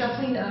 the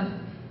reshuffling of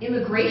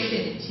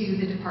immigration to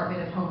the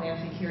Department of Homeland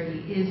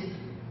Security is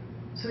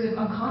sort of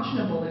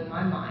unconscionable in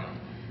my mind.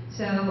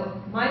 So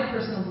my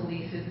personal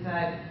belief is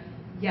that,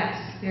 yes,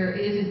 there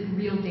is a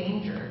real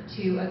danger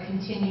to a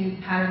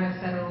continued pattern of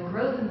federal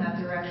growth in that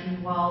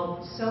direction,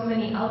 while so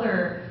many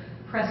other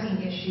pressing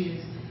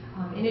issues,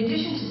 in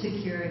addition to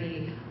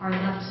security, are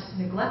left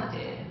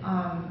neglected.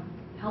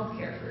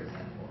 Healthcare, for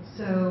example.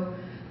 So,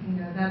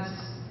 that's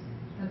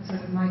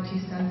sort of my 2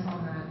 cents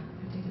on that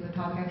particular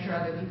topic. I'm sure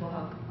other people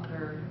have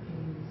other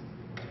opinions.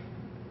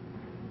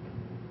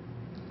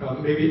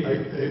 Maybe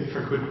if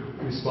I could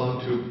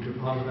respond to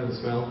part of that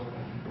as well.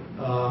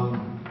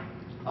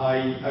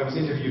 I was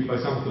interviewed by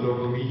some of the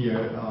local media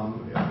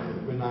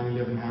when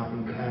 9/11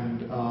 happened,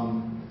 and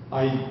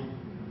I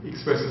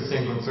expressed the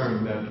same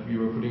concern that we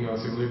were putting our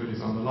civil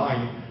liberties on the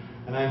line,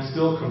 and I'm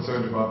still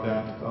concerned about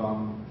that,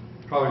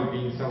 probably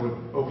being somewhat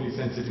overly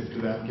sensitive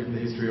to that given the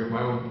history of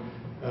my own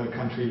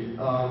country.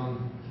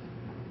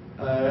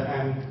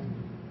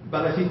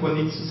 But I think one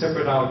needs to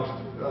separate out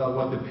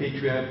what the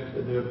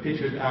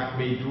Patriot Act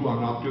may do or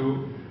not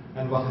do,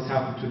 and what has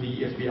happened to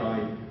the FBI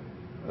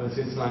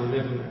since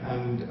 9/11.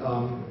 And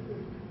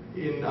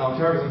in our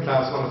terrorism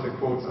class, one of the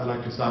quotes I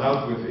like to start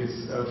out with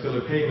is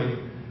Philip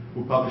Heyman,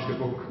 who published a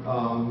book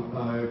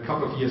a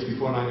couple of years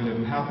before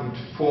 9/11 happened,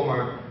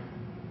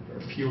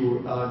 a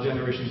few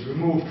generations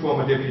removed,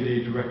 former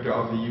deputy director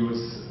of the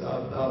U.S.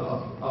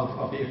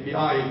 of the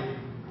FBI,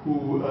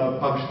 who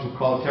published a book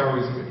called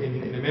Terrorism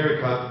in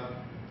America.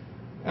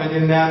 And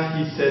in that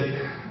he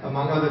said,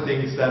 among other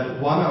things,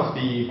 that one of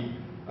the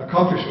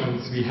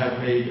accomplishments we had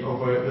made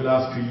over the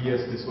last few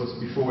years, this was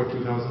before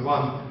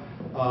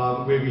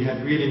 2001, where we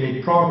had really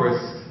made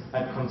progress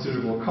at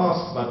considerable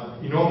cost,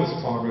 but enormous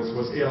progress,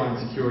 was airline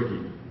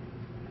security.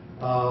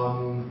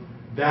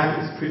 That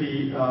is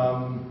pretty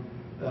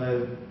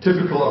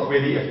typical of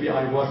where the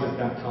FBI was at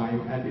that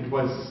time, and it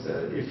was,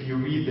 if you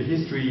read the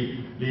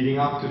history leading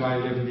up to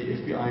 9/11, the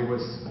FBI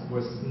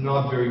was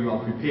not very well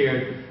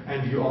prepared,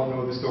 and you all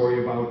know the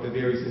story about the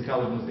various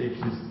intelligence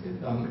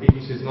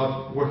agencies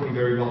not working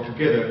very well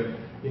together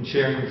in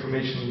sharing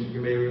information.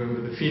 You may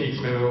remember the Phoenix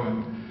Memo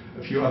and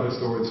a few other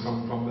stories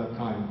from that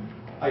time.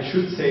 I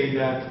should say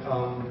that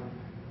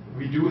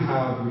we do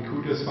have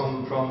recruiters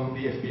from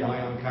the FBI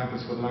on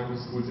campus for the language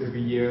schools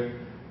every year,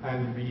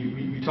 and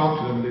we talk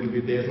to them a little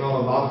bit. There's not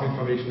a lot of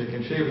information they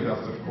can share with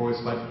us, of course,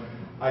 but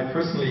I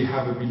personally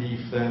have a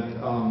belief that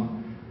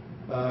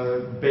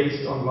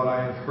based on what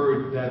I have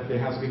heard, that there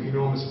has been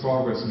enormous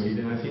progress made,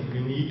 and I think we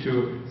need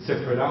to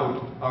separate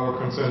out our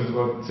concerns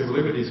about civil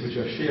liberties, which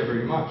I share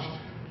very much,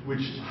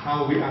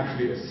 how we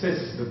actually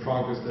assess the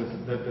progress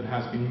that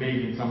has been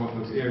made in some of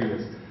those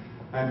areas.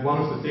 And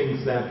one of the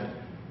things that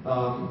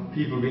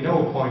people we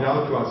know point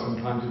out to us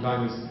from time to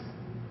time is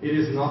it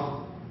is not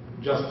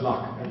just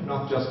luck and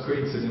not just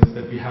coincidence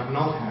that we have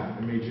not had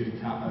a major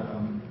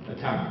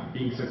attack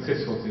being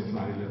successful since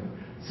 9/11.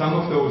 Some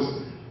of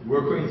those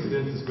were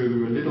coincidences where we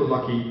were a little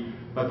lucky,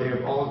 but there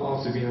have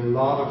also been a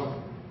lot of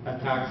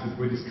attacks that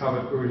were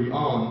discovered early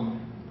on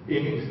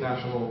in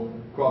international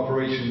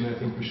cooperation. I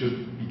think we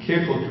should be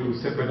careful to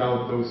separate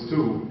out those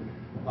two.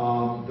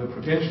 The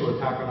potential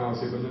attack on our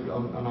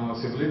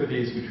civil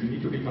liberties, which we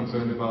need to be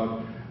concerned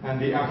about, and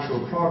the actual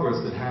progress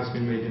that has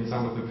been made in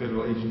some of the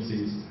federal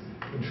agencies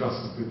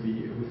entrusted with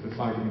the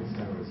fight against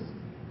terrorism.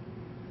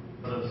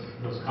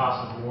 Those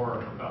costs of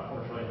war, about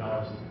 $4 trillion, I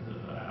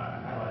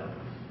highlighted.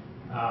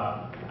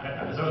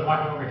 As I was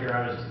walking over here,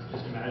 I was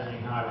just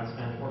imagining how I would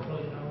spend $4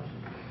 trillion.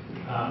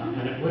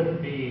 And it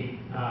wouldn't be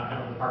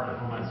out of the Department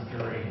of Homeland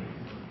Security.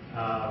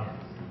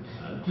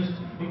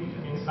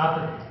 It's not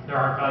that there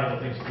aren't valuable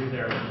things to do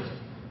there, it's just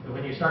that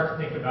when you start to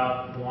think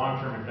about the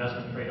long-term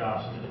investment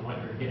trade-offs and what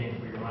you're getting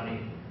for your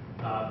money,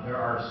 there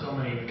are so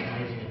many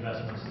amazing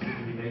investments that we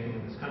could be making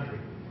in this country.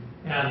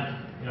 And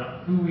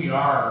who we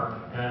are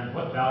and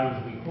what values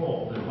we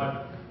hold and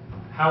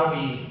how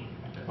we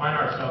define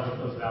ourselves with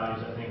those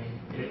values, I think,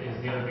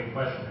 is the other big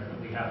question there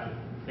that we have to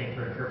think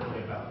very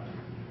carefully about.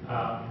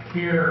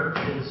 Fear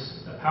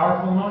is a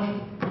powerful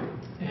emotion,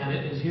 and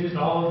it is used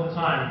all of the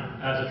time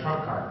as a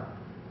trump card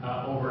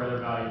over other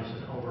values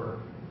and over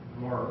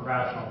more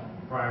rational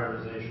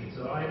prioritization.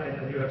 So I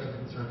do have some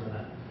concerns on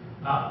that.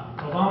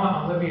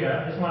 Obama on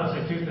Libya, I just want to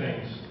say two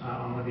things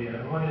on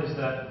Libya. One is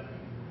that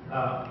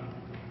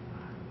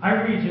I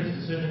read his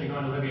decision to go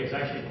into Libya as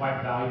actually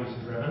quite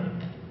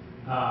values-driven.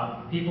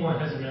 People in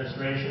his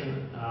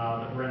administration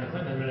that were in the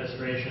Clinton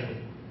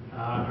administration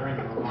during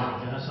the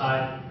Rwanda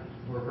genocide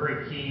were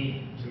very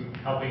key to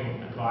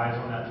helping advise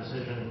on that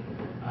decision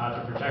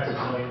to protect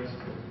civilians.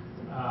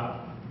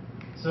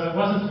 So it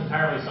wasn't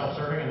entirely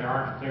self-serving, and there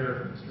aren't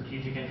clear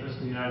strategic interests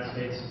in the United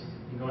States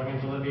in going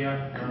into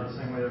Libya, the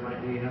same way there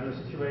might be in other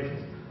situations.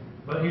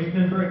 But he's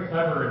been very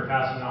clever in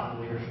passing off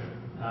the leadership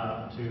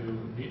to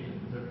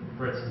the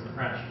Brits and the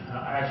French.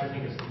 I actually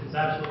think it's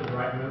absolutely the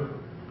right move.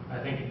 I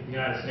think the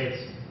United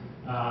States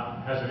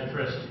has an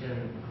interest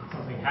in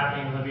something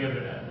happening in Libya,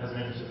 but it has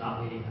an interest in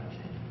not leading that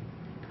change.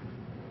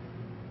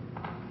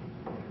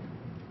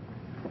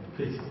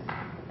 Please.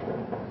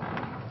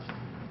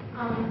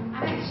 I'm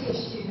actually a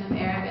student of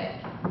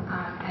Arabic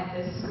at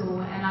this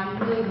school, and I'm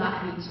really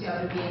lucky to be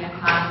able to be in a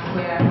class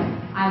where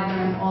I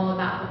learn all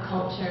about the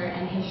culture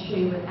and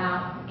history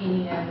without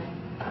any of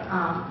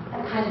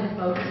kind of the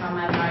focus on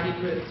minority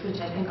groups,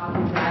 which I think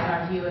often drive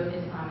our view of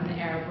Islam in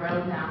the Arab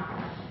world now.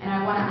 And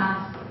I want to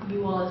ask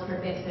you all as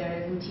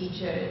professors and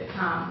teachers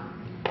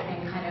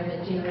and kind of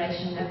a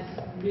generation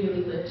that's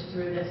really lived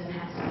through this and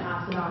has to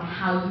pass it on,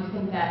 how you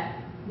think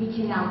that we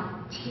can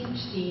now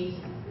teach these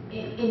in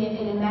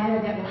a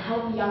manner that will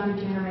help the younger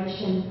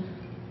generation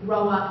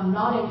grow up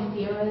not in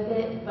fear of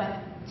it,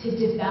 but to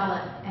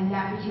develop, and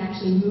that we can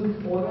actually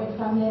move forward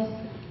from this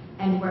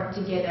and work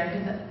together.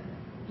 Because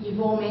you've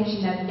all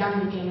mentioned that the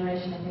younger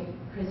generation, I think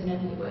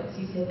President Leibowitz,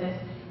 you said this,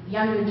 the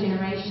younger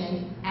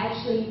generation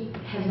actually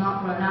has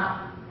not grown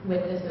up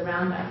with this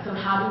around us. So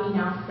how do we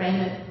now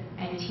frame it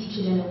and teach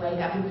it in a way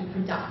that will be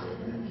productive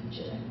in the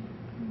future?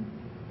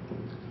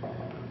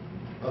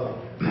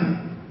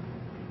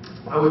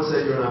 I would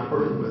say you're not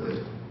burdened with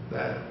it,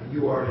 that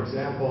you are an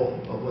example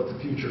of what the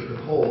future could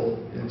hold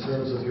in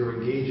terms of your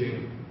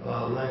engaging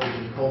language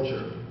and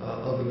culture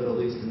of the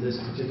Middle East, in this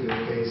particular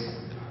case,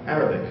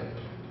 Arabic,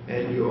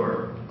 and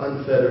your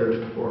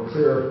unfettered or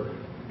clear,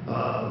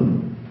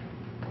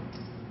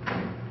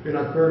 you're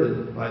not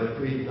burdened by the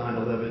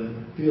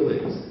pre-9/11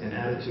 feelings and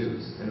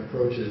attitudes and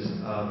approaches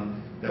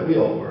that we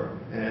all were.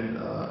 And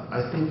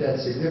I think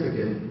that's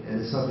significant,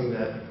 and it's something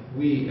that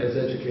we as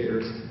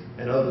educators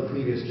and of the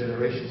previous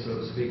generation, so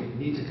to speak,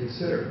 need to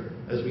consider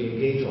as we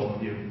engage all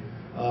of you.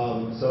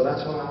 So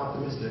that's why I'm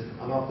optimistic.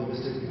 I'm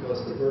optimistic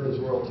because the burdens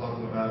we're all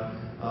talking about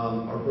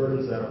are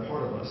burdens that are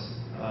part of us,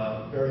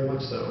 very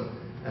much so.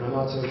 And I'm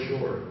not so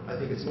sure. I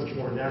think it's much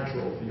more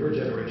natural for your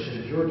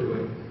generation, as you're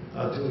doing,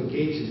 to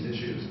engage these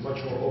issues much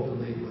more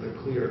openly with a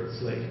clear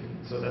slate.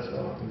 So that's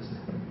why I'm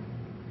optimistic.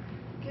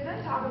 Can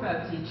I talk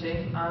about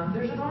teaching?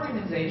 There's an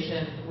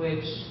organization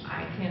which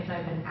I can't say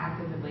I've been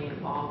actively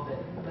involved in,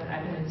 but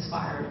I've been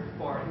inspired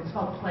for. It's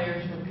called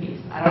Players for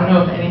Peace. I don't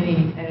know if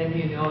any of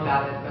you know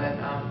about it, but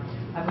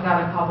I've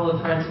got a couple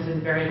of friends who've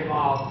been very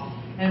involved.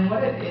 And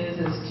what it is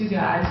two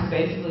guys who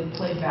basically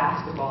played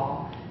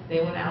basketball. They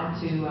went out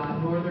to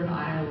Northern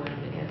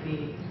Ireland at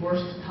the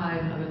worst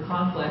time of the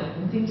conflict.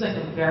 And it seems like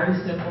a very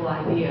simple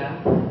idea,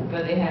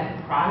 but they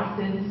had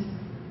Protestants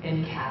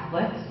and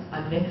Catholics,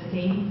 a mixed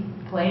team,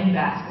 playing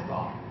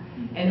basketball.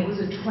 And it was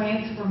a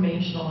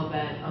transformational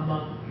event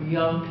among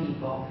young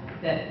people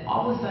that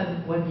all of a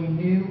sudden, when you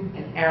knew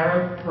an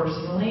Arab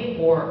personally,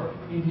 or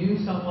you knew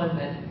someone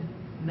that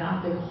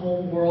not the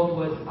whole world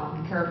was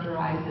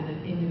characterized in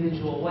an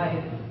individual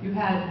way, you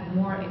had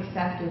more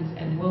acceptance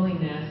and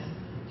willingness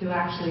to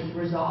actually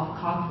resolve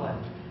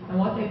conflict. And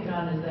what they've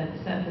done is then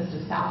sent this to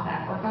South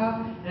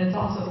Africa, and it's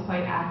also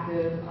quite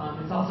active.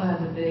 It also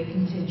has a big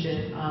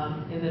contingent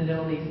in the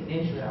Middle East and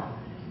Israel.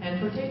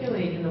 And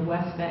particularly in the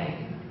West Bank,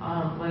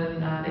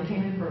 when they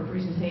came in for a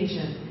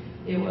presentation,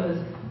 it was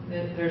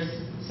that there's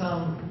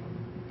some,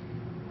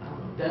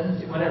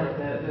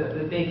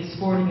 the big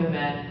sporting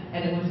event,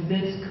 and it was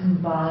this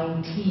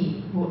combined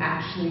team who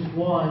actually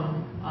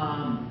won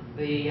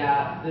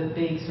the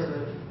big sort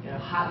of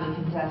hotly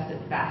contested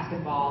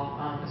basketball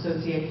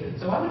association.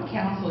 So I would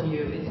counsel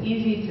you, it's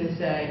easy to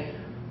say,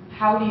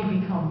 how do you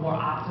become more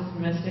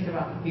optimistic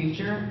about the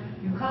future?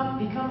 You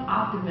become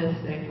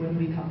optimistic when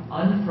you become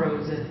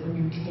unfrozen, when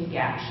you take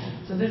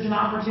action. So there's an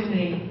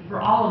opportunity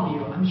for all of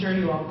you. I'm sure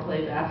you all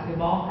play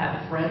basketball,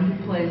 have a friend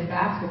who plays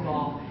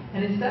basketball,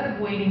 and instead of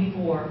waiting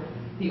for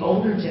the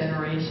older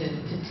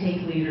generation to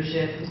take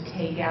leadership, to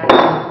take action,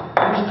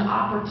 there's an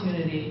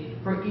opportunity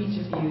for each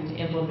of you to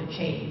implement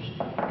change.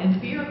 And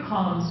fear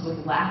comes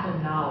with lack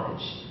of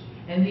knowledge.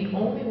 And the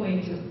only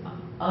way to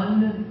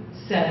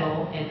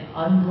unsettle and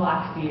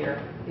unblock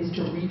fear is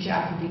to reach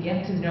out and to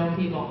get to know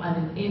people on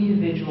an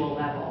individual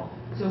level.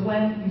 So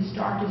when you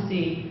start to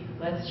see,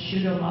 let's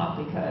shoot them up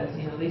because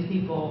these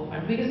people,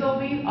 because there'll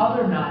be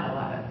other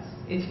 9/11s.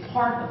 It's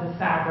part of the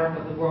fabric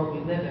of the world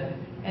we live in.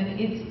 And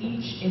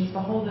it's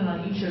beholden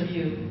on each of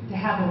you to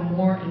have a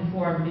more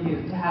informed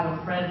view, to have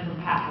a friend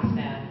from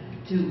Pakistan,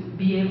 to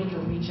be able to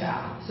reach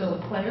out.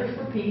 So Players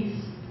for Peace,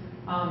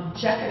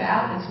 check it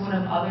out. It's one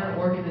of other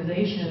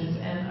organizations,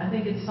 and I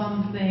think it's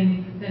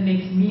something that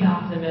makes me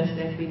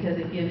optimistic because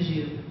it gives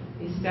you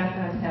a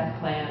step-by-step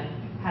plan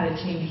how to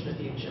change the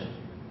future.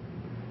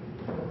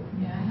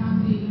 Yeah,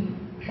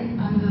 and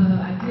on the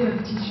idea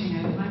of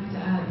teaching, I would like to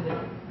add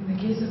that in the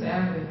case of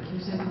Arabic, you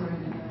said we're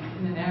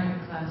in an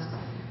Arabic class.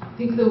 I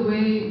think the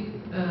way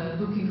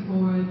looking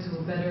forward to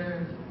a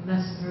better,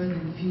 less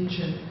burdened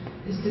future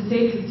is to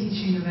take the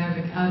teaching of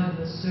Arabic out of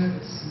the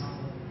service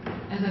model,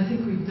 as I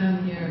think we've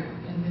done here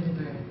in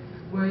Middlebury,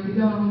 where you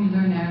don't only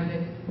learn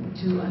Arabic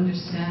to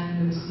understand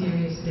the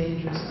mysterious,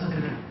 dangerous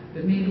other,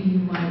 but maybe you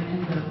might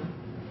end up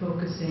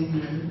focusing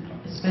and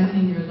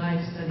spending your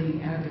life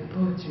studying Arabic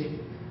poetry,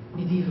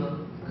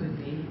 medieval could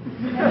be.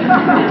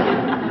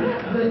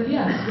 But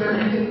yes, where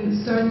we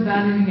can start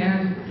valuing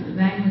Arabic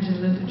language and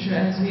literature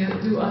as we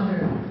do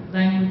other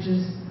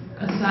languages,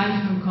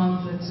 aside from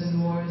conflicts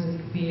and wars and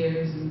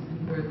fears and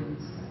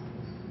burdens.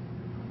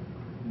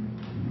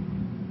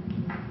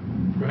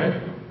 Go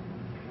ahead.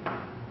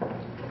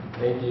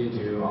 Thank you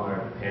to all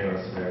our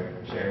panelists for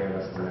sharing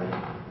with us tonight.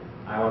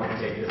 I want to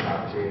take this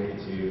opportunity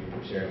to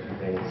share a few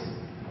things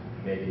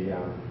maybe no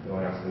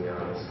one else in the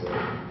audience will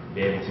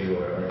be able to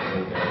or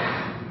think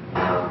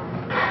of.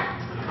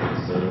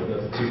 So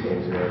those are two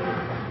things really.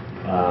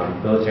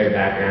 Military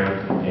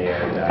background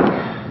and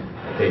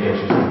a big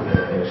interest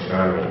in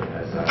astronomy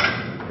as a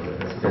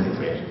physics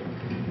major.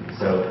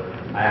 So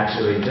I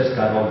actually just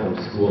got home from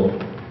school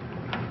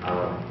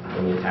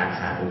when the attacks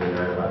happened in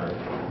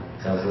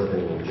 9/11. So I was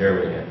living in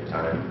Germany at the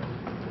time,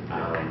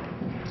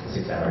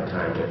 6-hour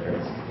time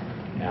difference.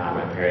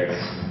 My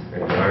parents were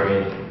in the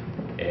Army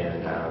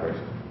and were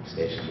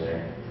stationed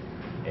there.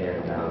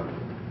 And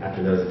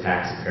after those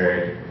attacks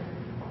occurred,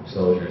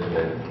 soldiers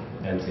with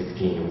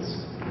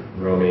M16s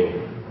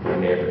roaming the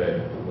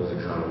neighborhood was a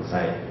common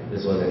sight.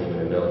 This wasn't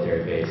even a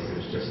military base, it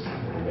was just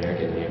an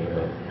American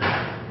neighborhood.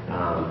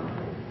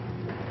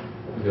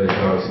 really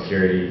strong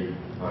security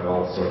on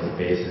all sorts of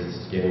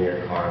bases, getting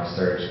your car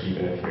searched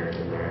even if you're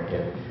an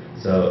American.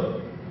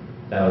 So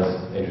that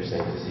was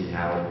interesting to see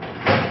how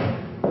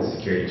the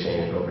security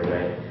changed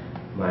overnight.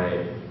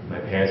 My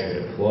parents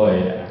were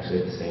deployed actually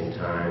at the same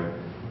time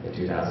in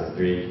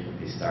 2003,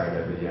 the start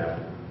of the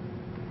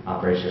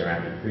Operation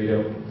Iraqi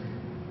Freedom.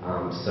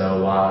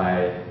 So while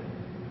I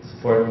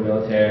support the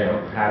military,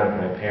 I'm proud of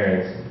my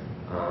parents,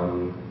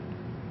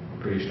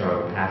 pretty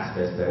strong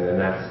pacifist, and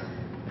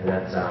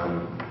that's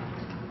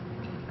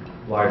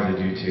largely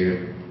due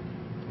to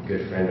a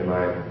good friend of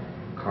mine,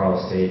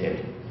 Carl Sagan.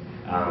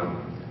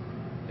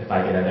 If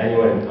I could have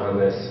anyone on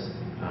this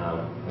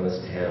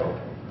panel,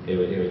 it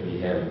would be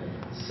him.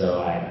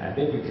 So I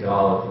think we could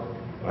all,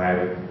 or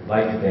I would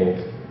like to think,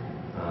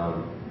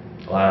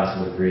 a lot of us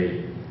would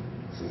agree,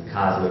 some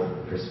cosmic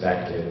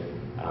perspective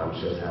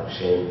shows how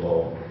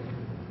shameful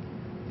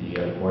the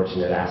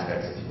unfortunate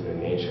aspects of human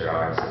nature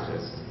are, such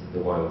as the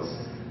ones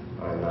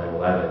on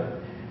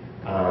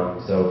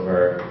 9/11. So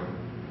for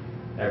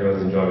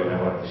everyone's enjoyment,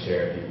 I want to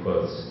share a few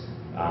quotes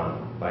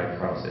by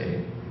Carl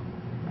Sagan.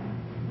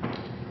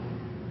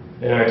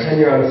 In our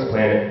tenure on this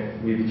planet,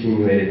 we've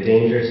accumulated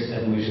dangerous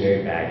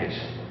evolutionary baggage,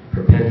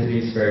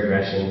 propensities for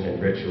aggression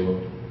and ritual,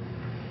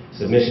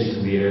 submission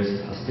to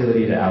leaders,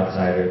 hostility to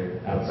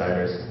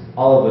outsiders,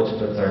 all of which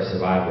puts our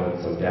survival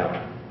in some doubt.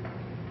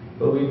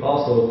 But we've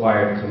also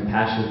acquired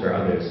compassion for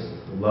others,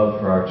 love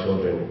for our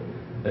children,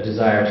 a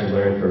desire to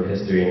learn from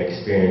history and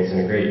experience, and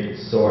a great,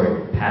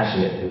 soaring,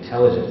 passionate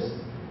intelligence,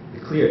 the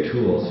clear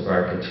tools for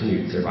our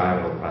continued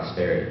survival and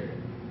prosperity.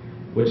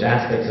 Which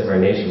aspects of our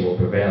nation will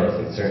prevail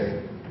is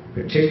uncertain,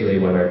 particularly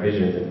when our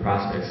visions and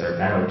prospects are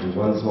bound to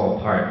one small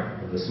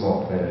part of the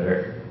small planet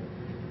Earth.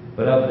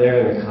 But up there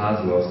in the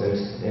cosmos,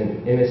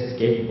 an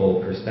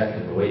inescapable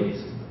perspective awaits.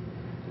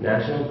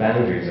 National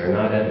boundaries are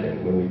not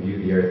evident when we view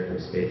the Earth from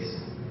space.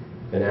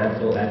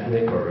 Fanatical,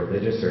 ethnic, or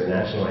religious or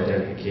national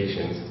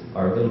identifications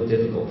are a little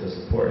difficult to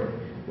support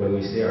when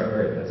we see our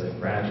Earth as a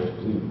fragile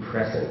blue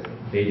crescent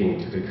fading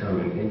to become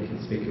an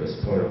inconspicuous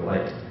point of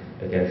light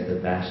against the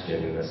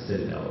bastion in the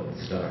citadel of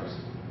the stars.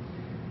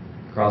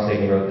 Carl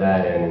Sagan wrote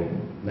that in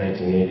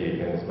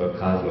 1980 in his book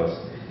Cosmos.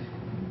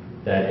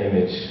 That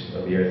image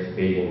of the Earth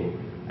fading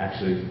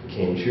actually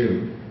came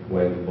true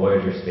when the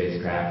Voyager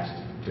spacecraft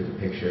took a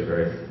picture of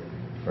Earth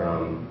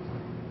from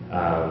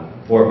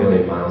 4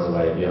 billion miles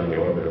away beyond the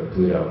orbit of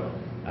Pluto.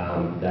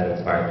 That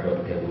inspired the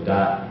book Pale Blue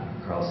Dot.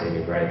 Carl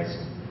Sagan writes,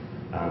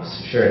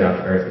 sure enough,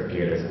 Earth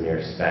appeared as a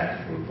mere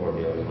speck from 4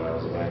 billion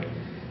miles away.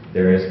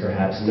 There is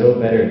perhaps no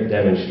better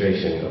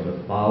demonstration of the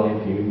folly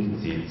of human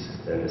conceits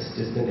than this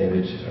distant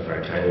image of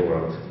our tiny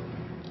world.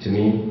 To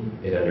me,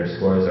 it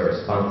underscores our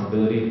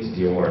responsibility to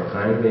deal more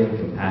kindly and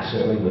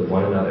compassionately with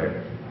one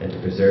another and to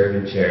preserve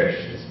and cherish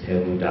this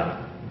pale blue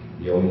dot,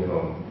 the only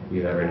home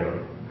we've ever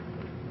known.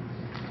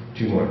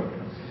 2 more.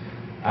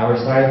 Our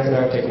science and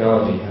our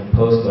technology have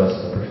posed to us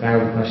a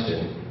profound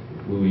question.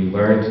 Will we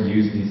learn to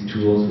use these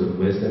tools with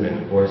wisdom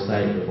and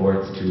foresight before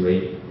it's too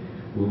late?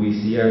 Will we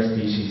see our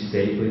species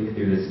safely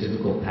through this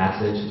difficult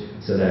passage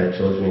so that our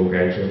children and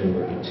grandchildren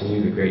will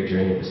continue the great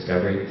journey of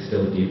discovery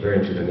still deeper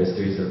into the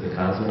mysteries of the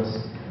cosmos?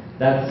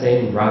 That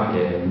same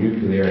rocket and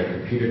nuclear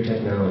and computer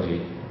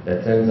technology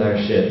that sends our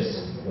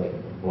ships, like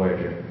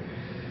Voyager,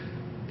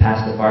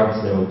 past the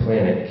farthest known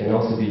planet can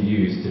also be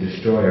used to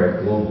destroy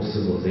our global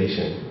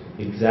civilization.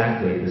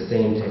 Exactly the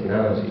same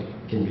technology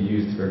can be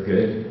used for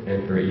good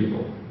and for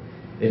evil.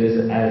 It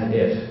is as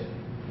if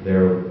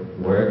there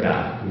were a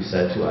God who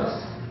said to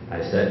us,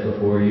 I set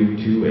before you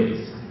 2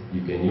 ways.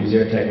 You can use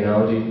your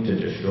technology to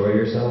destroy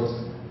yourselves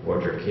or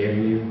to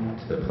carry you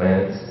to the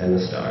planets and the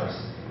stars.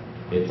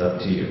 It's up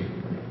to you.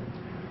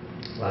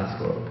 Last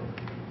quote.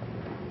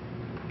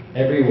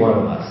 Every one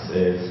of us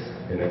is,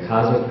 in the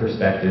cosmic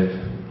perspective,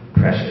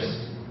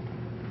 precious.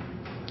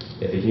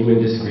 If a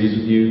human disagrees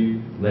with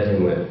you, let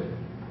him live.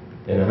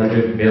 In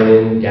 100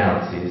 billion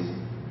galaxies,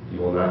 you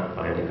will not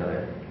find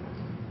another.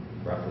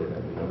 Roughly the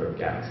number of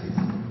galaxies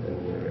in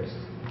the universe.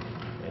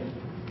 Thank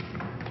you.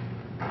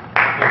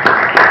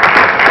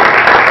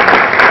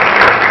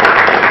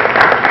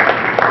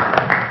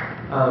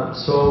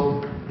 So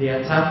the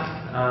attack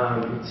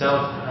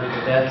itself and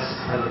the deaths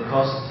and the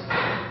cost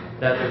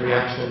that the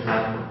reaction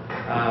had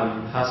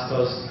has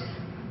caused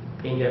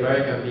in the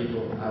American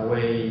people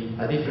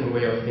a different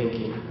way of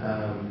thinking,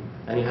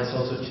 and it has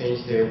also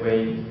changed the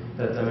way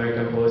that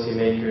American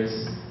policymakers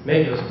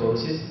make those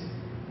policies.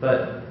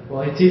 But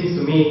well, it seems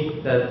to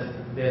me that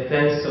the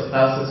tens of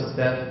thousands of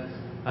deaths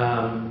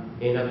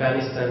in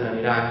Afghanistan and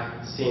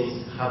Iraq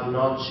since have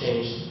not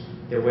changed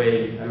the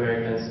way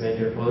Americans make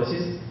their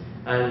policies.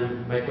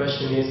 And my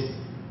question is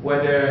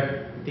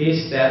whether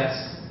these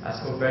deaths, as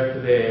compared to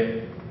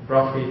the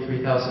roughly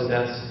 3,000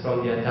 deaths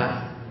from the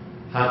attack,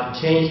 have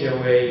changed the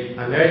way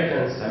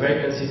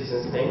American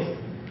citizens think,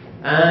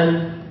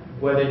 and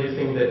whether you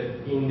think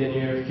that in the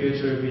near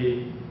future it will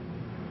be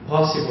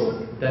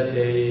possible that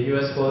the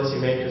US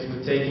policymakers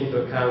would take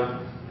into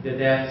account the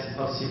deaths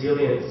of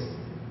civilians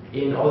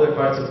in other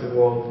parts of the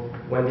world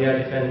when they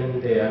are defending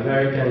the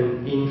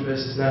American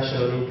interest,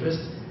 national interest.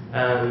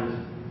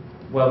 And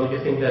well, do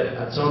you think that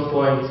at some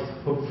point,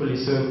 hopefully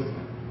soon,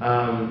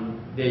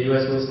 the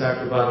US will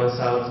start to balance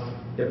out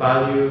the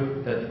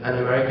value that an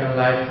American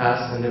life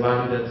has and the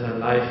value that a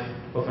life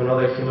of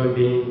another human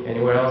being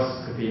anywhere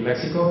else, could be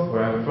Mexico,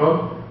 where I'm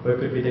from, or it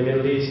could be the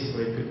Middle East,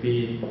 or it could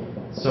be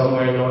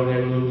somewhere in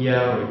northern India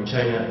or in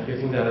China? Do you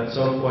think that at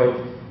some point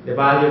the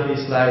value of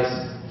these lives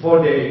for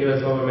the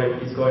US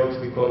government is going to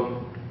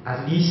become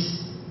at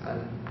least a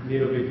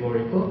little bit more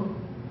equal?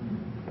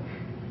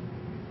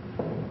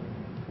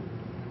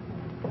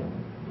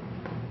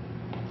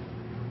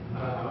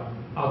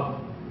 I'll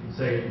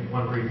say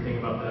one brief thing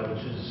about that,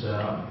 which is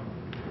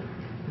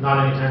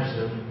not anytime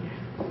soon.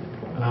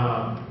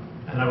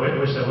 And I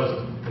wish that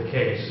wasn't the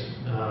case.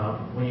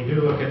 When you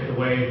do look at the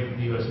way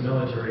the U.S.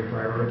 military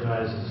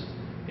prioritizes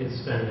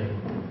its spending,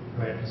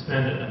 right, to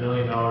spend $1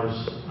 million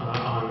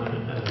on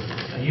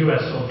a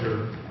U.S.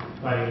 soldier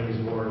fighting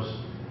these wars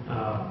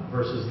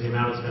versus the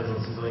amount it spends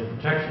on civilian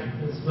protection.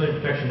 And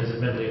civilian protection is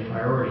admittedly a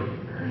priority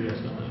for the U.S.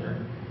 military.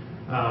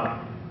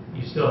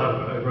 You still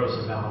have a gross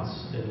imbalance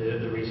in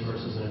the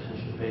resources and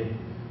attention paid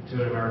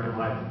to an American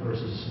life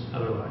versus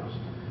other lives.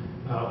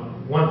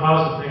 One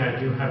positive thing I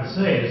do have to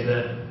say is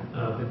that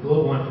the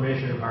global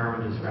information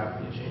environment is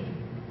rapidly changing.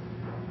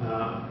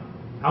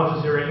 Al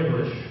Jazeera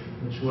English,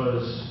 which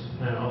was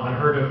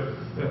unheard of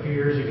a few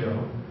years ago,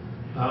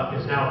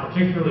 is now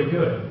particularly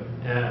good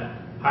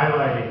at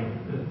highlighting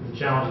the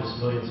challenges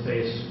civilians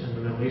face in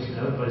the Middle East and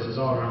other places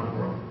all around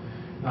the world.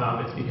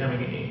 It's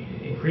becoming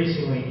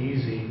increasingly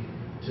easy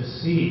to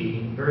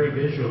see very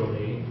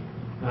visually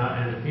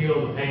and to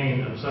feel the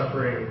pain of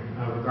suffering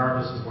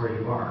regardless of where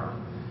you are.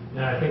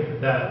 And I think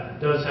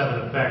that does have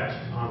an effect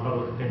on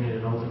public opinion,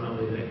 and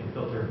ultimately they can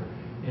filter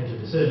into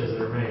decisions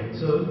that are made.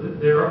 So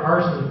there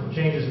are some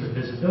changes in the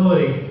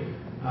visibility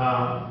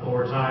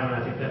over time, and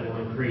I think that will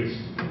increase.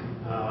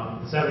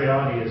 The sad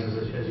reality is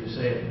as you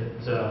say,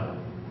 that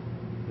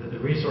the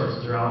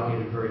resources are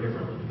allocated very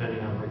differently depending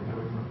on where you're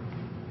coming from.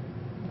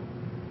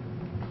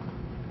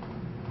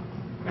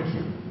 Thank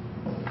you.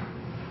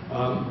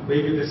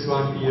 Maybe this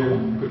might be a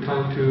good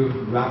time to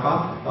wrap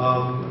up.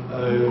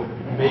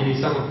 Maybe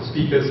some of the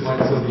speakers might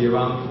still be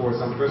around for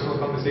some personal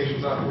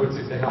conversations afterwards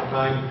if they have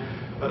time.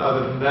 But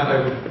other than that,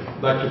 I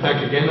would like to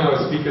thank again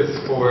our speakers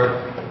for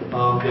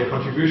their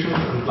contributions,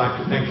 and would like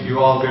to thank you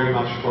all very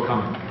much for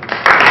coming.